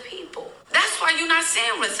to other people. That's why you're not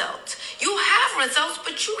seeing results. You have results,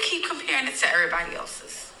 but you keep comparing it to everybody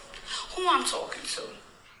else's. Who I'm talking to.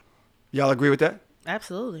 Y'all agree with that?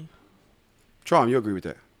 Absolutely. Trom, you agree with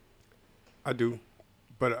that? I do.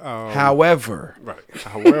 But however. Right.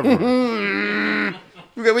 However.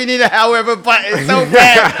 We need a however button so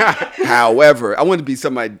bad. However. I want to be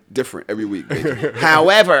somebody different every week.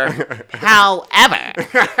 However. However.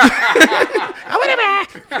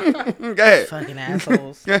 Go ahead. Fucking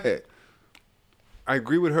assholes. Go ahead. I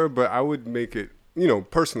agree with her, but I would make it,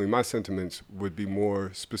 personally, my sentiments would be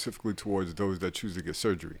more specifically towards those that choose to get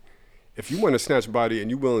surgery. If you want a snatch body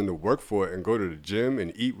and you're willing to work for it and go to the gym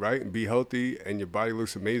and eat right and be healthy and your body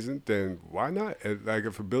looks amazing, then why not? Like,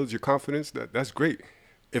 if it builds your confidence, that's great.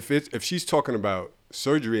 If she's talking about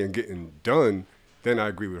surgery and getting done, then I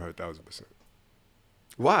agree with her 1,000%.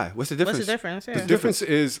 Why? What's the difference? What's the difference? Yeah. The difference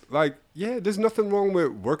is, like, there's nothing wrong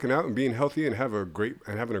with working out and being healthy and having a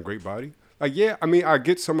great body. Like, I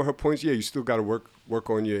get some of her points. Yeah, you still got to work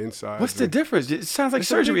on your inside. What's the difference? It sounds like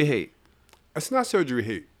surgery hate. It's not surgery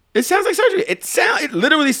hate. It sounds like surgery. It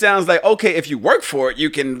literally sounds like, okay, if you work for it, you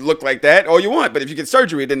can look like that all you want. But if you get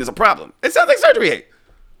surgery, then there's a problem. It sounds like surgery hate.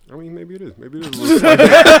 I mean, maybe it is. Maybe it is a little surgery.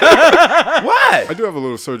 Why? I do have a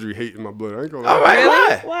little surgery hate in my blood. I ain't gonna lie. All right,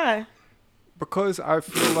 Really? Why? Because I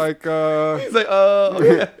feel like He's like,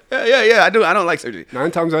 yeah, I do. I don't like surgery.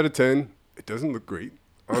 9 times out of 10, it doesn't look great.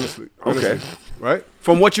 Honestly. Okay. Right?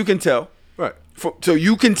 From what you can tell. Right. So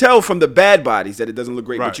you can tell from the bad bodies that it doesn't look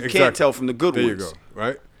great, Right, but you exactly. can't tell from the good There ones. you go.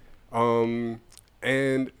 Right?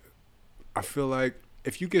 And I feel like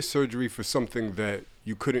if you get surgery for something that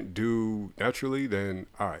you couldn't do naturally, then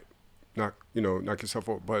all right, knock yourself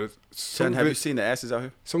out. But Son, have you seen the asses out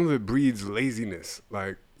here? Some of it breeds laziness.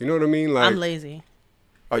 Like, you know what I mean? Like, I'm lazy.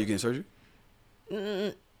 Are you getting surgery?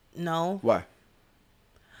 No. Why?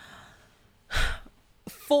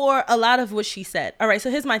 For a lot of what she said. All right, so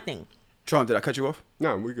here's my thing. Tron, did I cut you off?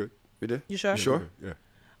 No, we good. We did? You sure? You sure?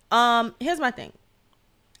 Yeah. Here's my thing.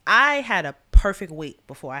 I had a perfect weight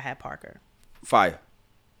before I had Parker. Fire.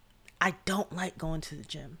 I don't like going to the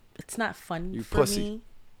gym. It's not fun You for pussy. me.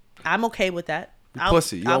 I'm okay with that. You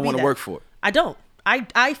pussy. You don't want to work for it. I don't.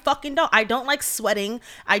 I fucking don't. I don't like sweating.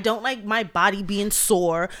 I don't like my body being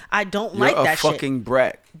sore. I don't like You're that a shit. fucking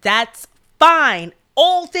brat. That's fine.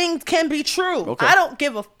 All things can be true. Okay. I don't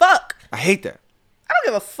give a fuck. I hate that. I don't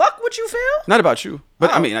give a fuck what you feel. Not about you,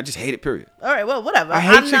 but Oh. I mean, I just hate it, period. All right, well, whatever. I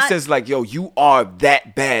hate I'm chicks not- that's like, yo, you are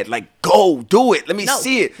that bad. Like, go do it. Let me No,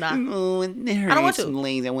 see it. nah. Oh, it hurts. I don't want to. Some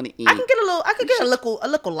lanes I want to eat. I can get a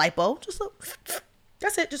little lipo.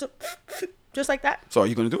 That's it. Just like that. So are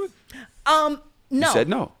you gonna do it? No. You said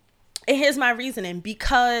no. And here's my reasoning,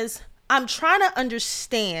 because I'm trying to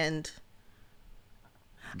understand.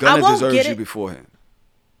 Gunna won't deserves get you it. beforehand.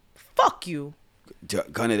 Fuck you.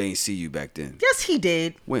 Gunna ain't see you back then. Yes, he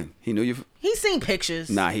did. When? He knew you? He's seen pictures.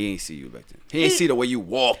 Nah, he ain't see you back then. He ain't see the way you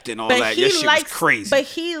walked and all But that. he Your shit likes, was crazy. But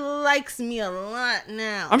he likes me a lot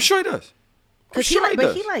now. I'm sure he does. I'm 'Cause sure he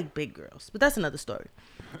does. he like big girls, but that's another story.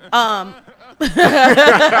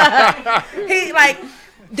 He like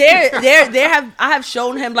I have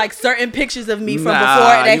shown him like certain pictures of me from before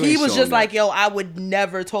that you he ain't was shown just that. like, yo, I would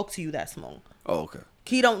never talk to you that small. Oh, okay.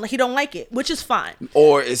 He don't like it, which is fine.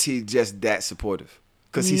 Or is he just that supportive?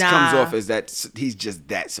 Because he comes Nah. off as that. He's just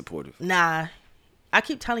that supportive. Nah, I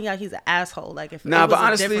keep telling y'all he's an asshole. Like if Nah, it was but a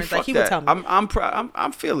honestly, difference, fuck like he would that. tell me.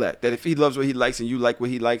 I'm feel that if he loves what he likes and you like what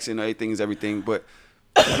he likes and everything is everything. But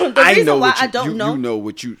The I reason know why what you, I don't you, know. you know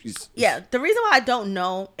what you. Yeah, the reason why I don't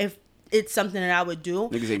know if it's something that I would do.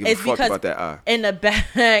 Niggas ain't give a fuck about that eye. In the back.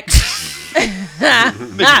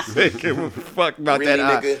 Niggas ain't give a fuck about Really,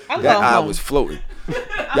 that nigga? eye. That eye was floating.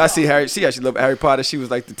 Y'all see Harry? See how she loved Harry Potter? She was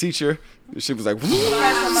like the teacher. She was like, go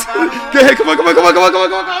ahead, come on. Just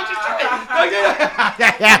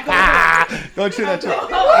try it. Don't chill that chill. I'm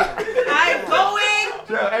going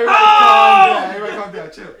Everybody calm down.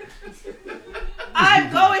 Chill. I'm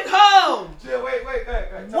going home. Chill, wait.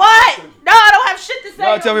 What? No, I don't have shit to say.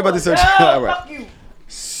 No, tell me about the surgery. No, All right. fuck you.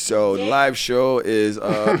 So the live show is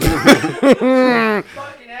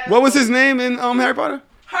what was his name in Harry Potter?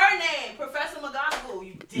 Her name, Professor McGonagall.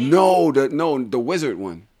 You dick. No, the wizard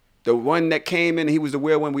one. The one that came in, he was the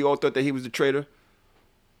weird one. We all thought that he was the traitor.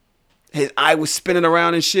 His eye was spinning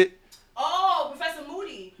around and shit. Oh, Professor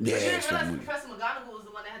Moody. Yeah, You didn't Professor realize Moody. Professor McGonagall was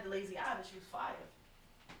the one that had the lazy eye, but she was fired.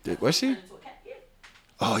 Was she?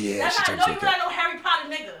 Oh yeah, That's she how I turned know to a you're not cat. no Harry Potter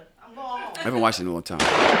nigga. I'm going home. I haven't watched it in a long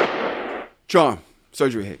time. John,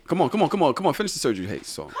 surgery hate. Come on. Finish the surgery hate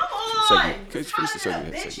song. Come on. Finish the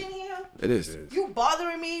surgery hate. Bitch in here. It is. You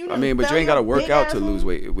bothering me? You I mean, but you ain't gotta work out to lose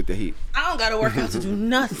weight with the heat. I don't gotta work out to do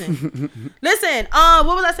nothing. Listen, what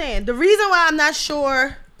was I saying? The reason why I'm not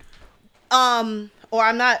sure, or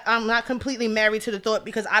I'm not completely married to the thought,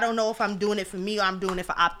 because I don't know if I'm doing it for me or I'm doing it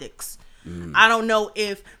for optics. I don't know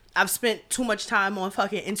if I've spent too much time on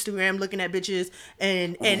fucking Instagram looking at bitches,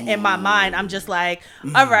 and in my mind I'm just like,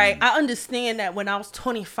 all right, I understand that when I was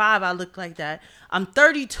 25 I looked like that. I'm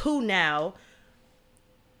 32 now.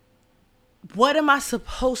 What am I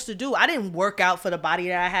supposed to do? I didn't work out for the body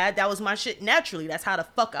that I had. That was my shit naturally. That's how the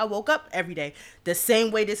fuck I woke up every day. The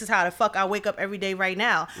same way this is how the fuck I wake up every day right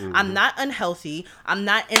now. I'm not unhealthy. I'm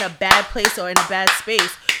not in a bad place or in a bad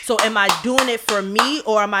space. So am I doing it for me,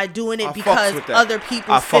 or am I doing it because other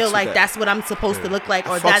people feel like that's what I'm supposed to look like,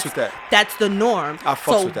 or that's the norm?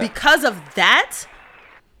 So because of that,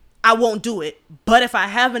 I won't do it. But if I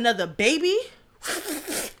have another baby,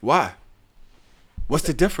 why? What's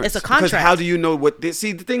the difference? It's a contract. Because how do you know what this?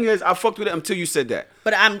 See, the thing is, I fucked with it until you said that.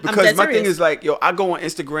 But I'm because my serious. thing is like, yo, I go on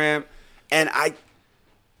Instagram and I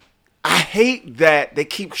hate that they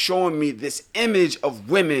keep showing me this image of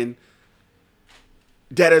women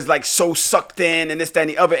that is like so sucked in and this, that, and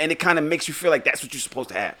the other, and it kind of makes you feel like that's what you're supposed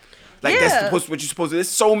to have. Like that's what you're supposed to. There's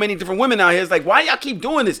so many different women out here. It's like, why y'all keep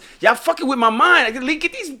doing this? Y'all fucking with my mind.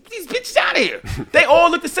 Get these bitches out of here. They all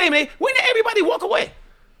look the same. When did everybody walk away?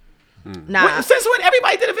 Nah. Since when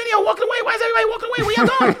everybody did a video walking away, why is everybody walking away? Where y'all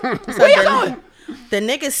going? Where y'all going? The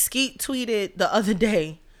nigga Skeet tweeted the other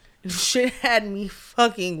day. Shit had me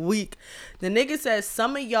fucking weak. The nigga says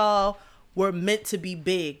some of y'all were meant to be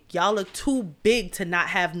big. Y'all look too big to not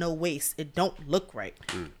have no waist. It don't look right.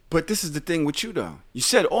 But this is the thing with you though. You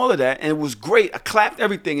said all of that and it was great. I clapped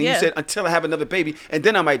everything and you said until I have another baby and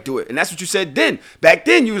then I might do it. And that's what you said then. Back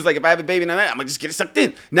then you was like, if I have a baby and I'm gonna just get it sucked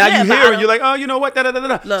in. Now you here and you're like, oh, you know what?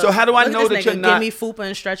 Look, so how do I know that you're not? Give me fupa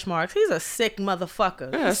and stretch marks. He's a sick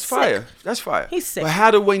motherfucker. Yeah, that's fire. That's fire. He's sick. But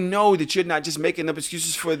how do we know that you're not just making up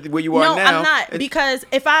excuses for where you are now? No, I'm not. Because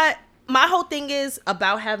my whole thing is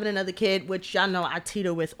about having another kid, which y'all know I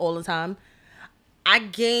teeter with all the time. I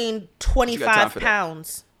gained 25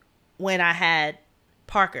 pounds when I had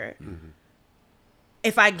Parker.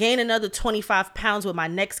 If I gain another 25 pounds with my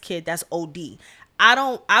next kid, that's OD.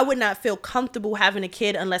 I would not feel comfortable having a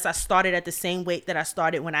kid unless I started at the same weight that I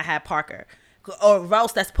started when I had Parker. Or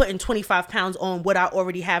else that's putting 25 pounds on what I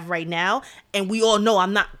already have right now. And we all know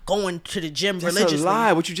I'm not going to the gym religiously. That's a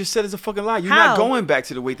lie. What you just said is a fucking lie. You're not going back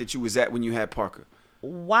to the weight that you was at when you had Parker.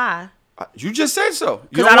 Why? You just said so.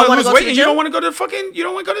 Because I don't want to go to the gym. You don't want to go to the fucking. You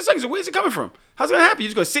don't want to go to the second. So where's it coming from? How's it gonna happen? You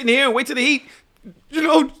just gonna sit in here and wait till the heat,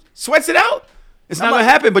 sweats it out? It's not gonna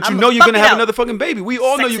happen. But you know you're gonna have another fucking baby. We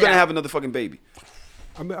all know you're gonna have another fucking baby.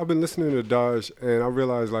 I've been listening to Dodge, and I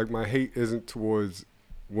realized like my hate isn't towards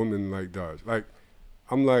women like Dodge. Like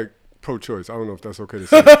I'm like pro-choice. I don't know if that's okay to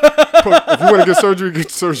say. If you want to get surgery,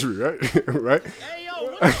 get surgery, right? Right? Hey,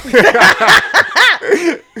 yo,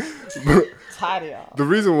 the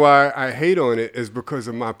reason why I hate on it is because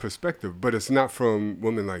of my perspective, but it's not from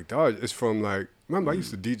women like Dodge. It's from like, remember I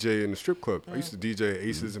used to DJ in the strip club. I used to DJ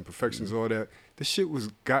Aces and Perfections, all that. This shit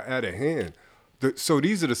got out of hand. So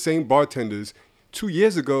these are the same bartenders. 2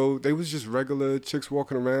 years ago, they was just regular chicks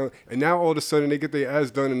walking around, and now all of a sudden they get their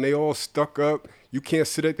ass done and they all stuck up. You can't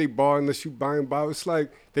sit at their bar unless you buying bottles. It's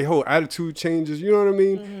like their whole attitude changes. You know what I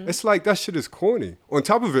mean? It's like that shit is corny. On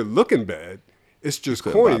top of it looking bad, it's just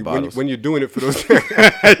corny when you're doing it for those.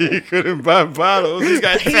 You couldn't buy bottles. He's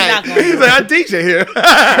like, I DJ here.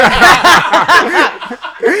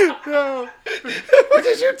 What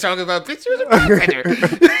is you talking about? Bitch, you was a bartender.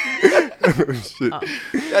 Shit.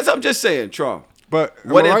 That's what I'm just saying, Tron. But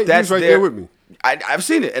what if right? that's He was right there with me. I've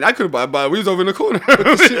seen it, and I could have bought. We was over in the corner.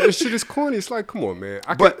 This shit is corny. It's like, come on, man.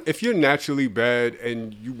 If you're naturally bad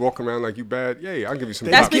and you walk around like you bad, yeah, I'll give you some.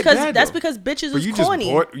 That's props. because bitches But is you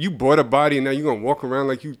corny. you bought a body and now you're gonna walk around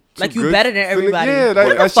like you you better than everybody. Yeah, Get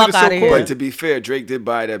the that fuck shit is so outta here. corny. But to be fair, Drake did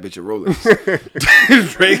buy that bitch a Rolex.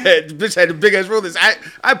 Bitch had the big ass Rolex.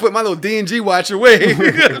 I put my little D&G watch away.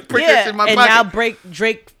 Put that in my and pocket. now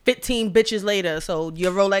Drake 15 bitches later. So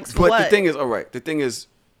your Rolex for But what? the thing is, all right. The thing is,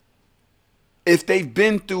 if they've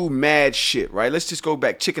been through mad shit, right? Let's just go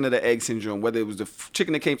back, chicken or the egg syndrome. Whether it was the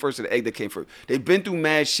chicken that came first or the egg that came first, they've been through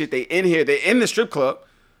mad shit. They in here, they're in the strip club.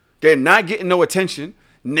 They're not getting no attention.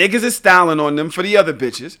 Niggas is styling on them for the other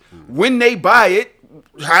bitches. When they buy it,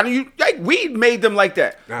 how do you like? We made them like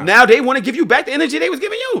that. Now they want to give you back the energy they was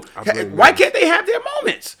giving you. Why can't they have their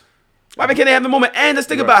moments? Why can't they have the moment? And let's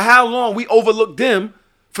think about how long we overlooked them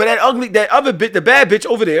for that other bitch, the bad bitch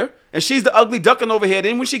over there, and she's the ugly ducking over here.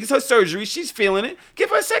 Then when she gets her surgery, she's feeling it. Give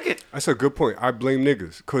her a second. That's a good point. I blame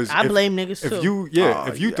niggas. I blame niggas too.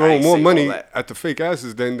 If you throwing more money at the fake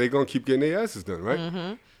asses, then they gonna keep getting their asses done, right?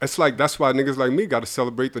 Mm-hmm. It's like that's why niggas like me got to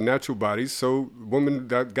celebrate the natural bodies, so women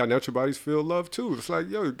that got natural bodies feel love too. It's like,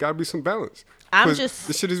 yo, gotta be some balance.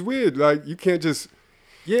 This shit is weird. Like you can't just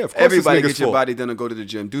of course Everybody it's niggas' get your fault. body done and go to the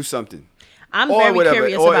gym. Do something. I'm Or very whatever.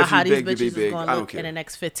 curious Or about if how you these big, you be bitches is big. going I to don't look care. in the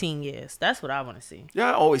next 15 years. That's what I want to see. Yeah,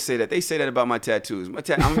 I always say that. They say that about my tattoos. I'm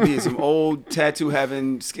gonna be some old tattoo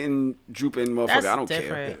having, skin drooping motherfucker. That's I don't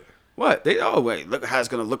different. care. What? Wait, look how it's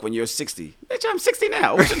gonna look when you're 60. Bitch, I'm 60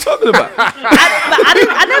 now. What you talking about?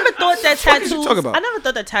 I never thought that tattoos. talking about? I never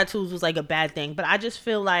thought that tattoos was like a bad thing, but I just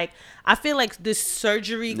feel like this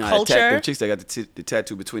surgery culture. The chicks that got the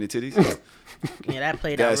tattoo between the titties. Yeah, that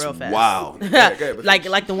played out real fast. Wow.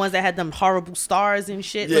 like the ones that had them horrible stars and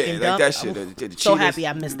shit. Yeah, looking like dumb. that shit. I'm The so cheetahs. happy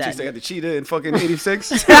I missed that. Chicks that got the cheetah in fucking 86.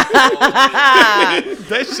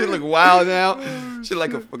 That shit look wild now. Shit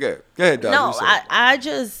like a okay. Go ahead, dog. No, I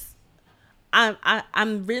just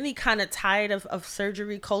I'm really kind of tired of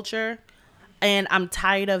surgery culture, and I'm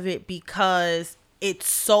tired of it because it's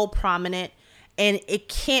so prominent and it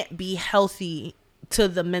can't be healthy to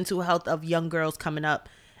the mental health of young girls coming up.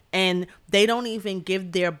 And they don't even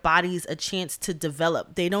give their bodies a chance to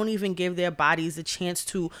develop. They don't even give their bodies a chance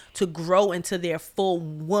to grow into their full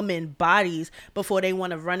woman bodies before they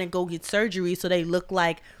want to run and go get surgery so they look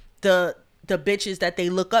like the bitches that they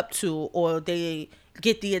look up to, or they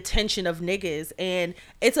get the attention of niggas. And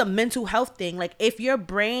it's a mental health thing. Like if your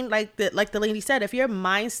brain, like the lady said, if your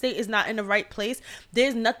mind state is not in the right place,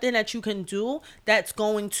 there's nothing that you can do that's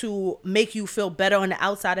going to make you feel better on the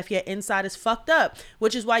outside if your inside is fucked up.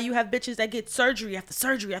 Which is why you have bitches that get surgery after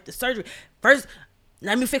surgery after surgery. First,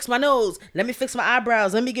 let me fix my nose, let me fix my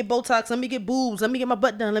eyebrows, let me get Botox, let me get boobs, let me get my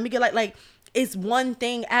butt done, let me get like it's one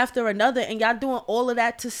thing after another, and y'all doing all of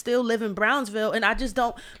that to still live in Brownsville. And I just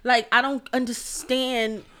don't I don't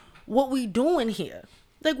understand what we doing here.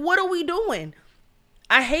 Like, what are we doing?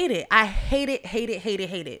 I hate it. I hate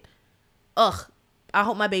it. Ugh. I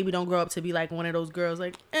hope my baby don't grow up to be like one of those girls.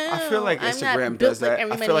 Like, I feel like I'm not Instagram built does that. like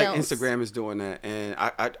I feel like everybody else. Instagram is doing that, and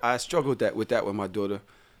I struggled with that with my daughter,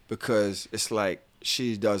 because it's like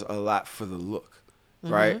she does a lot for the look,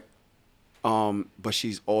 right? But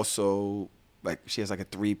she's also like, she has like a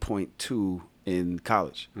 3.2 in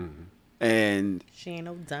college, and She ain't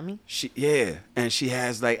no dummy. and she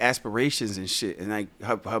has like aspirations and shit, and like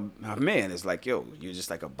her man is like, yo, you're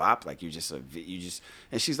just like a bop, like you just,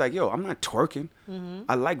 and she's like, yo, I'm not twerking.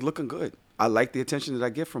 I like looking good. I like the attention that I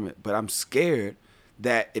get from it, but I'm scared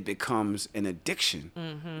that it becomes an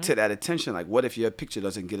addiction to that attention. Like, what if your picture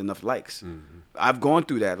doesn't get enough likes? I've gone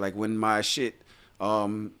through that. Like when my shit,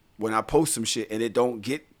 when I post some shit and it don't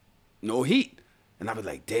get no heat, and I be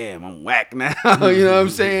like, damn, I'm whack now. You know what I'm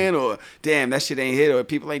saying? Or damn, that shit ain't hit. Or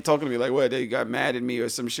people ain't talking to me, like, what, they got mad at me or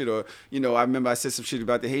some shit. Or, you know, I remember I said some shit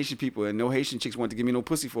about the Haitian people, and no Haitian chicks wanted to give me no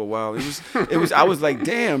pussy for a while. It was I was like,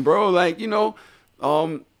 damn, bro, like, I need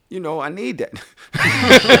that.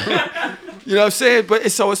 You know what I'm saying? But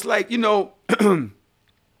it's like,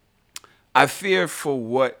 I fear for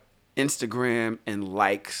what Instagram and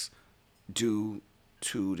likes do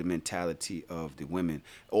to the mentality of the women.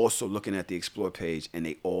 Also looking at the Explore page, and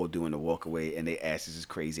they all doing the walk away, and their asses is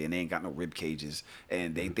crazy, and they ain't got no rib cages,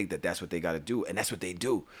 and they think that that's what they got to do, and that's what they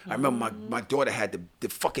do. I remember my daughter had the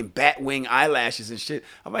fucking bat wing eyelashes and shit.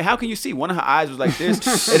 I'm like, how can you see? One of her eyes was like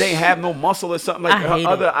this. It ain't have no muscle or something. Like her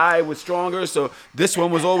other eye was stronger, so this one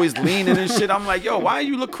was always leaning and shit. I'm like, yo, why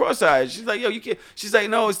you look cross-eyed? She's like, yo, you can't. She's like,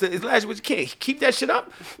 no, it's the lashes. You can't keep that shit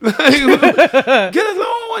up. Get a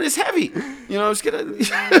long one. It's heavy. Just get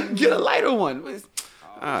a lighter one.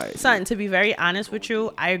 All right. Son, to be very honest with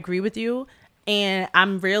you, I agree with you. And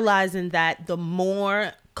I'm realizing that the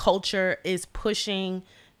more culture is pushing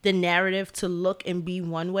the narrative to look and be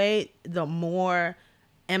one way, the more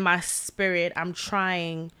in my spirit I'm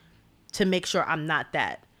trying to make sure I'm not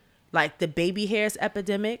that. Like the baby hairs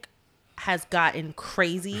epidemic has gotten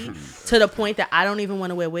crazy to the point that I don't even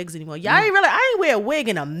want to wear wigs anymore. I ain't wear a wig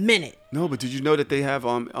in a minute. No, but did you know that they have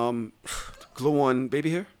glue-on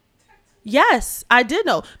baby hair? Yes, I did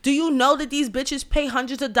know. Do you know that these bitches pay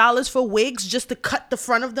hundreds of dollars for wigs just to cut the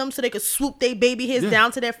front of them so they could swoop their baby hairs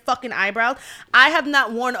down to their fucking eyebrows? I have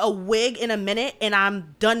not worn a wig in a minute, and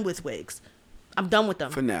I'm done with wigs. I'm done with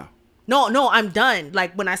them. For now. No, I'm done.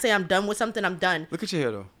 Like, when I say I'm done with something, I'm done. Look at your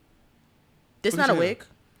hair, though. This not a wig.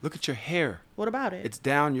 Look at your hair. What about it? It's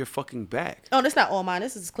down your fucking back. Oh, that's not all mine.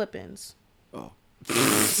 This is clip-ins. Oh.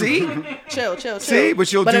 See? Chill. See?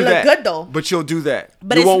 But you'll do that. But it look good, though. But you'll do that.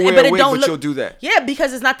 But you won't wear a wig, don't but look, you'll do that. Yeah,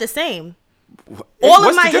 because it's not the same. What's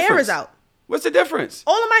Of my the hair difference? is out. What's the difference?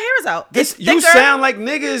 All of my hair is out. It's You thicker. sound like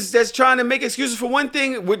niggas that's trying to make excuses for one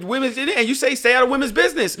thing with women's in it, and you say stay out of women's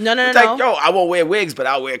business. No. It's like, yo, I won't wear wigs, but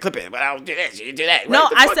I'll wear clip-in, but I'll do that. You do that. No,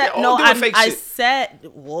 Right? I said no. I shit. said,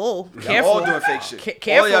 whoa, Y'all careful. all doing fake shit.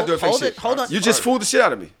 Careful. All y'all doing fake Hold shit. it. Hold on. You just fooled the shit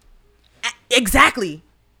out of me. Exactly.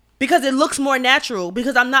 Because it looks more natural.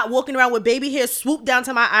 Because I'm not walking around with baby hair swooped down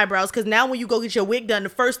to my eyebrows. Because now when you go get your wig done, the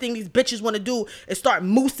first thing these bitches want to do is start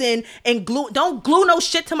moussing and glue. Don't glue no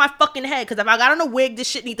shit to my fucking head. Because if I got on a wig, this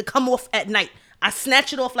shit need to come off at night. I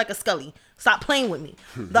snatch it off like a Scully. Stop playing with me.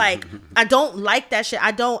 Like, I don't like that shit.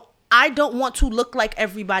 I don't want to look like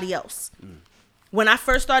everybody else. When I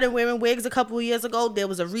first started wearing wigs a couple of years ago, there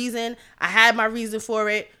was a reason. I had my reason for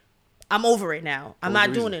it. I'm over it now. I'm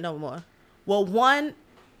not doing it no more. Well, one,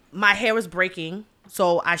 my hair is breaking,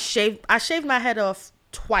 so I shaved my head off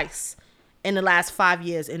twice in the last 5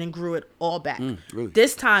 years and then grew it all back. Really?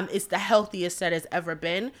 This time it's the healthiest that it's ever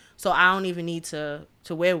been, so I don't even need to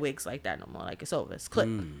wear wigs like that no more. Like, it's over. It's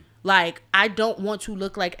clipped. Like, I don't want to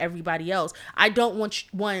look like everybody else. I don't want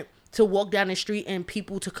to walk down the street and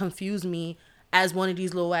people to confuse me as one of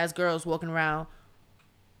these little ass girls walking around.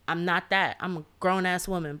 I'm not that. I'm a grown ass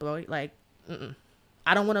woman, bro. Like,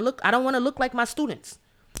 I don't want to look like my students.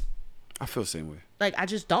 I feel the same way. Like, I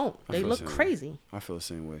just don't. They look crazy. I feel the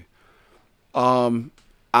same way.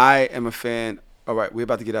 I am a fan. All right, we're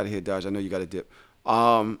about to get out of here, Dodge. I know you got to dip.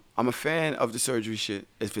 I'm a fan of the surgery shit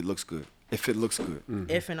if it looks good. If it looks good.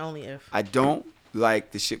 If and only if. I don't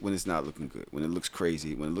like the shit when it's not looking good. When it looks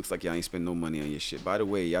crazy. When it looks like y'all ain't spend no money on your shit. By the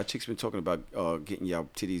way, y'all chicks been talking about getting y'all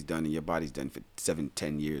titties done and your bodies done for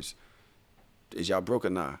 7-10 years. Is y'all broke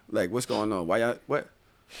or nah? Like, what's going on? Why y'all, what?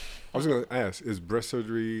 I was going to ask, is breast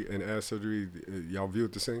surgery and ass surgery, y'all view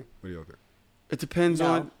it the same? What do y'all think? It depends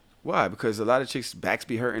on why. Because a lot of chicks' backs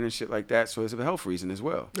be hurting and shit like that, so it's a health reason as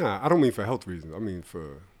well. Nah, I don't mean for health reasons. I mean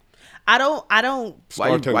for... I don't...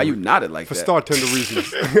 Why you nodded like for that? For star tender reasons.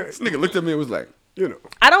 This nigga looked at me and was like, you know.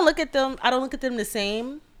 I don't look at them the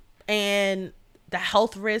same. And the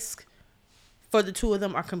health risk for the two of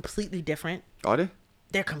them are completely different. Are they?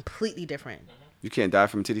 They're completely different. You can't die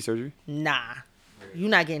from titty surgery? Nah. You're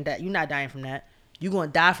not getting that. You're not dying from that. You're going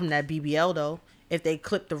to die from that BBL, though. If they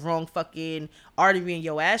clip the wrong fucking artery in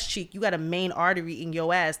your ass cheek, you got a main artery in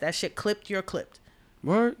your ass. That shit clipped, you're clipped.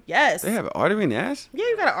 What? Yes. They have an artery in the ass? Yeah,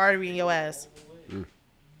 you got an artery in your ass.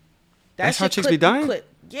 That's how chicks be dying?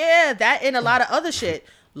 Yeah, that and a lot of other shit.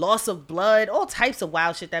 Loss of blood, all types of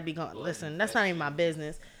wild shit that be going. Listen, that's not even my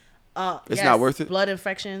business. It's not worth it? Blood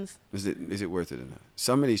infections. Is it worth it or not?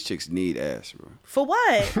 Some of these chicks need ass, bro. For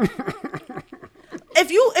what? If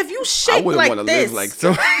you shake like this, live like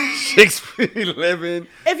some chicks be living.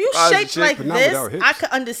 If you shake like this, hips. I could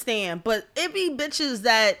understand. But it be bitches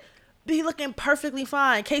that be looking perfectly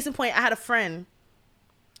fine. Case in point, I had a friend,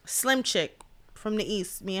 slim chick from the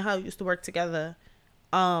East. Me and her used to work together.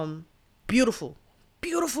 Beautiful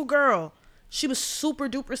girl. She was super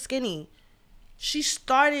duper skinny. She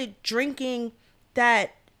started drinking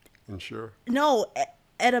that. Ensure. No,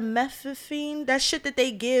 etomethine. That shit that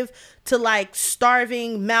they give to like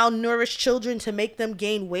starving, malnourished children to make them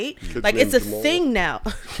gain weight. Like, it's a thing now.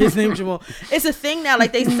 His name Jamal. It's a thing now.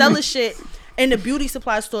 Like, they sell the shit in the beauty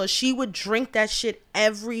supply store. She would drink that shit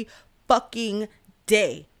every fucking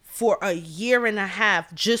day for a year and a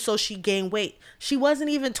half just so she gained weight. She wasn't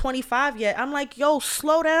even 25 yet. I'm like, yo,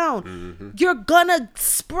 slow down. Mm-hmm. You're gonna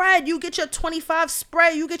spread. You get your 25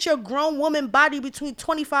 spread. You get your grown woman body between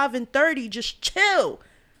 25 and 30. Just chill.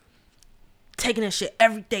 Taking that shit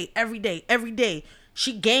every day.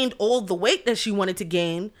 She gained all the weight that she wanted to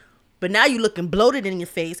gain, But now you looking bloated in your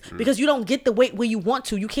face because you don't get the weight where you want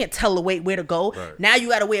to. You can't tell the weight where to go. Right. Now you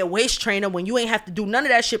got to wear a waist trainer when you ain't have to do none of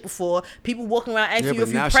that shit before. People walking around asking you but if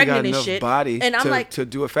you're now pregnant she got and shit. body And I'm like, to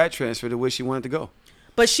do a fat transfer to where she wanted to go.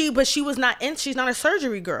 but she was not in. She's not a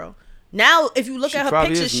surgery girl. Now, if you look She at her probably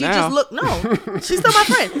pictures, is she now. just look no. She's still my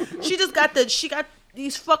friend. She got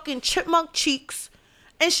these fucking chipmunk cheeks,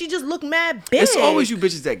 and she just look mad big. It's always you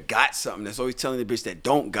bitches that got something that's always telling the bitch that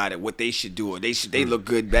don't got it what they should do or they look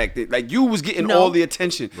good back then. Like you was getting No. all the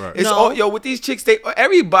attention. Right. It's No. all with these chicks.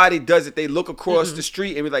 Everybody does it. They look across the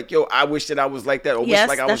street and be like, yo, I wish that I was like that or Yes,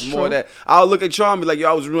 wish like I was that's more true. that. I'll look at Charm and be like, yo,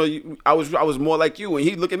 I was more like you, and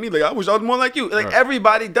he look at me like I wish I was more like you. Like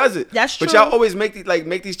everybody does it. That's But true. y'all always make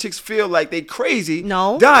these chicks feel like they crazy.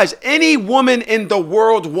 No. Dodge, any woman in the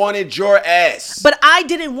world wanted your ass. But I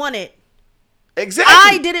didn't want it. Exactly.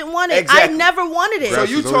 I didn't want it. Exactly. I never wanted it. So Grass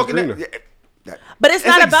you is always talking greener. But it's That's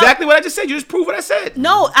not about exactly what I just said. You just proved what I said.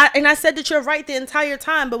 No, I said that you're right the entire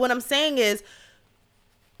time. But what I'm saying is,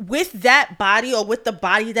 with that body or with the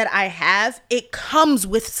body that I have, it comes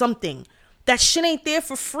with something. That shit ain't there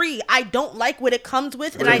for free. I don't like what it comes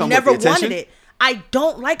with, and Does it I come never with the wanted attention? it. I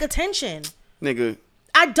don't like attention. Nigga,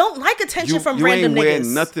 I don't like attention from you random ain't wearing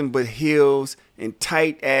niggas. nothing but heels and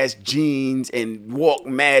tight ass jeans and walk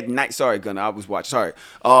mad night. Sorry, Gunna, I was watching. Sorry.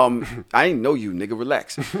 I ain't know you, nigga.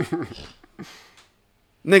 Relax.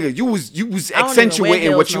 Nigga, you was I don't even wear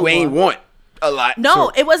accentuating what heels you no ain't more. want a lot. No,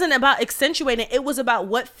 So- it wasn't about accentuating. It was about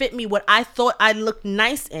what fit me, what I thought I looked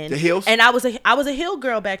nice in. The heels? And I was a heel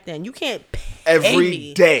girl back then. You can't pay every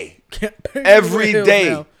me. day. Can't pay me Every for heels day.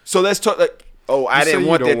 now. So let's talk like, oh, I You say didn't you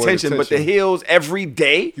want don't the want attention, but the attention. heels every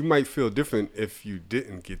day. You might feel different if you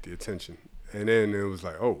didn't get the attention. And then it was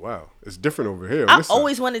like, oh, wow, it's different over here. on I this side.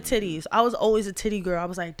 always wanted titties. I was always a titty girl. I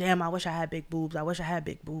was like, damn, I wish I had big boobs. I wish I had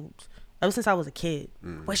big boobs. Ever since I was a kid.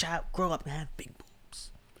 Wish I grow up and have big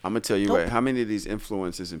boobs. I'm gonna tell you Nope. right. How many of these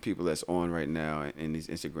influencers and people that's on right now in these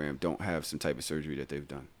Instagram don't have some type of surgery that they've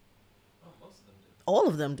done? All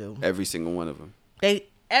of them do. Every single one of them.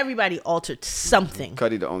 Everybody altered something.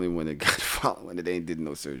 Cuddy the only one that got following that they ain't did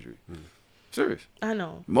no surgery. Serious. I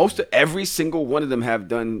know. Every single one of them have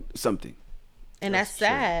done something. And that's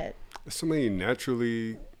sad. There's so many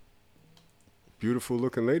naturally beautiful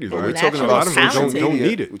looking ladies. But Right? we're talking a about lot of them social don't media.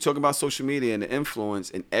 need it. We're talking about social media and the influence,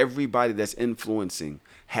 and everybody that's influencing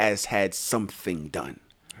has had something done.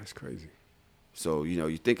 That's crazy. So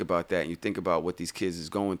you think about that, and you think about what these kids is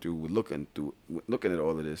going through, looking at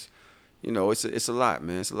all of this. It's a lot,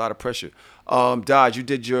 man. It's a lot of pressure. Dodge, you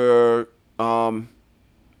did your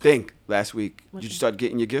thing last week. Did you start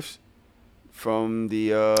getting your gifts from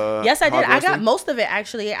the? Yes, I did. hardware I got thing? most of it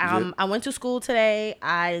actually. did? I went to school today.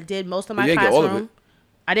 I did most of my You didn't get classroom. all of it.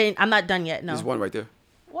 I didn't. I'm not done yet. No. There's one right there.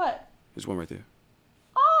 What? There's one right there.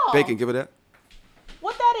 Oh. Bacon, give it that.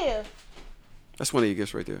 What that is? That's one of your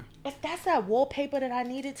gifts right there. If that's that wallpaper that I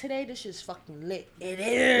needed today, this shit's fucking lit. It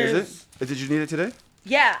Is is. it? Did you need it today?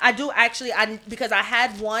 Yeah, I do actually. Because I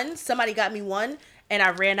had one. Somebody got me one, and I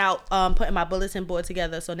ran out putting my bulletin board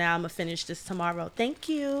together. So now I'm gonna finish this tomorrow. Thank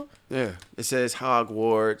you. Yeah. It says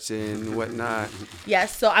Hogwarts and whatnot.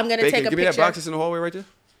 Yes. So I'm gonna Bacon, take a give me picture. that box that's in the hallway right there.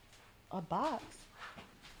 A box.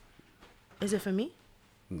 Is it for me?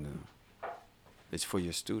 No. It's for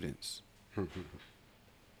your students.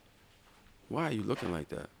 Why are you looking like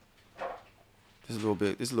that? There's a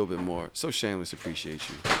little bit more. So Shameless appreciates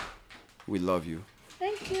you. We love you.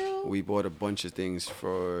 Thank you. We bought a bunch of things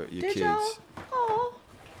for your Did kids. y'all? Oh.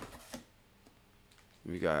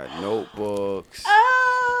 We got notebooks.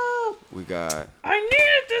 Oh. We got I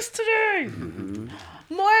needed this today.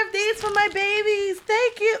 More of these for my babies.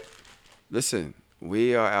 Thank you. Listen,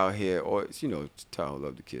 we are out here, or Tyler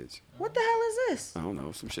love the kids. What the hell is this? I don't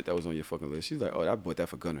know, some shit that was on your fucking list. She's like, oh, I bought that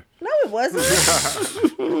for Gunner. No, it wasn't.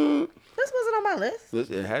 This wasn't on my list.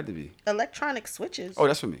 Listen, it had to be. Electronic switches. Oh,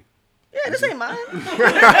 that's for me. Yeah, this ain't mine.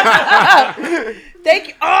 Thank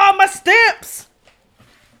you. Oh, my stamps.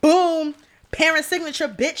 Boom. Parent signature,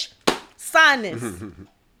 bitch. Sign this.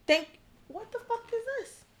 What the fuck is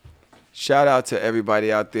this? Shout out to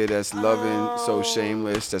everybody out there that's loving So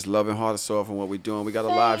Shameless, that's loving Heart of Soft and what we're doing. We got a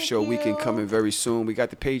live show weekend coming very soon. We got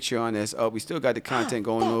the Patreon that's up. We still got the content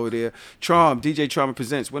going over there. DJ Trauma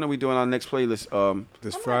Presents. When are we doing our next playlist?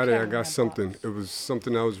 This Friday, I got something. It was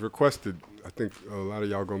something that was requested. I think a lot of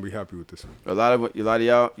y'all gonna be happy with this one. A lot of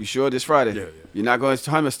y'all. You sure this Friday? Yeah. You're not going to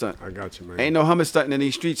Hummer Stunt. I got you, man. Ain't no Hummer Stunting in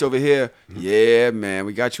these streets over here. Yeah, man.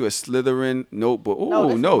 We got you a Slytherin notebook. Oh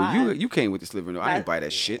this is no, mine. you came with the Slytherin notebook. I didn't buy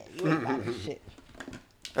that shit. You ain't buy that shit.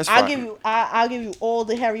 That's I'll fine. I'll give you all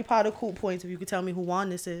the Harry Potter cool points if you could tell me who won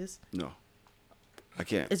this is. No, I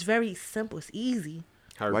can't. It's very simple. It's easy.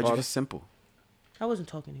 Harry Why'd you Potter? get simple? I wasn't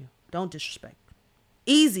talking to you. Don't disrespect.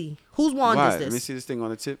 Easy. Whose wand Why? is this? Let me see this thing on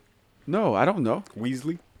the tip. No, I don't know.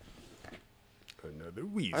 Weasley. Another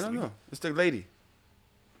Weasley. I don't know. It's the lady.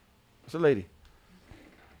 It's the lady.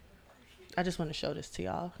 I just want to show this to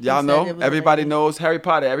y'all. He Y'all said know? it was a Everybody lady. knows Harry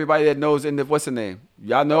Potter. Everybody that knows in the what's the name?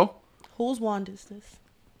 Y'all know? Whose wand is this?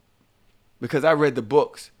 Because I read the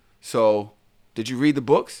books. So, did you read the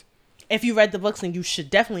books? If you read the books, then you should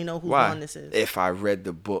definitely know whose Why? wand this is. If I read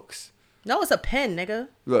the books. No, it's a pen, nigga.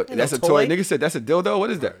 Look, Ain't that's no a toy. Nigga said that's a dildo.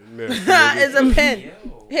 What is that? It's a pen.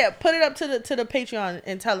 Here, put it up to the Patreon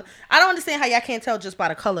and tell it. I don't understand how y'all can't tell just by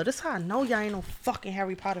the color. This is how I know y'all ain't no fucking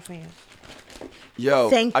Harry Potter fan.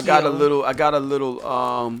 Yo, Thank I got you. a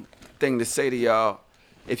little thing to say to y'all.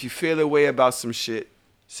 If you feel a way about some shit,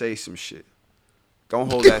 say some shit.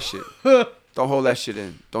 Don't hold that shit. Don't hold that shit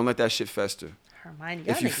in. Don't let that shit fester. Hermione,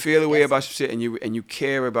 If you feel a way about some shit and you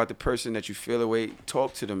care about the person that you feel a way,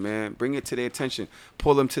 talk to them, man. Bring it to their attention.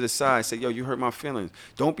 Pull them to the side. Say, yo, you hurt my feelings.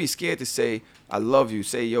 Don't be scared to say, I love you.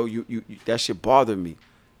 Say, yo, you that shit bothered me.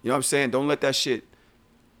 You know what I'm saying? Don't let that shit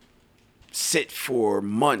sit for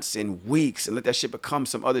months and weeks and let that shit become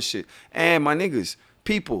some other shit. And my niggas,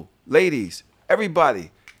 people, ladies,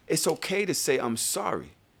 everybody, it's okay to say I'm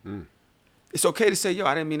sorry. It's okay to say, yo,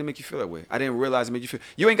 I didn't mean to make you feel that way. I didn't realize it made you feel.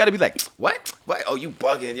 You ain't got to be like, what? What? Oh, you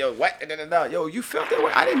bugging. Yo, what? Yo, you felt that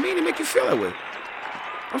way. I didn't mean to make you feel that way.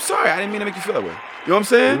 I'm sorry. I didn't mean to make you feel that way. You know what I'm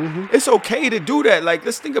saying? It's okay to do that. Like,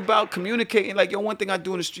 let's think about communicating. Like, yo, one thing I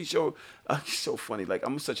do in the street, yo, it's so funny. Like,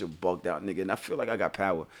 I'm such a bugged out nigga, and I feel like I got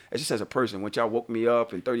power. It's just as a person. Once y'all woke me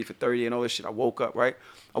up and 30 for 30 and all this shit, I woke up, right?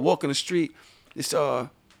 I walk in the street. This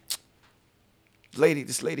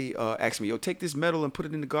lady asked me, yo, take this metal and put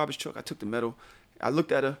it in the garbage truck. I took the metal. I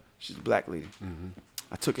looked at her. She's a black lady.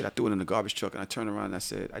 I took it. I threw it in the garbage truck, and I turned around and I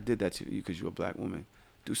said, I did that to you because you're a black woman.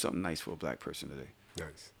 Do something nice for a black person today.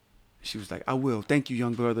 Nice. She was like, I will. Thank you,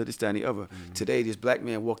 young brother, this, that, and the other. Today, this black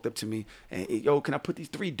man walked up to me and, yo, can I put these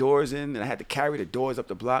 3 doors in? And I had to carry the doors up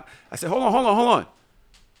the block. I said, hold on.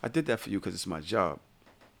 I did that for you because it's my job.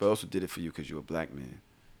 But I also did it for you because you're a black man.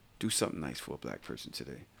 Do something nice for a black person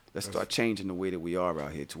today. Let's start changing the way that we are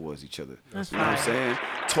out here towards each other. You know what I'm saying?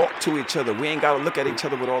 Talk to each other. We ain't got to look at each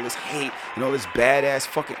other with all this hate and all this badass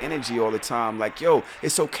fucking energy all the time. Like, yo,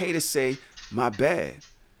 it's okay to say, my bad.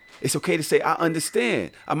 It's okay to say, I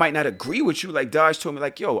understand. I might not agree with you. Like Dodge told me,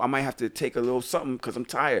 like, yo, I might have to take a little something because I'm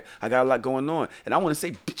tired. I got a lot going on. And I want to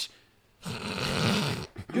say, bitch,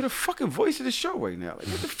 you're the fucking voice of the show right now. Like,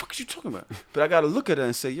 what the fuck is you talking about? But I got to look at her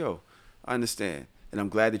and say, yo, I understand. And I'm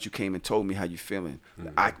glad that you came and told me how you feeling.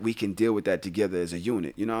 We can deal with that together as a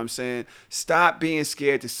unit. You know what I'm saying? Stop being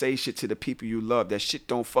scared to say shit to the people you love. That shit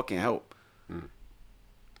don't fucking help.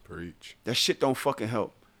 Preach. That shit don't fucking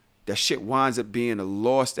help. That shit winds up being a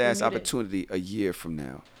lost ass opportunity a year from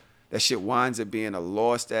now. That shit winds up being a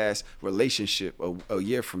lost ass relationship a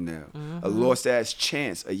year from now. A lost ass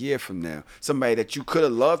chance a year from now. Somebody that you could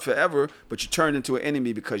have loved forever, but you turned into an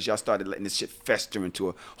enemy because y'all started letting this shit fester into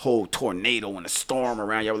a whole tornado and a storm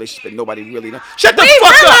around your relationship that nobody really knows. Shut the fuck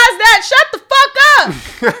up! Realize that. Shut the fuck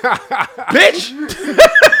up. Bitch!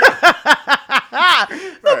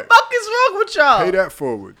 The fuck is wrong with y'all? Pay that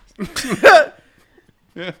forward.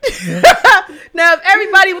 Now, if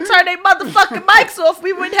everybody would turn their motherfucking mics off,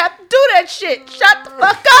 we wouldn't have to do that shit. Shut the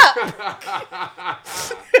fuck up.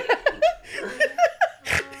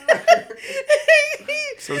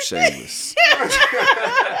 So shameless.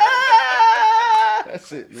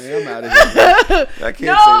 That's it, man. I'm out of here. I can't say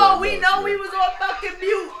that we much, know man. we was on fucking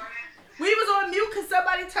mute. We was on mute because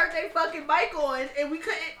somebody turned their fucking mic on and we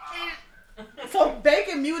couldn't. So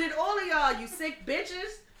Bacon muted all of y'all, you sick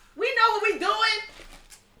bitches. We know what we doing.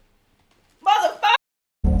 Motherfucker.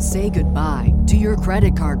 Say goodbye to your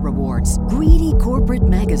credit card rewards. Greedy corporate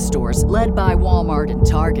mega stores, led by Walmart and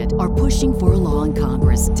Target, are pushing for a law in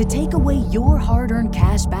Congress to take away your hard-earned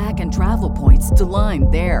cash back and travel points to line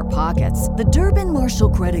their pockets. The Durbin-Marshall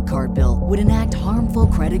credit card bill would enact harmful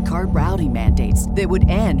credit card routing mandates that would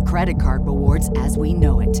end credit card rewards as we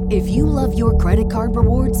know it. If you love your credit card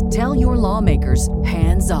rewards, tell your lawmakers,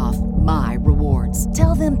 hands off my rewards.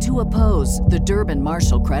 Tell them to oppose the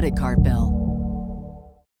Durbin-Marshall credit card bill.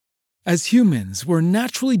 As humans, we're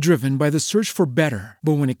naturally driven by the search for better.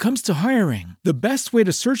 But when it comes to hiring, the best way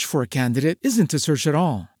to search for a candidate isn't to search at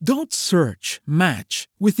all. Don't search, match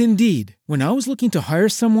with Indeed. When I was looking to hire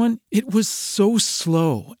someone, it was so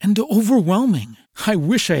slow and overwhelming. I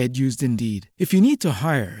wish I had used Indeed. If you need to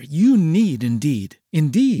hire, you need Indeed.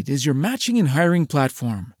 Indeed is your matching and hiring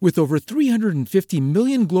platform with over 350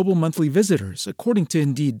 million global monthly visitors, according to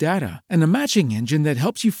Indeed data, and a matching engine that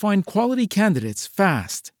helps you find quality candidates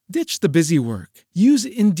fast. Ditch the busy work. Use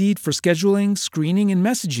Indeed for scheduling, screening, and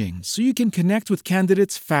messaging so you can connect with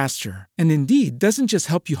candidates faster. And Indeed doesn't just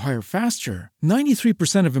help you hire faster.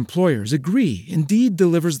 93% of employers agree Indeed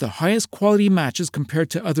delivers the highest quality matches compared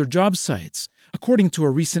to other job sites, according to a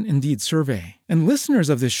recent Indeed survey. And listeners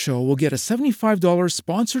of this show will get a $75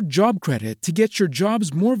 sponsored job credit to get your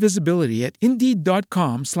jobs more visibility at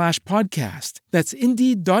Indeed.com/podcast. That's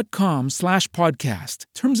Indeed.com/podcast.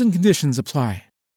 Terms and conditions apply.